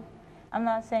beautiful. I'm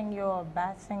not saying you're a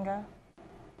bad singer,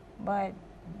 but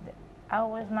I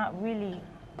was not really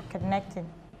connected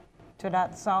to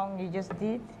that song you just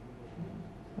did.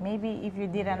 Maybe if you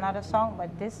did another song,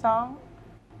 but this song,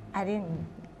 I didn't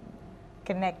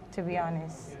connect, to be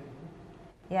honest.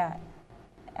 Yeah,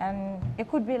 and it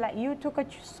could be like you took a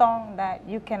song that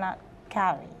you cannot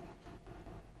carry.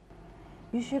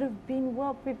 You should have been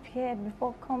well prepared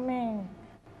before coming.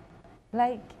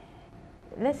 Like,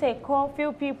 let's say call a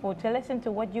few people to listen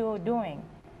to what you're doing.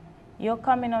 You're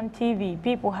coming on TV,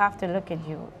 people have to look at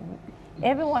you.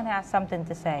 Everyone has something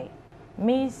to say.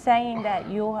 Me saying that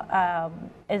you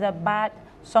is a bad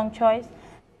song choice,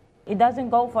 it doesn't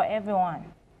go for everyone.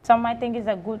 Some might think it's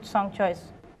a good song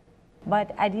choice,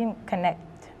 but I didn't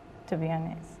connect, to be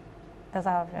honest. That's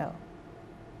how I feel.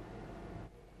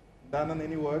 Dana,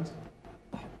 any words?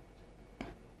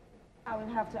 I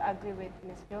will have to agree with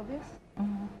Ms. Jobis.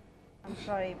 I'm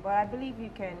sorry, but I believe you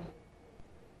can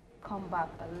come back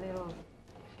a little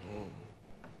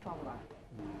stronger.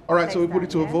 All right, so we put it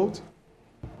to a vote.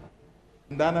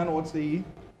 Dana, what's the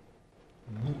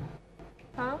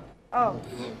Huh? Oh.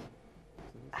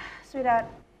 Sweetheart,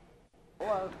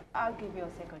 Well, I'll give you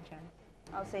a second chance.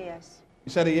 I'll say yes.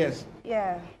 You said a yes?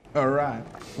 Yeah. All right.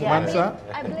 Yeah, Mansa?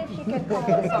 I believe she can come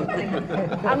up with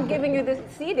something. I'm giving you this.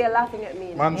 See, they're laughing at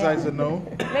me. Mansa is a no?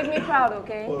 Make me proud,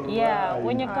 okay? Yeah,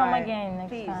 when you come Alright, again next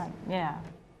please. time. Yeah,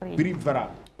 please. Birivara.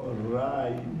 All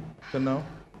right. So no?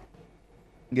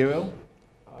 Gabriel?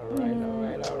 All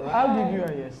right. I'll give you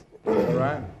a yes. All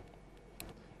right.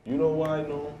 You know why,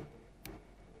 no?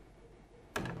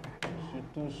 She's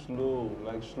too slow,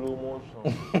 like slow motion.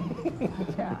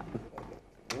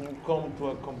 When you come to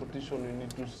a competition, you need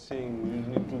to sing, you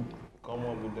need to come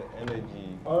up with the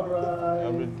energy. All right.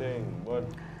 Everything. But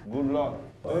good luck.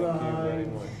 Thank you very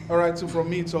much. All right, so from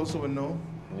me, it's also a no.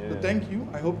 Yeah. So thank you.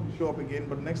 I hope you show up again,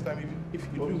 but next time, if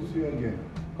you do,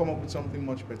 come up with something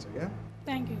much better, yeah?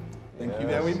 Thank you. Thank you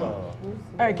very much.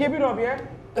 Hey, keep it up, yeah?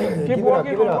 Keep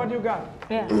working on what you got.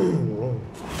 Yeah.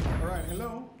 All right,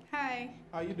 hello. Hi,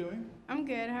 How you doing? I'm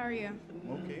good. How are you?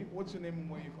 Okay. What's your name and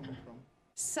where you coming from?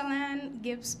 Salan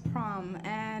Gibbs Prom,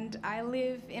 and I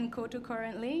live in Kotu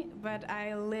currently, but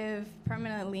I live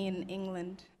permanently in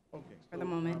England Okay. for the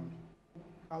moment.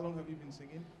 How long have you been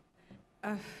singing?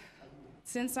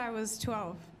 Since I was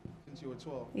 12. Since you were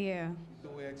 12? Yeah. So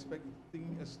we're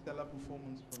expecting a stellar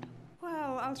performance from you.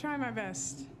 Well, I'll try my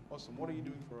best. Awesome. What are you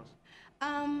doing for us?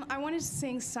 I wanted to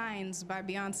sing Signs by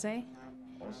Beyonce.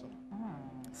 Awesome.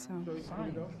 So. You sure you can pull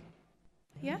it off?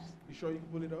 Yeah? You sure you can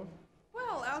pull it off?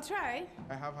 Well, I'll try.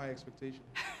 I have high expectations.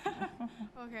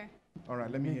 Okay. All right,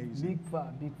 let me hear you sing.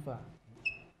 Big far.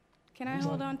 Can I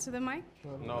hold on to the mic?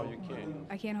 No, you can't.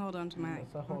 I can't hold on to my mic.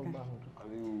 Okay.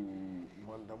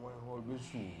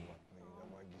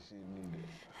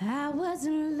 I was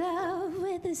in love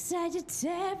with a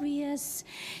Sagittarius.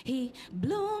 He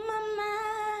blew my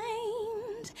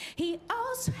mind. He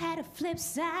also had a flip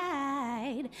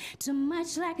side, too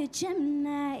much like a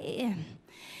Gemini.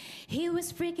 He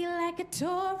was freaky like a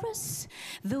Taurus,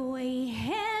 the way he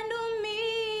handled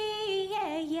me,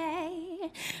 yeah.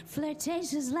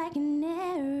 Flirtatious like an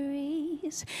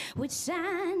Aries. Which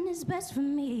sign is best for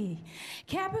me?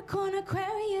 Capricorn,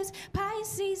 Aquarius,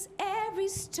 Pisces,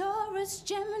 Aries, Taurus,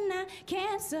 Gemini,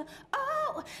 Cancer,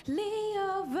 oh,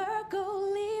 Leo, Virgo,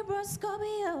 Libra,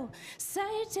 Scorpio,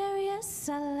 Sagittarius,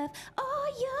 I love,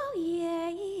 oh,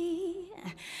 yeah.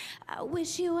 I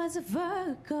wish he was a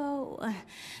Virgo,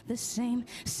 the same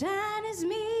sign as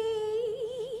me,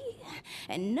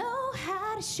 and know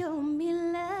how to show me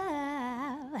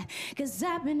love, 'cause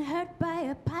I've been hurt by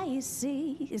a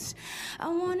Pisces. I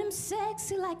want him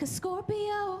sexy like a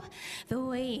Scorpio, the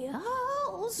way he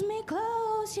holds me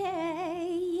close,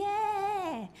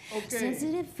 yeah. Okay.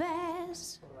 Sensitive,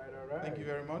 fast. All right. Thank you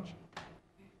very much.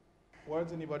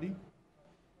 Words, anybody?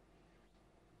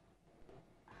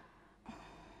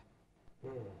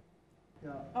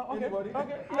 Yeah. Oh, okay. Anybody?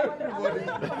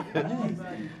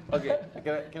 Okay.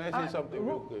 Okay, can I say something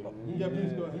real quick? Yeah,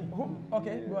 please go ahead.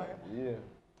 Okay, go ahead.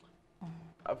 Yeah.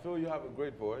 I feel you have a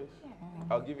great voice.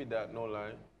 I'll give you that, no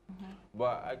lie.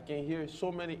 But I can hear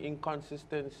so many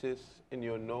inconsistencies in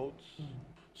your notes,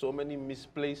 so many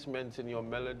misplacements in your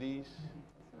melodies.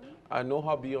 I know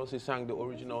how Beyonce sang the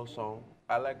original song.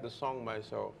 I like the song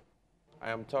myself. I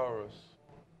am Taurus.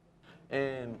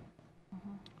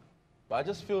 But I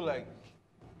just feel like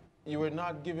you were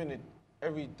not giving it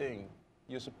everything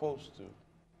you're supposed to.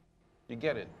 You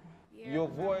get it? Yeah, Your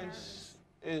voice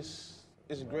is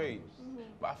great,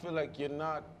 but I feel like you're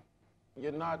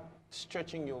not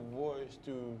stretching your voice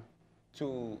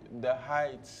to the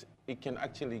heights it can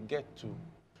actually get to.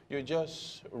 You're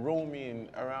just roaming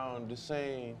around the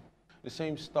same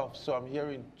stuff. So I'm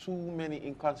hearing too many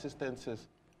inconsistencies.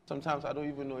 Sometimes I don't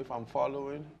even know if I'm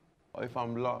following or if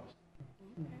I'm lost.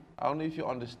 I don't know if you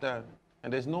understand.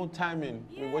 And there's no timing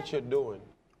in what you're doing.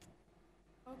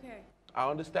 Okay. I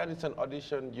understand it's an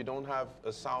audition, you don't have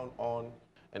a sound on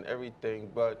and everything,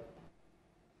 but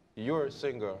you're a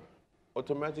singer.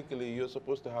 Automatically, you're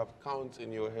supposed to have counts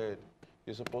in your head.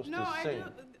 You're supposed to sing. I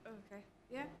do. Okay.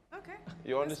 Yeah, okay.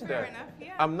 You understand? Fair enough,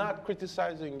 yeah. I'm not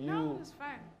criticizing you. No, it's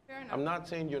fine. Fair enough. I'm not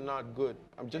saying you're not good.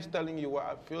 I'm just telling you what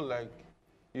I feel like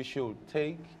you should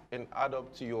take and add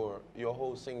up to your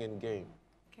whole singing game.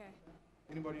 Okay.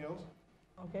 Anybody else?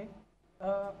 Okay.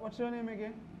 What's your name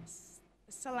again?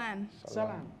 Salan.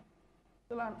 Salan.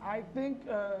 Salan, I think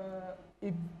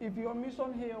if your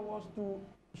mission here was to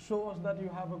show us that you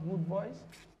have a good voice,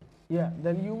 yeah,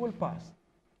 then you will pass.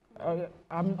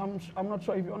 I'm not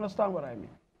sure if you understand what I mean.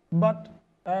 But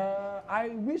I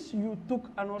wish you took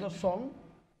another song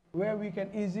where we can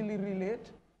easily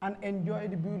relate and enjoy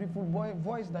the beautiful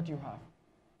voice that you have.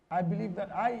 I believe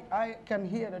that I can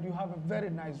hear that you have a very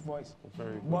nice voice.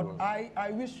 Very good but one.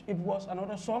 I wish it was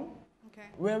another song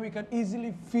where we can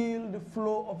easily feel the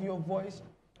flow of your voice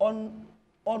on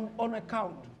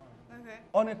account.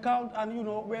 On account, and you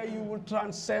know, where you will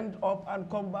transcend up and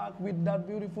come back with that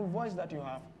beautiful voice that you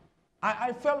have.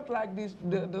 I felt like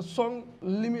the song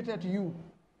limited you.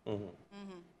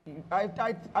 I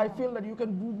feel that you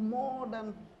can do more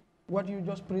than what you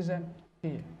just present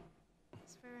here.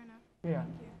 That's fair enough. Yeah.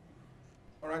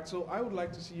 All right, so I would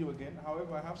like to see you again.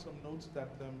 However, I have some notes that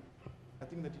I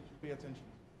think that you should pay attention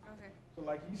to. Okay. So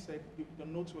like he said, the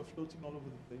notes were floating all over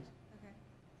the place. Okay.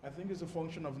 I think it's a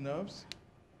function of nerves.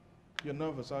 You're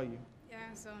nervous, are you? Yeah,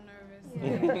 I'm so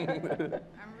nervous.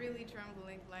 I'm really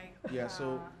trembling, like. Yeah,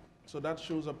 so that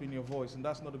shows up in your voice, and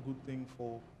that's not a good thing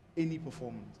for any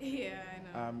performance. Yeah,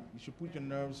 I know. You should put your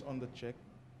nerves on the check.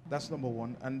 That's number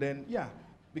one. And then, yeah,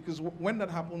 because when that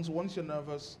happens, once you're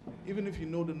nervous, even if you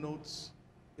know the notes,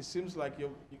 it seems like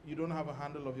you don't have a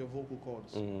handle of your vocal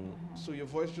cords. So your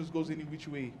voice just goes any which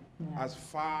way, as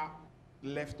far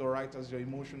left or right as your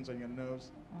emotions and your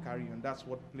nerves carry you, and that's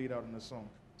what played out in the song.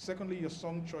 Secondly, your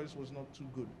song choice was not too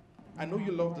good. I know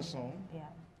you love the song,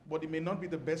 but it may not be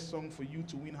the best song for you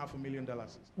to win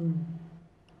 $500,000.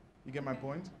 You get my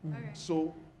point? Okay.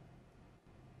 So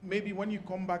maybe when you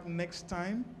come back next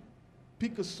time,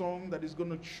 pick a song that is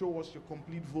going to show us your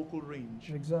complete vocal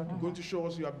range. Exactly. Going to show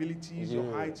us your abilities,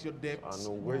 your heights, your depths,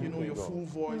 your full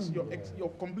voice, your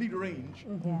complete range,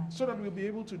 so that we'll be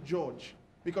able to judge.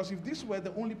 Because if this were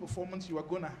the only performance you are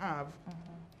going to have,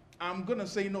 I'm going to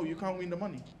say, no, you can't win the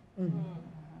money.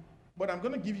 But I'm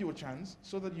going to give you a chance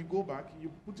so that you go back,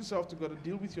 you put yourself together,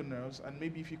 deal with your nerves, and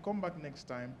maybe if you come back next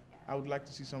time, I would like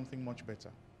to see something much better.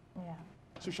 Yeah.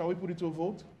 So shall we put it to a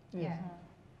vote? Yeah.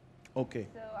 Okay.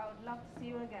 So I would love to see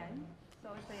you again. So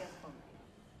it's a yes for me.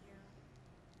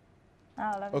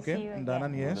 I'd love to see you Okay, again.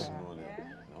 Danan, yes.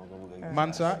 Yeah.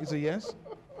 Mansa is a yes.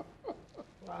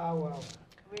 Wow.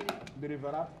 Really?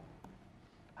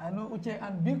 I know Uche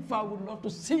and Big Fa would love to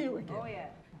see you again. Oh, yeah.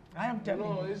 I am telling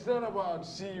you. No, it's not about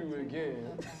see you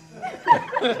again.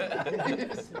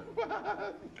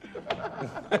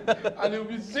 And you'll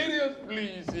be serious,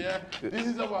 please, yeah? This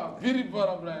is about very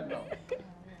bottom right now.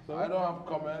 So I don't have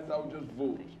comment, I'll just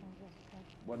vote.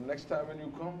 But next time when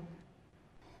you come,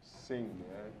 sing,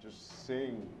 man. Just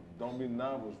sing. Don't be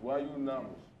nervous. Why are you nervous?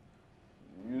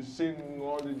 You sing,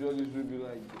 all the judges will be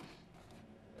like this.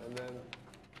 And then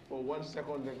for 1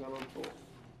 second they cannot talk.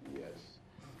 Yes.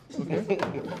 Okay.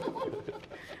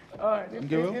 All right,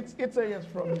 it's a yes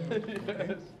from me.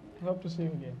 Yes. Hope to see you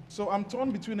again. So I'm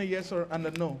torn between a yes and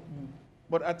a no.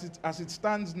 But as it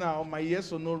stands now, my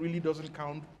yes or no really doesn't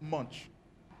count much.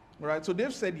 All right, so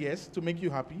they've said yes to make you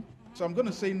happy. So I'm going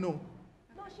to say no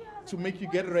to make you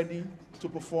get ready to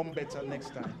perform better next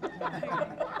time.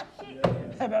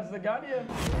 That's the Guardian.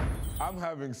 I'm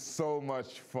having so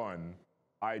much fun.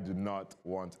 I do not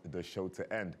want the show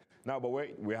to end. Now, but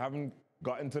wait, we haven't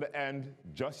gotten to the end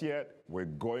just yet. We're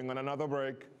going on another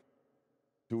break.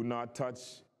 Do not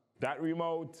touch that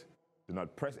remote. Do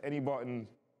not press any button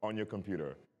on your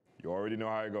computer. You already know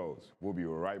how it goes. We'll be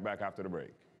right back after the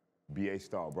break. BA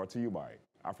Star, brought to you by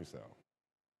Africell.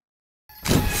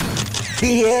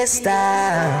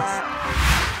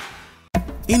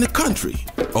 In a country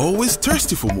always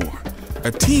thirsty for more,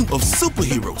 a team of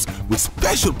superheroes with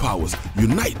special powers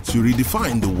unite to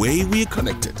redefine the way we are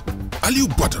connected. Aliu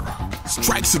Batara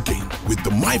strikes again with the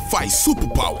MiFi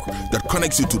superpower that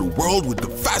connects you to the world with the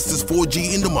fastest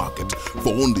 4G in the market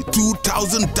for only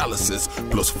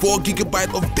 $2,000 plus 4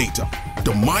 GB of data.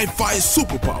 The MiFi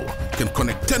superpower can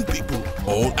connect 10 people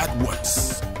all at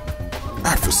once.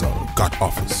 Africell got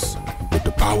offers with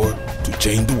the power to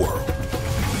change the world.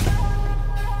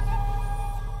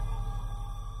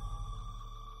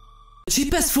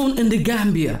 Cheapest phone in the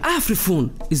Gambia,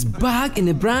 Afriphone, is back in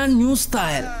a brand new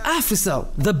style. Africell,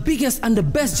 the biggest and the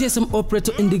best GSM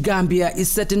operator in the Gambia, is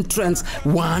setting trends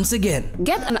once again.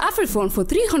 Get an Afriphone for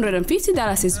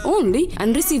 $350 only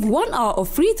and receive 1 hour of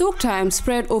free talk time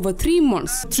spread over 3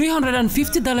 months.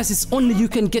 $350 is only you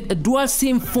can get a dual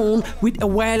SIM phone with a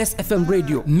wireless FM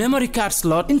radio, memory card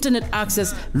slot, internet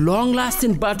access,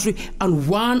 long-lasting battery, and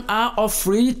 1 hour of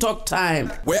free talk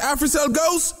time. Where Africell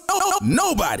goes,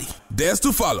 nobody dares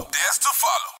to follow.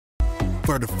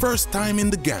 For the first time in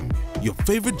the Gambia, your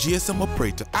favorite GSM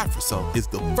operator, Africell, is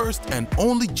the first and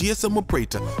only GSM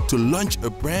operator to launch a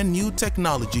brand new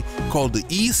technology called the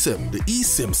eSIM. The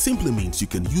eSIM simply means you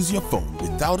can use your phone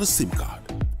without a SIM card.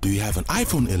 Do you have an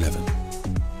iPhone 11,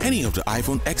 any of the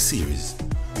iPhone X series,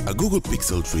 a Google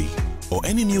Pixel 3, or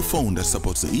any new phone that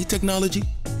supports the e-technology?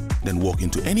 Then walk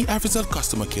into any Africell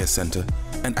customer care center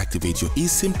and activate your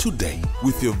eSIM today.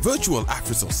 With your virtual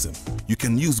Africell SIM, you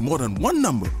can use more than one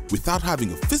number without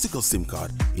having a physical SIM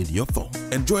card in your phone.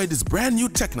 Enjoy this brand new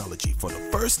technology for the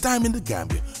first time in the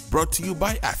Gambia, brought to you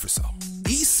by Africell.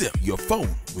 eSIM your phone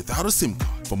without a SIM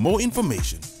card. For more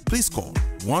information, please call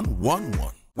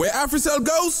 111. Where Africell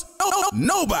goes,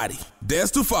 nobody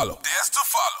dares to follow.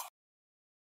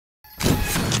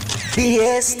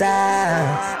 Fiesta.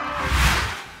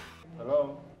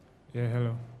 Hello. Yeah,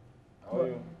 hello. How are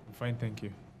you? I'm fine, thank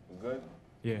you. You good?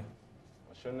 Yeah.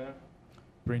 What's your name?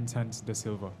 Prince Hans da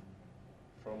Silva.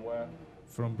 From where?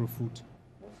 From Brufut.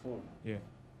 Brufut. Yeah.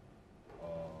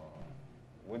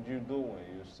 What do you do when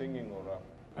you're singing or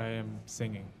rapping? I am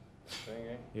singing.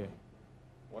 Singing? Yeah.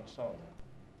 What song?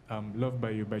 Loved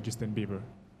by You by Justin Bieber.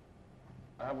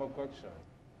 I have a question.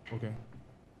 Okay.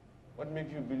 What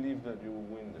makes you believe that you will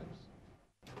win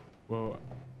this? Well,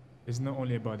 it's not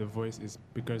only about the voice, it's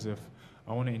because of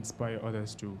I want to inspire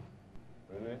others too.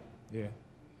 Really? Yeah.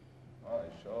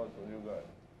 Alright, show us what you got.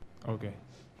 Okay.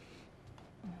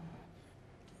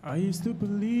 I used to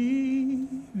believe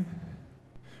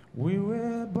we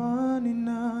were burning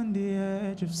on the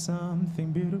edge of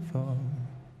something beautiful.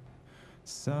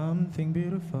 Something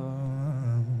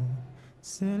beautiful.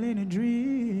 Selling a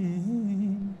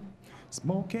dream.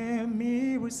 Smoking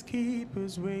mirrors keep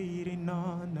us waiting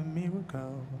on a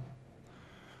miracle.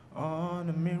 On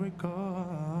a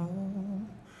miracle.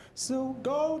 So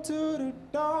go to the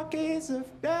darkest of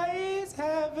days,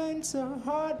 heaven's a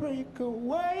heartbreak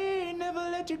away. Never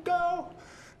let you go,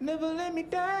 never let me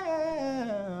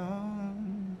down.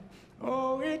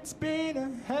 Oh, it's been a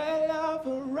hell of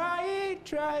a ride,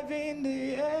 driving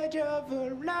the edge of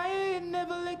a light.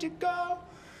 Never let you go,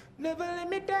 never let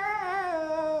me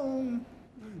down.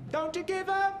 Don't you give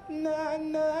up, nah,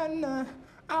 nah, nah.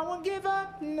 I won't give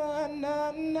up, nah,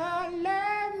 nah, nah.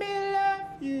 Let me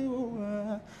love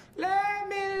you, let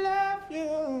me love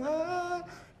you.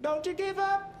 Don't you give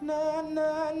up, nah,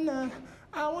 nah, nah.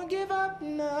 I won't give up,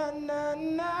 nah, nah,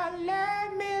 nah.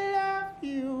 Let me love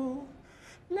you,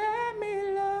 let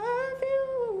me love you.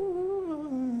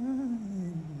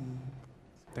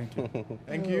 Thank you.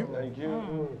 Thank you. Thank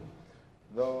you.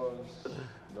 Those.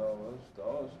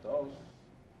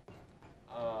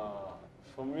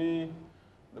 For me,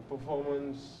 the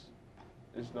performance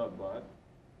is not bad.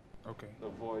 Okay. The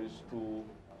voice too,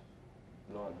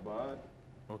 not bad.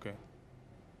 Okay.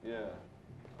 Yeah,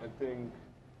 I think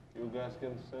you guys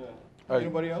can say.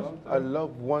 Anybody else? Something. I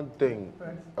love one thing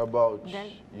about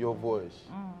your voice.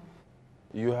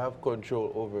 You have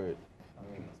control over it.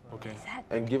 Okay.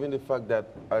 And given the fact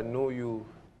that I know you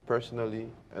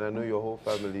personally and I know your whole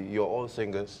family, you're all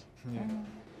singers,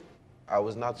 I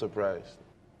was not surprised.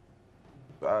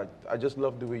 I just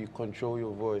love the way you control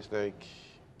your voice. Like,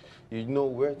 you know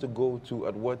where to go to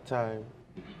at what time,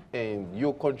 and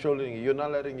you're controlling it. You're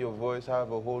not letting your voice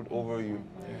have a hold over you.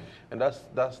 And that's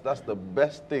the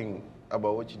best thing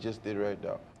about what you just did right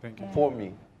now. Thank you. For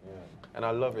me. And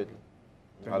I love it.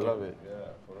 I love it.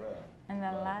 Yeah, for real. And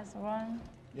the last one.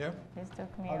 Yeah. This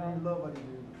took me I really on. love what you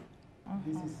do.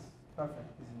 This is perfect.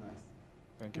 This is nice.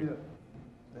 Thank you.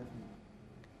 Definitely.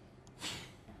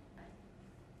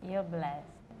 You're blessed.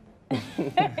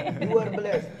 You are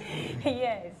blessed.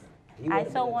 Yes. You I are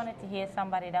so blessed. wanted to hear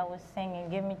somebody that was singing,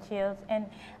 give me chills, and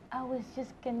I was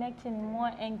just connecting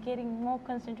more and getting more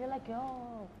concentrated, like,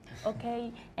 oh,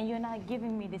 okay, and you're not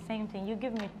giving me the same thing. You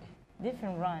give me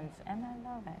different runs, and I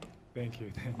love it. Thank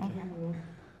you. Thank you.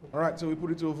 All right, so we put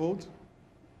it to a vote.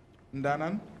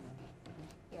 Ndanan?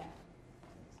 Yeah.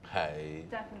 Hi.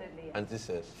 Definitely yes. Auntie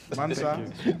says. Mansa?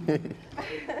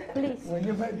 Please.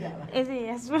 Is it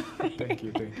yes? Thank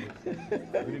you, thank you.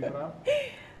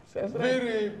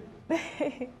 Viri.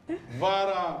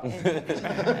 Vara.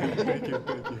 Thank you,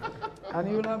 thank you. And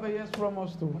you'll have a yes from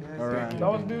us too. All right. That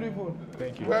was beautiful.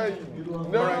 Thank you. Well,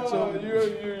 no, All right, so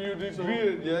you did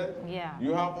great, yeah? Yeah.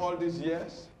 You have all this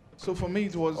yes? So for me,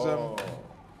 it was.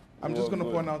 I'm you just were going to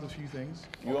good. point out a few things.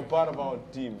 You are part of our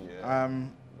team, yeah?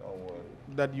 Don't worry.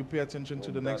 That you pay attention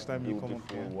to the next time you come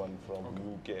up here. One from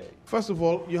UK. First of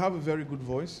all, you have a very good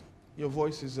voice. Your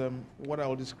voice is what I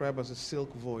will describe as a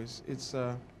silk voice. It's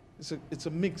a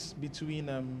mix between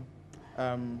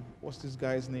what's this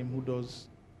guy's name who does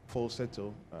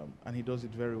falsetto, and he does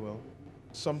it very well.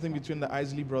 Something between the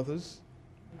Isley brothers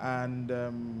and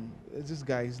it's this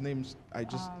guy. His name's I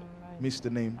just missed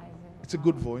the name. It's a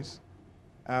good voice.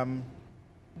 I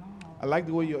like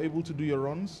the way you're able to do your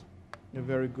runs. You're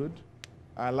very good.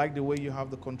 I like the way you have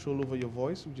the control over your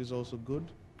voice, which is also good.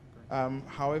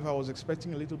 However, I was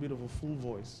expecting a little bit of a full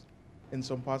voice in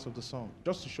some parts of the song,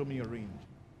 just to show me your range.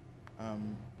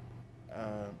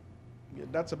 Yeah,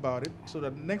 that's about it. So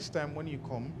that next time when you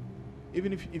come,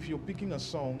 even if you're picking a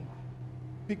song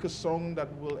pick a song that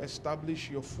will establish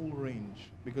your full range,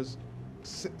 because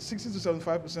 60 to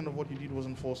 75% of what you did was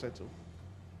in falsetto,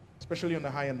 especially on the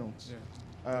higher notes.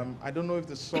 Yeah. I don't know if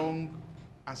the song,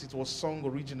 as it was sung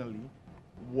originally,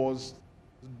 was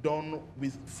done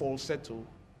with falsetto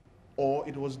or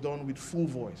it was done with full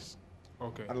voice.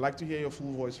 Okay. I'd like to hear your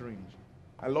full voice range.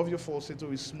 I love your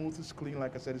falsetto. It's smooth, it's clean.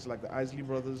 Like I said, it's like the Isley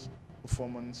Brothers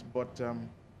performance, but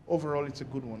overall it's a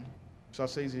good one. So I'll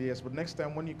say it's a yes. But next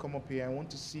time when you come up here, I want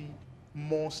to see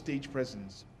more stage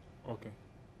presence. Okay.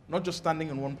 Not just standing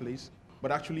in one place,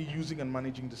 but actually using and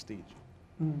managing the stage.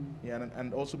 Yeah,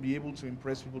 and also be able to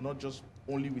impress people, not just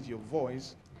only with your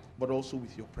voice, but also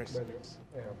with your presence.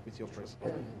 Yeah. With your presence.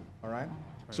 All right?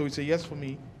 So it's a yes for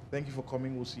me. Thank you for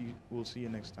coming. We'll see you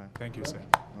next time. Thank you, sir.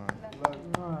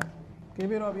 All right.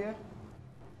 Keep it up, yeah?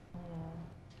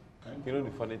 You know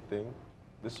the funny thing?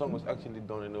 The song was actually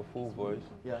done in a full voice,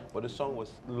 but the song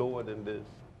was lower than this.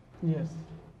 Yes.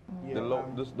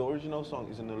 The original song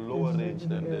is in a lower range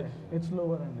than this. It's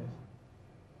lower than this.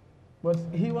 But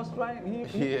he was trying.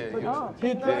 He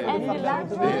tried. And the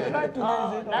last one? He tried to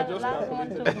raise it. That last one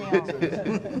took me off.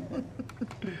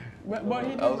 But he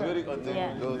did. I was waiting until he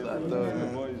goes. I thought,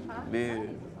 yeah.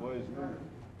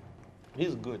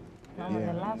 He's good.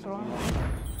 The last one.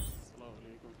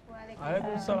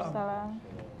 Alaikum salam.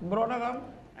 Bro, nakam?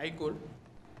 Ay cool.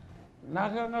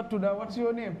 Naka nga tuda, what's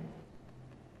your name?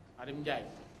 Hadim Jai.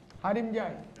 Hadim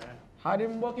Jai.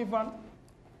 Hadim mbokki fan?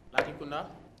 Latikunda.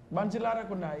 Ban ci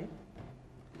Latikunda yi?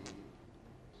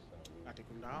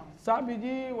 Latikunda.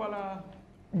 Sabiji wala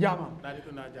Jama?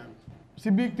 Latikunda Jama. Si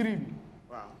Big Three bi?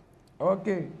 Wow.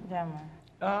 Okay. Jama.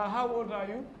 How old are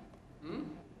you?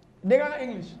 Dégg nga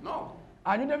English? No.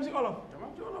 Ñu dem si Olof?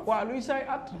 Waaw, luy say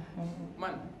at?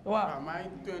 Man. Waaw. My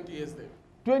 20 years there.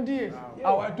 20 years?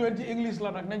 Waaw, 20 English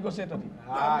la nag nañ ko seetati.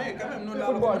 Mais quand même, non,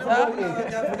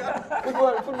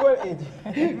 football age.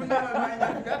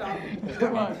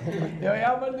 Yow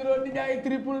yaa ma niroo di jaay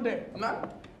triple de.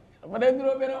 Ma day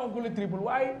niroo benn oncle triple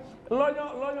waaye loo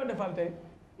ñoo defal tey.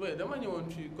 Oui, dama ñëwoon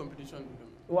ci compétition bi.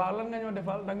 Waaw lan nga ñoo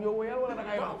defal da nga ñoo woyal wala da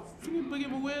ngay wax? Fi ngeen bëggee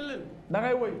mu woyal leen. Da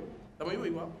ngay woy? Damay woy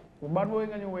waaw. Ban woy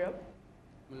nga ñu woyal?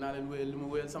 Mën naa leen woyal li ma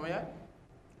woyal sama yaay.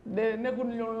 De nekkul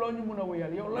ñoom loo ñu mun a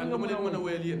woyal yow lan nga mun a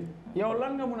woyal yéen. Yow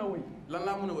lan nga mun a woy? Lan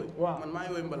laa mun a woy? Waaw man maa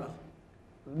ngi woy mbalax.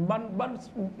 Ban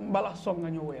mbalax song nga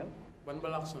ñoo woyal? Ban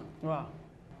mbalax song? Waaw.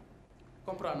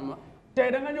 Comprendre ma.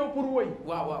 Tey da nga ñëw pour woy.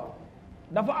 Waaw waaw.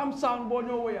 Dafa am sound boo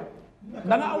ñoo woyal.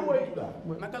 Da nga am woy.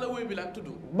 Naka la woy bi lan tudd?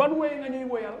 Ban woy nga ñuy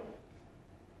woyal?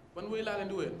 Ban woy laa leen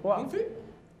di woyal? Waaw mu ngi fi.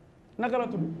 Naka la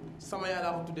tudd? Sama yaay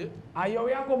laa ko tuddee. Ah yow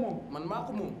yaa ko moom? Man maa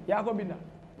ko moom. Yaa ko binda?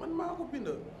 Man maa ko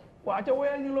binda. Waaw ca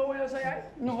woyal ñu loo woyal sa yaay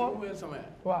ñu xool. Woyal sama yaay.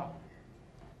 Waaw.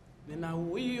 Nena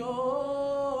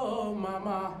wuyoo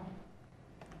mama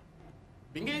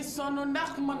bi ngay sonn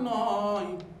ndax ma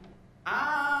nooy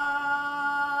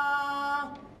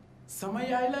sama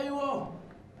yaay lay woo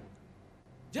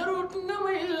jarut nga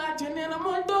may laajte nee na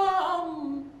ma doom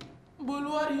bul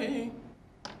wari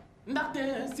ndaxte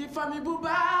si famille bu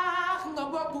baax nga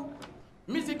bokk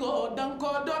misiko danga ko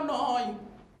donooy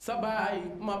sa baay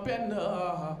ma pend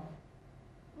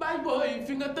baay booy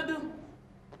fi nga tëdd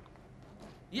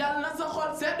yàlla na sa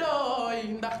xol seddooy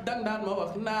ndax dang daan ma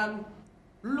wax naan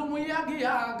lu mu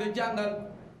yàgg-yàgg jàngal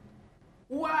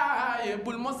waaye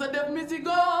bul mos a def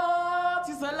misigo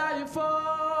si sa laayi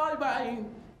fooy baay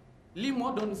li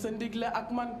moo doon sa ndigle ak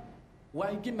man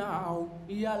waaye ginnaaw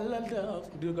yàlla def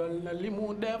digal na li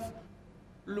mu def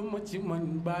lu ma ci man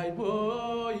baay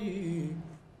booy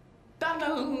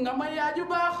tànnal nga ma yaaju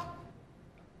baax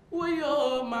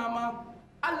wuyoo mama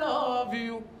I love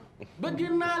you bëgg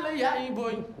naa la yaay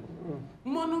booy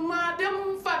mënuma dem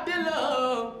fàtte la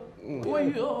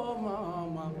wuyoo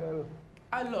mama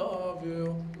I love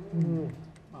you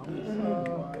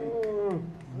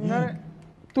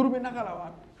tur bi naka la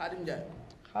waat? Xaadim Njaay.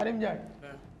 Xaadim Njaay.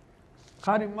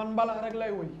 Xaadim man mbalax rek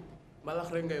lay woy.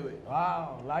 mbalax rek ngay woy.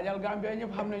 waaw laajal Gambia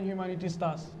ñëpp xam nañ Humanity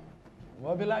Stars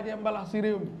boo bi laajee mbalax si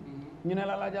réew mi ñu ne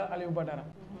la laajal Aliou Badara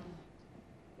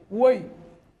woy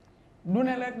du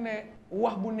ne rek ne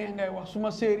wax bu neex ngay wax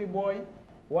suma séeri booy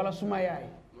wala suma yaay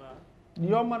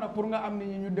yomb na pour nga am nit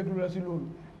ñi ñu déglu la si loolu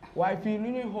waaye fii lu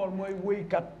ñuy xool mooy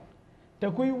woykat te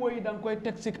kuy woy da nga koy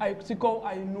teg si kaw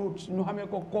ay notes ñu xamee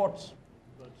ko chords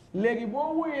léegi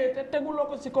boo woyee te teguloo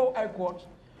ko si kaw ay chords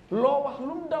loo wax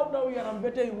lu mu daw yaram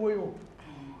ba tey woyoo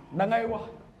da ngay wax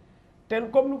te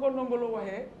comme ni ko ndongolo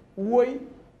waxee woy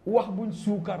wax buñ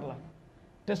suukar la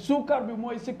te suukar bi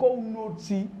mooy si kaw notes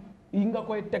si yi nga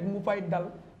koy teg mu fay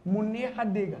dal mu neex a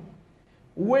dégg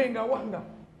woy nga wax nga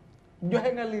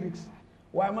joxe nga lyrics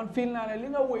waaye man fiil naa ne li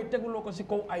nga woy teguloo ko si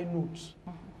kaw ay notes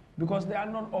because they are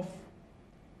not of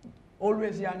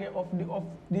always young of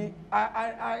the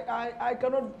I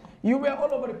cannot. You were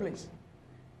all over the place.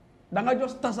 Danga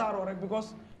just tasaro rek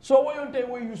because so woyon tay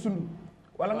woy yu sunu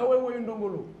wala nga woy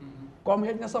ndongolo comme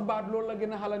xej na sa baat loolu la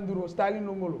gën a xalandiro style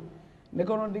ndongolo ne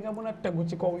ko noon di nga mën a tegu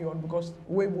ci kaw yoon because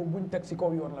woy boobu buñ teg ci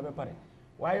kaw yoon la ba pare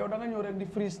waaye yow da nga ñëw rek di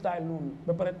freestyle noonu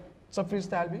ba pare sa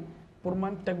freestyle bi pour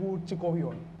man tegu ci kaw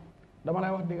yoon dama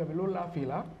lay wax dëgg bi loolu laa fii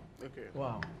la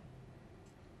waaw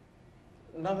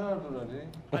naka la tuddati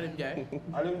Alim Ndiaye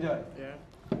Alim Ndiaye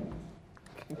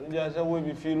Alim Ndiaye sa woy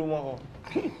bi fii lu ma ko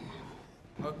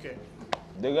ok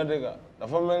dëgga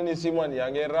dafa mel ni si man yaa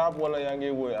ngi rap wala yaa ngi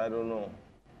woy I don't know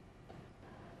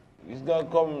gis nga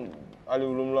comme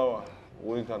Aliou lu mu la wax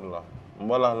woykat la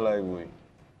mbalax lay woy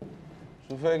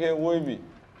su fekkee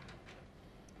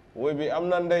woy bi am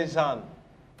na ndeysaan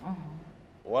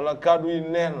wala kàddu yi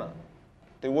neex na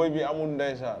te woy bi amul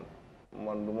ndeysaan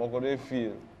man du ma ko dee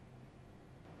fiir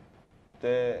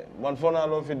te man foog naa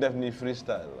loo fi def nii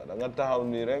freestyle la da nga taxaw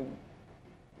nii rek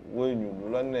woy ñu lu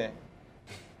la neex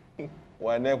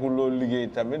waaye nekkul loolu liggéey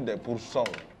tamit de pour song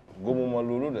gëmuma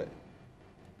loolu de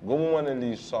gëmuma ne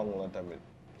lii song la tamit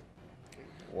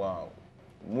waaw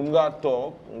mun ngaa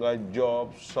toog nga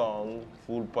job song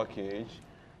full package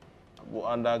bu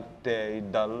ànd ak tey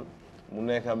dal mu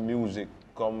nekk music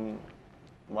comme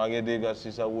maa ngi dégg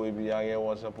si sa woy bi yaa ngi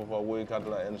wax sa papa woykat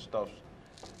la and stuff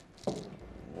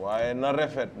waaye na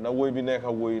rafet na woy bi nekk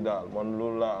woy daal man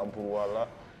loolu laa am pour wàlla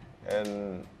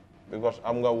and because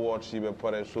am nga woot si ba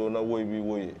pare so na woy bi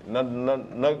woyee na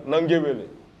ngéwéle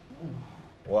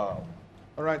waaw.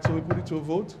 All right, so we put it to a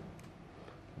vote.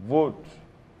 Vote.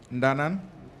 Ndanan.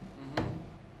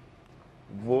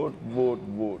 Vote.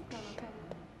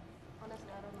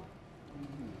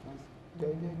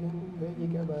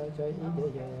 So,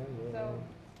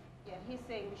 yeah, he's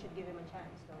saying we should give him a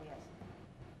chance, so yes.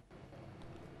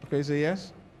 Okay, so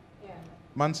yes? Yeah.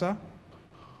 Mansa?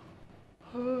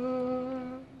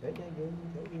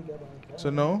 So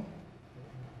no?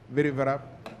 Very verap?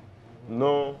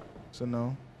 No. So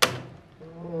no?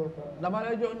 dama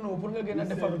lay jox no pour nga gën a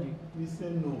defaru ji We said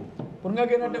no. pour nga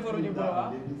gën a defaru ji bro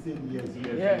ah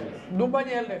Yes. du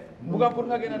bañeel def buga pour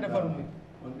nga gën a defaru ji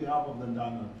On behalf of the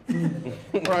Ndana.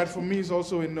 All right, for me it's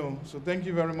also a no. So thank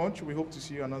you very much. We hope to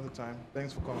see you another time.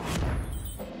 Thanks for coming.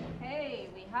 Hey,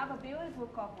 we have a beautiful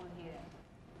couple here.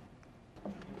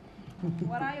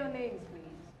 What are your names,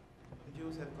 please?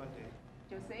 Joseph Conte.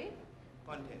 Jose?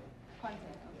 Conte. Conte,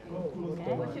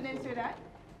 okay. What's your name, sweetheart?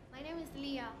 My name is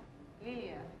Leah.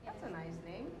 Lilia. That's a nice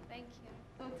name. Thank you.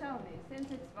 So tell me, since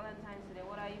it's Valentine's Day,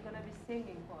 what are you going to be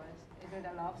singing for us? Is it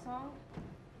a love song?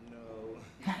 No.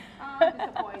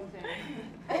 Disappointing.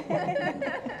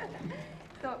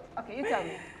 So, okay, you tell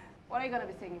me. What are you going to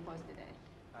be singing for us today?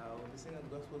 I'll be singing a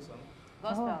gospel song.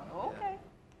 Gospel, okay.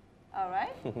 All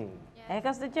right. Take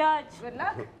us to church. Good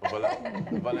luck.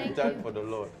 Valentine for the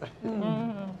Lord.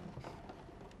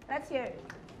 Let's hear it.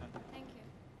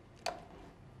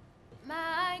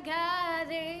 My God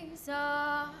is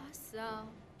awesome.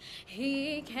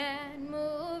 He can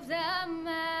move the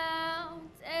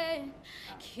mountain,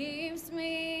 keeps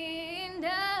me in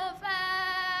the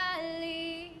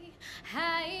valley,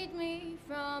 hide me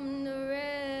from the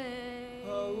rain.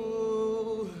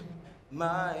 Oh,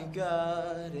 my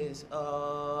God is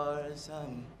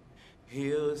awesome.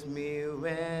 Heals me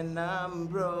when I'm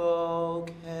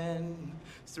broken,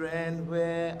 strength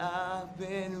where I've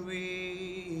been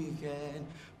weak, and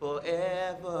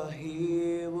forever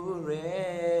He will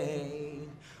reign.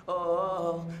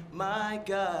 Oh, my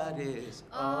God is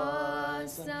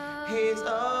awesome. He's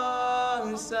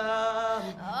awesome.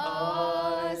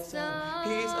 Awesome.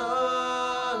 He's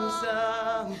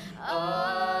awesome.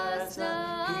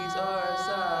 Awesome. He's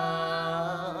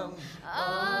awesome.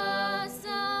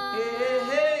 Awesome.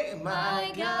 Hey,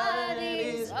 my God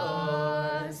is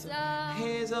awesome.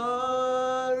 He's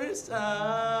awesome.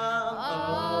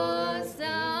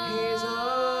 Awesome. He's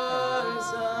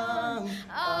awesome.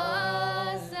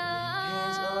 Awesome.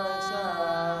 He's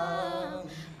awesome.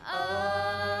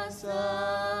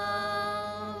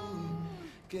 Awesome.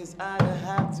 'Cause I don't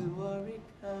have to worry,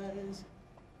 'cause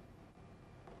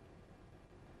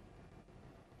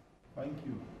Thank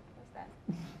you. What's that?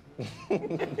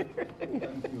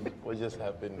 Thank you. What just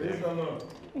happened Praise there? the Lord.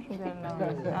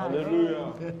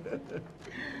 Hallelujah.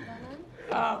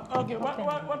 Okay,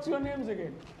 what's your names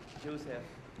again? Joseph.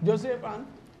 Joseph and?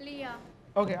 Leah.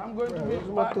 Okay, I'm going to be.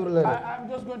 I'm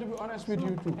just going to be honest with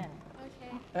you too.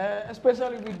 Okay.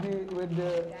 Especially with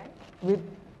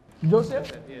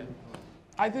Joseph. Yeah.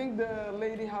 I think the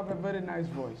lady have a very nice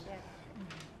voice,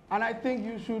 and I think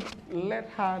you should let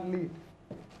her lead.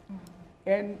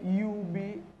 and you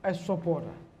be a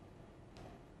supporter.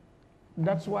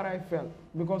 That's what I felt.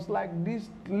 Because like this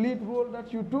lead role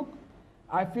that you took,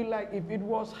 I feel like if it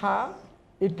was her,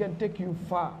 it can take you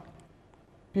far.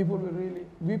 People will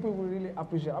really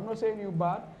appreciate. I'm not saying you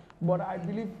bad, but I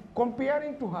believe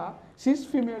comparing to her, she's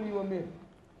female, you are male.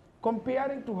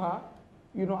 Comparing to her,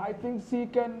 you know, I think she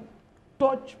can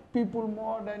touch people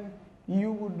more than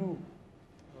you would do.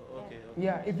 Okay.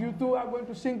 Yeah, if you two are going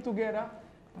to sing together,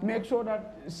 make sure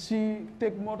that she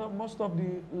take most of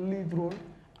the lead role,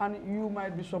 and you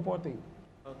might be supporting.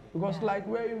 Okay. Because like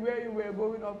where you were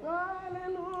going up,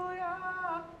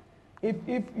 hallelujah.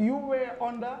 If you were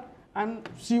under and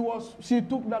she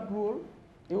took that role,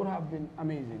 it would have been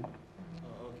amazing.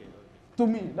 Okay. To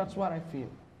me, that's what I feel.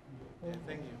 Yeah,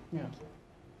 thank you. Yeah.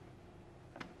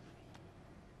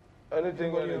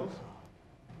 Anything else?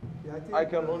 Yeah, I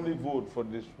can only vote for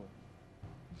this one.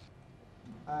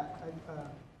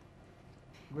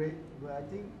 Great, but I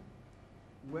think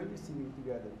when we sing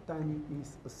together, timing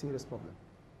is a serious problem.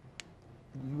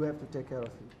 You have to take care of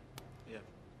it. Yeah.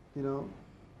 You know,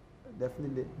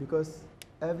 definitely, because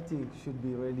everything should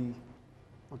be ready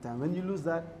on time. When you lose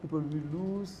that, people will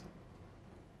lose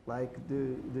like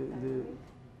the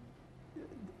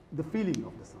feeling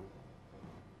of the song.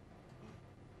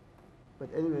 But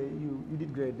anyway, you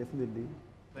did great, definitely.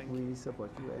 We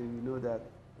support you, and we know that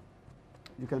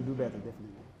you can do better,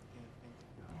 definitely.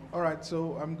 All right,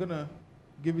 so I'm gonna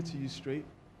give it to you straight.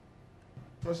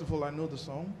 First of all, I know the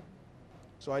song,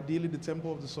 so ideally the tempo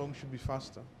of the song should be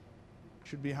faster,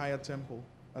 should be higher tempo.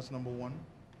 That's number one.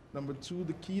 Number two,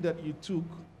 the key that you took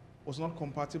was not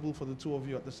compatible for the two of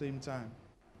you at the same time.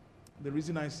 The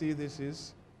reason I say this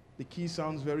is the key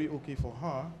sounds very okay for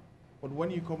her, but when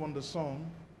you come on the song,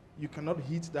 you cannot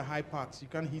hit the high parts, you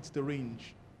can't hit the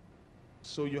range.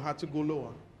 So you had to go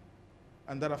lower,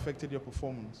 and that affected your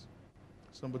performance.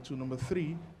 That's number two. Number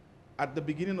three, at the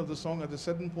beginning of the song, at a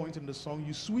certain point in the song,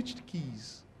 you switched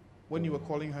keys when you were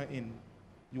calling her in.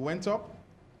 You went up,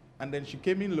 and then she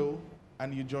came in low,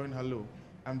 and you joined her low.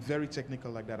 I'm very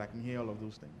technical like that. I can hear all of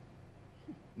those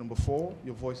things. Number four,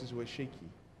 your voices were shaky.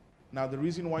 Now, the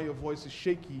reason why your voice is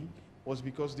shaky was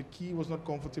because the key was not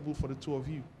comfortable for the two of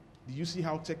you. Do you see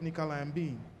how technical I am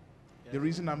being? Yes. The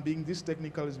reason I'm being this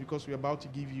technical is because we're about to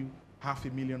give you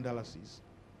 $500,000.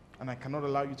 And I cannot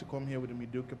allow you to come here with a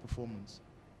mediocre performance.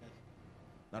 Yes.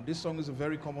 Now, this song is a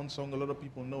very common song. A lot of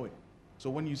people know it.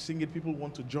 So when you sing it, people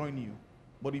want to join you.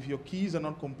 But if your keys are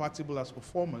not compatible as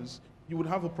performers, you would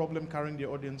have a problem carrying the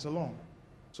audience along.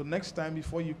 So next time,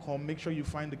 before you come, make sure you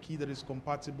find the key that is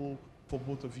compatible for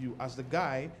both of you. As the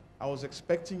guy, I was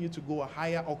expecting you to go a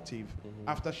higher octave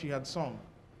after she had sung.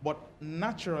 But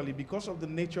naturally, because of the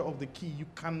nature of the key, you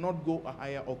cannot go a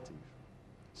higher octave.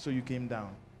 So you came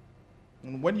down.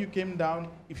 And when you came down,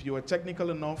 if you were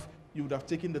technical enough, you would have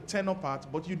taken the tenor part,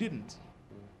 but you didn't.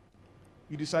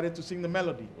 You decided to sing the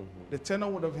melody. The tenor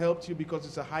would have helped you because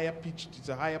it's a higher pitched, it's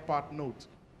a higher part note,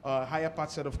 a higher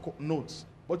part set of notes.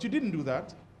 But you didn't do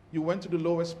that. You went to the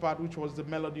lowest part, which was the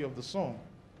melody of the song.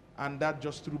 And that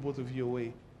just threw both of you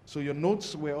away. So your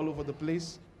notes were all over the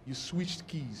place. You switched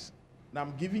keys. Now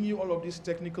I'm giving you all of this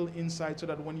technical insight so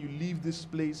that when you leave this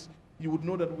place, you would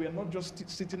know that we are not just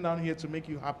sitting down here to make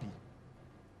you happy.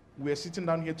 We are sitting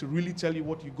down here to really tell you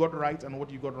what you got right and what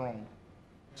you got wrong.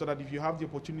 So that if you have the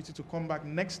opportunity to come back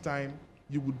next time,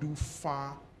 you will do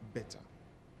far better.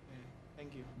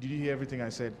 Thank you. Did you hear everything I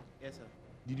said? Yes, sir.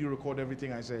 Did you record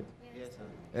everything I said? Yes, sir.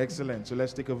 Excellent. So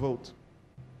let's take a vote.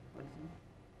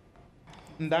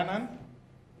 Ndanan?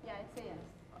 Yeah, I say yes.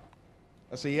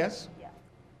 I say yes? Yeah.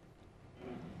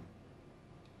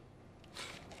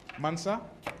 Mansa?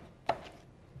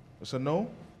 That's a no?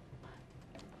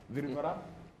 Virivara?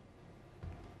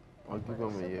 I'll give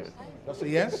him a yes. That's a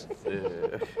yes?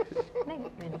 Yeah.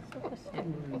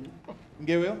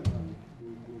 Gabriel?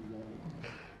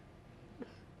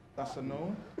 That's a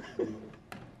no?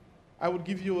 I would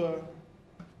give you a,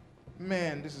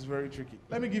 man, this is very tricky.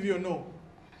 Let me give you a no.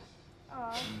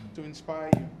 To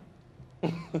inspire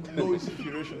you. No is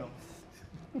inspirational.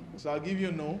 So I'll give you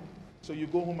a no. So you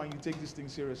go home and you take this thing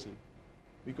seriously.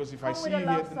 Because if I see you here,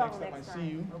 the next time I see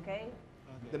you, okay?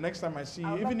 The next time I see you,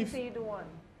 I'd even love if to see you do one.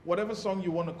 whatever song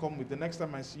you want to come with, the next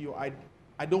time I see you, I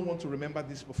don't want to remember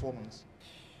this performance.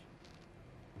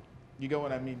 You get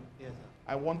what I mean? Yes, sir.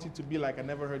 I want it to be like I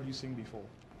never heard you sing before.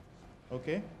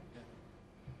 Okay? Yeah.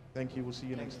 Thank you. We'll see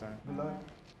you next time. Good luck.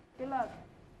 Good luck.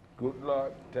 Good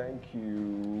luck. Thank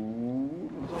you.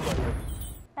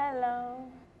 Hello.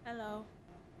 Hello.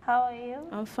 How are you?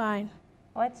 I'm fine.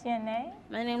 What's your name?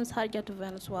 My name is Hadijatu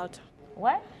Venus Walter.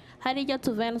 What?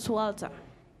 Hadijatu Venus Walter.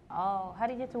 Oh, how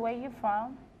did you get to where you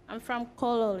from? I'm from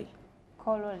Kololi.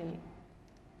 Kololi.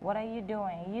 What are you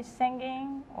doing? You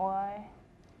singing or?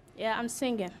 Yeah, I'm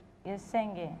singing. You're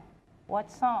singing. What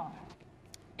song?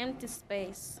 Empty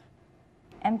Space.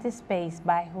 Empty Space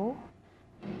by who?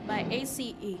 By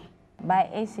ACE. By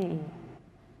ACE.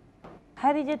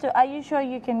 How did you do? Are you sure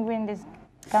you can win this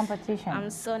competition? I'm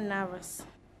so nervous.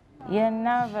 You're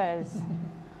nervous.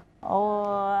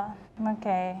 Oh,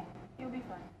 okay. You'll be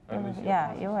fine.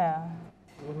 Yeah, you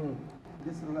will.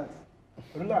 Just relax.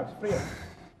 Relax, free.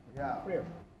 Yeah. Free.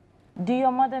 Do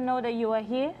your mother know that you are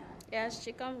here? Yes,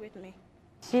 she come with me.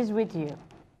 She's with you.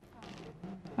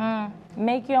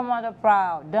 Make your mother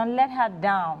proud. Don't let her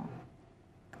down.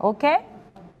 Okay?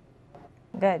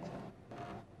 Good.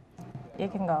 You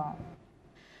can go.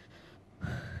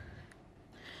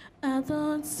 I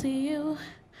don't see you.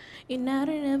 You're not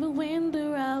in every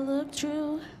window I look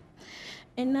through.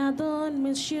 And I don't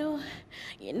miss you.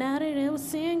 You're not in every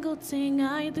single thing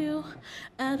I do.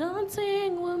 I don't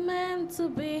think we're meant to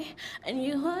be. And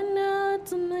you are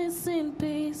not a missing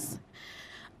piece.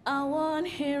 I want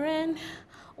hearing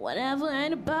whenever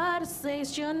anybody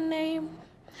says your name.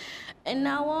 And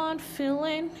I want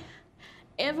feeling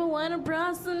everyone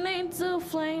bursting into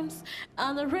flames.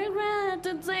 I don't regret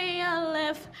the day I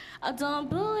left. I don't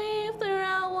believe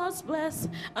that I was blessed.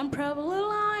 I'm probably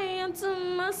lying to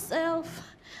myself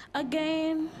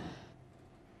again.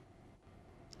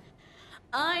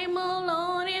 I'm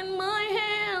alone in my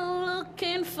head,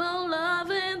 looking for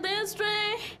love in this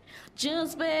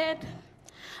stranger's bed.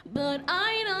 But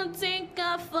I don't think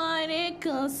I find it,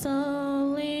 'cause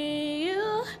only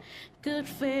you could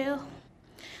fill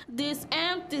this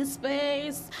empty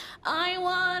space. I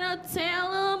wanna tell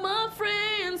all my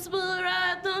friends, but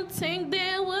I don't think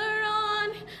they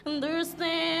will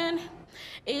understand.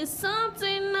 It's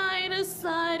something I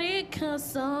decided,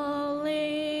 'cause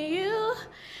only you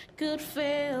could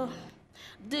fill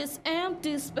this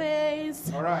empty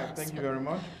space. All right, thank you very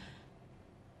much.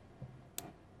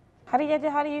 How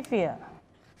do you feel?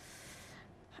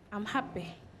 I'm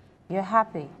happy. You're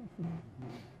happy.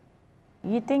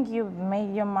 You think you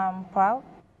made your mom proud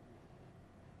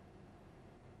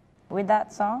with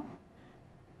that song?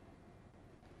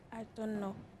 I don't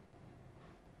know.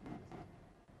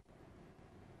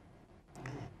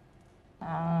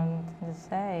 To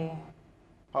say.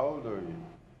 How old are you?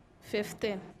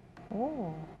 15.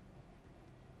 Ooh.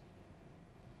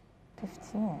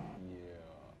 15.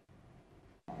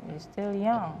 Yeah. You're still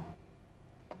young.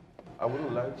 I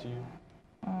wouldn't lie to you.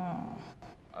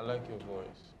 I like your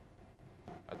voice.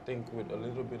 I think with a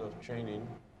little bit of training,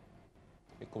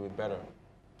 it could be better.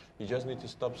 You just need to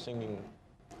stop singing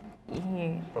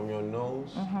from your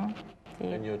nose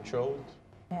and your throat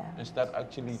and start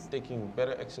actually taking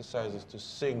better exercises to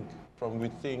sing from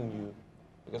within you.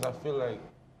 Because I feel like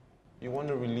you want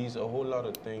to release a whole lot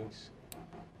of things.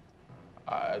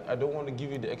 I don't want to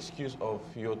give you the excuse of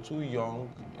you're too young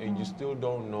and you still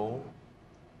don't know,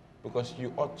 because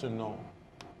you ought to know.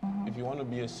 If you want to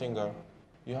be a singer,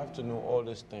 you have to know all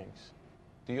these things.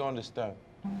 Do you understand?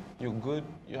 You're good,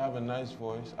 you have a nice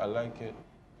voice, I like it,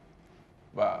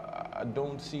 but I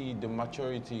don't see the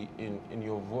maturity in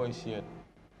your voice yet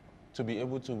to be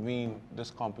able to win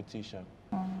this competition,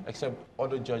 except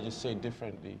other judges say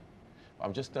differently.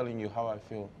 I'm just telling you how I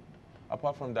feel.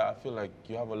 Apart from that, I feel like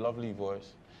you have a lovely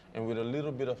voice, and with a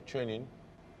little bit of training,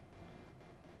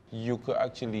 you could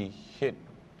actually hit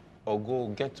or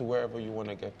get to wherever you want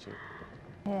to get to.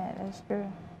 Yeah, that's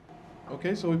true.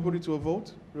 Okay, so we put it to a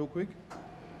vote real quick.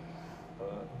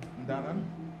 Dana?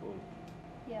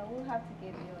 Yeah, we'll have to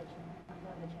give you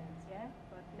another chance, yeah?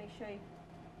 But make sure you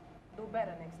do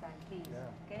better next time, please,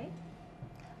 okay?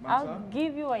 I'll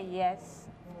give you a yes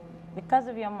because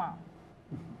of your mom,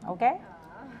 okay?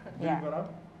 Yeah.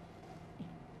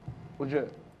 Oje.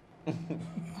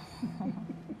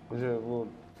 Oje, vote.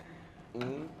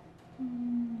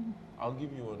 I'll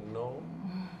give you a no.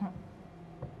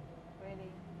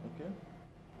 Really? Okay.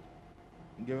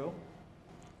 Gail?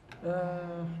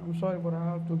 I'm sorry, but I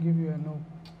have to give you a no.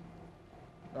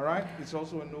 All right, it's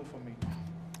also a no for me.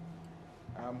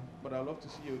 But I'd love to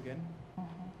see you again.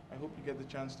 I hope you get the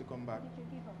chance to come back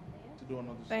to do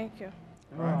another song. Thank you.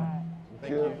 All right.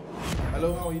 Thank you.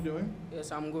 Hello, how are you doing?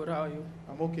 Yes, I'm good. How are you?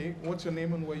 I'm okay. What's your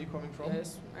name and where are you coming from?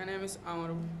 Yes, my name is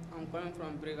Amaru. I'm coming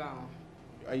from Brigam.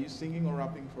 Are you singing or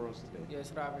rapping for us today?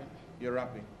 Yes, rapping. You're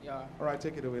rapping? Yeah. All right,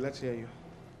 take it away. Let's hear you.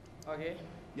 Okay.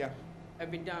 Yeah.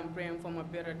 Every day I'm praying for my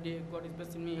better day. God is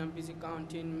blessing me. I'm busy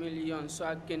counting millions, so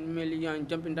I can million.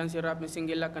 Jumping, dancing, rapping,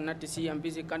 singing like a not to see. I'm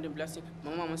busy counting blessing.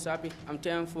 My mama's happy. I'm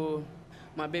thankful.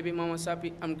 My baby mama's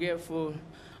happy. I'm grateful.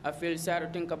 I feel sad to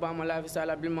think about my lifestyle.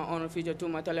 I build my own future to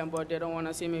my talent, but they don't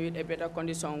wanna see me with a better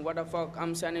condition. What the fuck?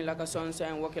 I'm shining like a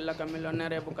sunshine, walking like a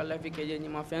millionaire. Book a life ke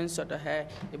my fans sort of hair.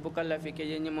 A book a life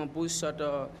ke my boost sort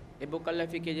of. A book a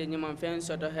life ke my fans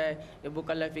sort of hair. A book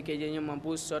a life ke my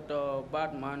boost sort of.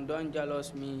 Batman, don't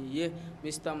jealous me, yeah.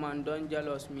 Mr. Man, don't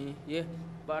jealous me, yeah.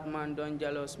 Batman, don't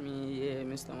jealous me, yeah.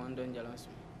 Mr. Man, don't jealous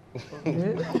me.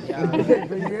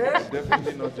 Yeah.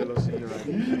 Definitely not jealousy, right?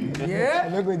 Yeah?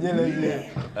 I'm not going jealousy.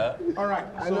 All right.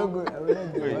 I'm not good.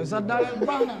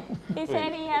 He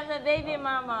said he has a baby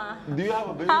mama. Do you have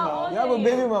a baby How mama? old You have are a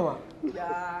baby mama?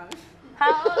 Yeah.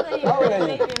 How old are you? How old are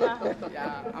you? Baby mama?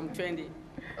 Yeah, I'm 20.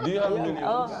 Do you have millions?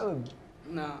 Oh.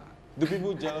 No. Do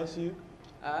people jealous you?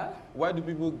 Why do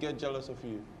people get jealous of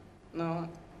you? No.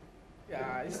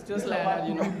 Yeah, it's just like that,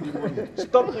 you know.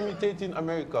 Stop imitating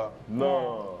America.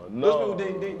 No, Those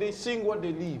people, they sing what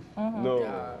they live. No.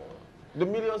 Yeah. The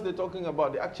millions they're talking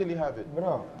about, they actually have it.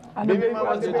 Bro. Baby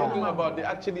mamas they're talking about, they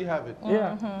actually have it.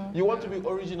 Yeah. You want to be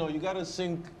original, you gotta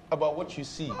sing about what you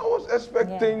see. I was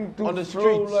expecting to on the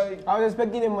flow streets. like I was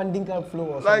expecting a Mandinka flow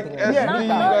or like something. SD,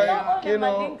 Not you only know.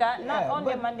 Mandinka, not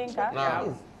only Mandinka.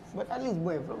 Nah. But at least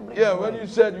boy from Yeah, when you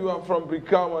said you are from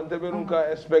Brikama, and they don't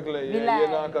expect like Be you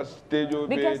like- know, stage your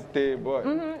Because- baby boy.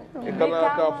 Mhm. You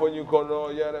can't for you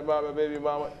kono, yeah, the baby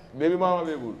mama,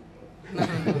 baby.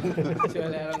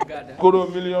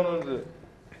 Kono million on the.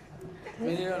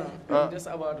 Million. Just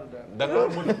about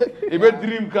that. If a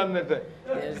dream can net.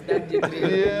 Yes, that's the dream.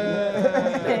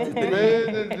 Yeah,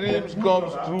 when the dreams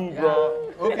comes true, bro.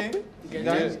 Okay,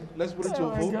 guys, let's put it to a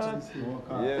vote.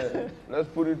 Yeah, let's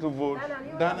put it to vote.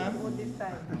 Dana? This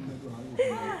time.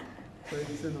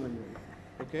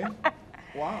 Okay.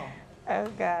 Wow. Oh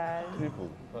God.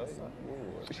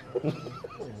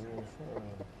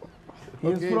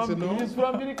 He's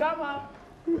from Birikama.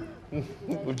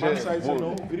 One side say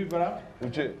no. Biribara.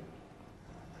 Uche.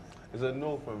 It's a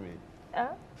no for me.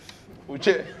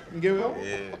 Uche. Ngewe?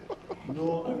 Yeah.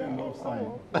 No, and I love sign.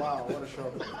 Wow, what a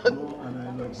shock. No, and I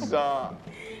love Sir,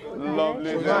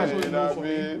 lovely So guy, that's you know what what I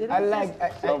mean? I like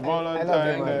So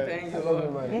Valentine Day. Thank you. I love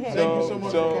you, man. Thank you so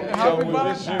much for coming. So we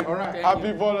wish you All right.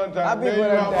 happy Valentine. Happy May you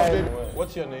have a Valentine. baby.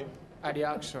 What's your name? Adi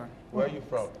Action. Where are you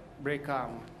from?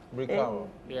 Brikama. Brikama.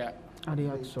 Yeah. Adi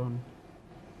Action.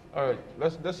 All right,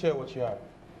 let's hear what you have.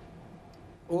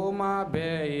 Oh my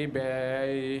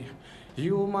baby,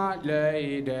 you my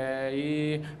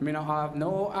lady. Me no have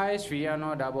no eyes for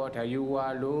another but you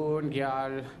alone,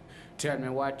 girl. Tell me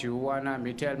what you wanna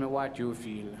me, tell me what you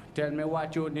feel. Tell me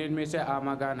what you need me, say I'm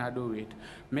gonna do it.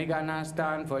 Me gonna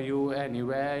stand for you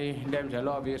anyway. Them say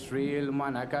love is real,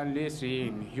 man I can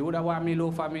listen. You the one me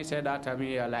love for me, say that to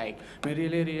me I like. Me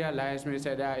really realize me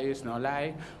say that is no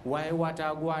lie. Why what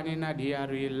I go on in a dear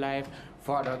real life?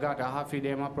 Father got a happy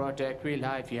them a protect real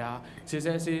life, yeah. She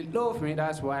says she love me,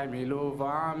 that's why me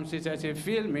love She says she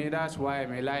feel me, that's why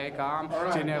me like All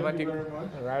right, She never thank you think. very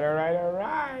much. All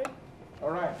right. All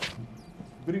right.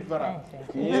 Biribara.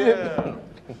 Yeah.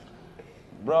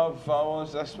 Bruv, I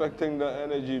was expecting the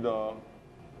energy though.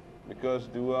 Because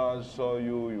the way I saw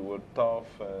you, you were tough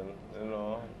and, you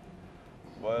know.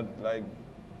 But like,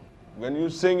 when you're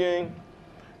singing,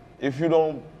 if you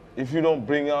don't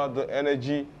bring out the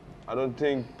energy, I don't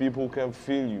think people can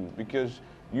feel you. Because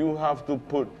you have to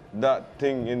put that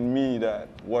thing in me that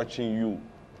watching you.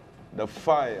 The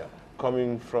fire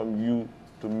coming from you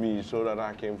to me so that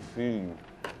I can feel you.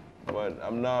 But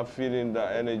I'm not feeling the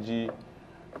energy.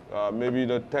 Maybe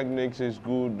the techniques is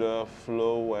good, the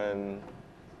flow and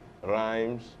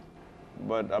rhymes,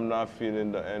 but I'm not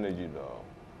feeling the energy though.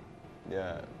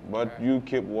 Yeah, but you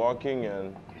keep walking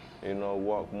and, you know,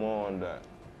 work more on that.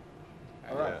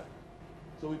 All right. Yeah.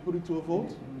 So we put it to a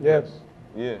vote? Yes.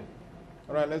 Yeah.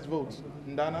 All right, let's vote.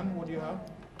 Ndanan, what do you have?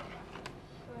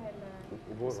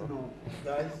 No,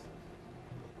 guys.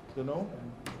 So no?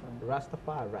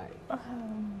 Rastafari.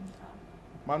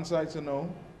 Man side say no.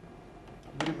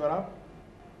 Biribara?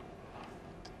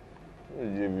 I'll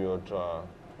give you a try.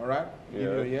 All right. Give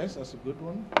you a Yeah. yes. That's a good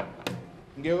one.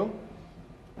 Ngeo?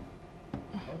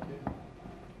 Okay.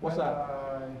 What's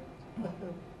that?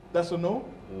 That's a no?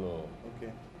 No.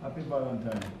 Okay. Happy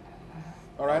Valentine.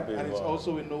 All right. Happy And it's Valentine.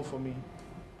 also a no for me.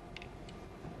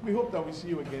 We hope that we see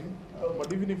you again.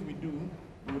 But even if we do,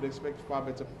 we would expect far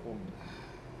better performance.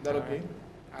 Is that okay?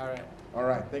 All right. All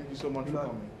right. Thank you so much for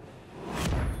coming.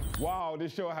 Wow,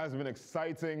 this show has been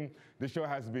exciting. This show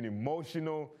has been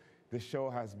emotional. This show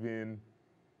has been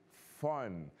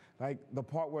fun. Like the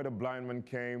part where the blind man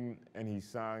came and he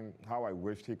sang how I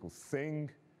wished he could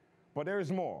sing. But there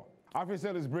is more.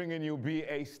 Africell is bringing you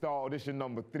BA Star Audition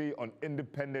number 3 on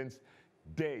Independence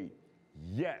Day.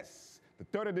 Yes,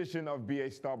 The third edition of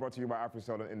BA Star, brought to you by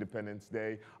Africell on Independence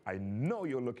Day. I know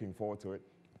you're looking forward to it.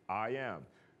 I am.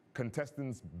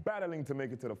 Contestants battling to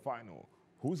make it to the final.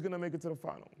 Who's going to make it to the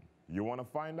final? You want to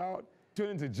find out? Tune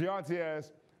into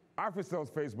GRTS, Africell's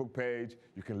Facebook page.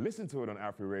 You can listen to it on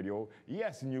Afri Radio.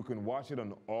 Yes, and you can watch it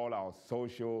on all our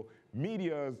social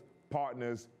medias,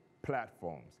 partners,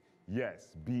 platforms.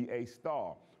 Yes, BA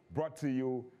Star, brought to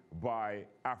you by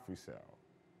Africell.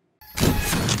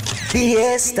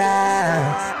 BA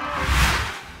Star.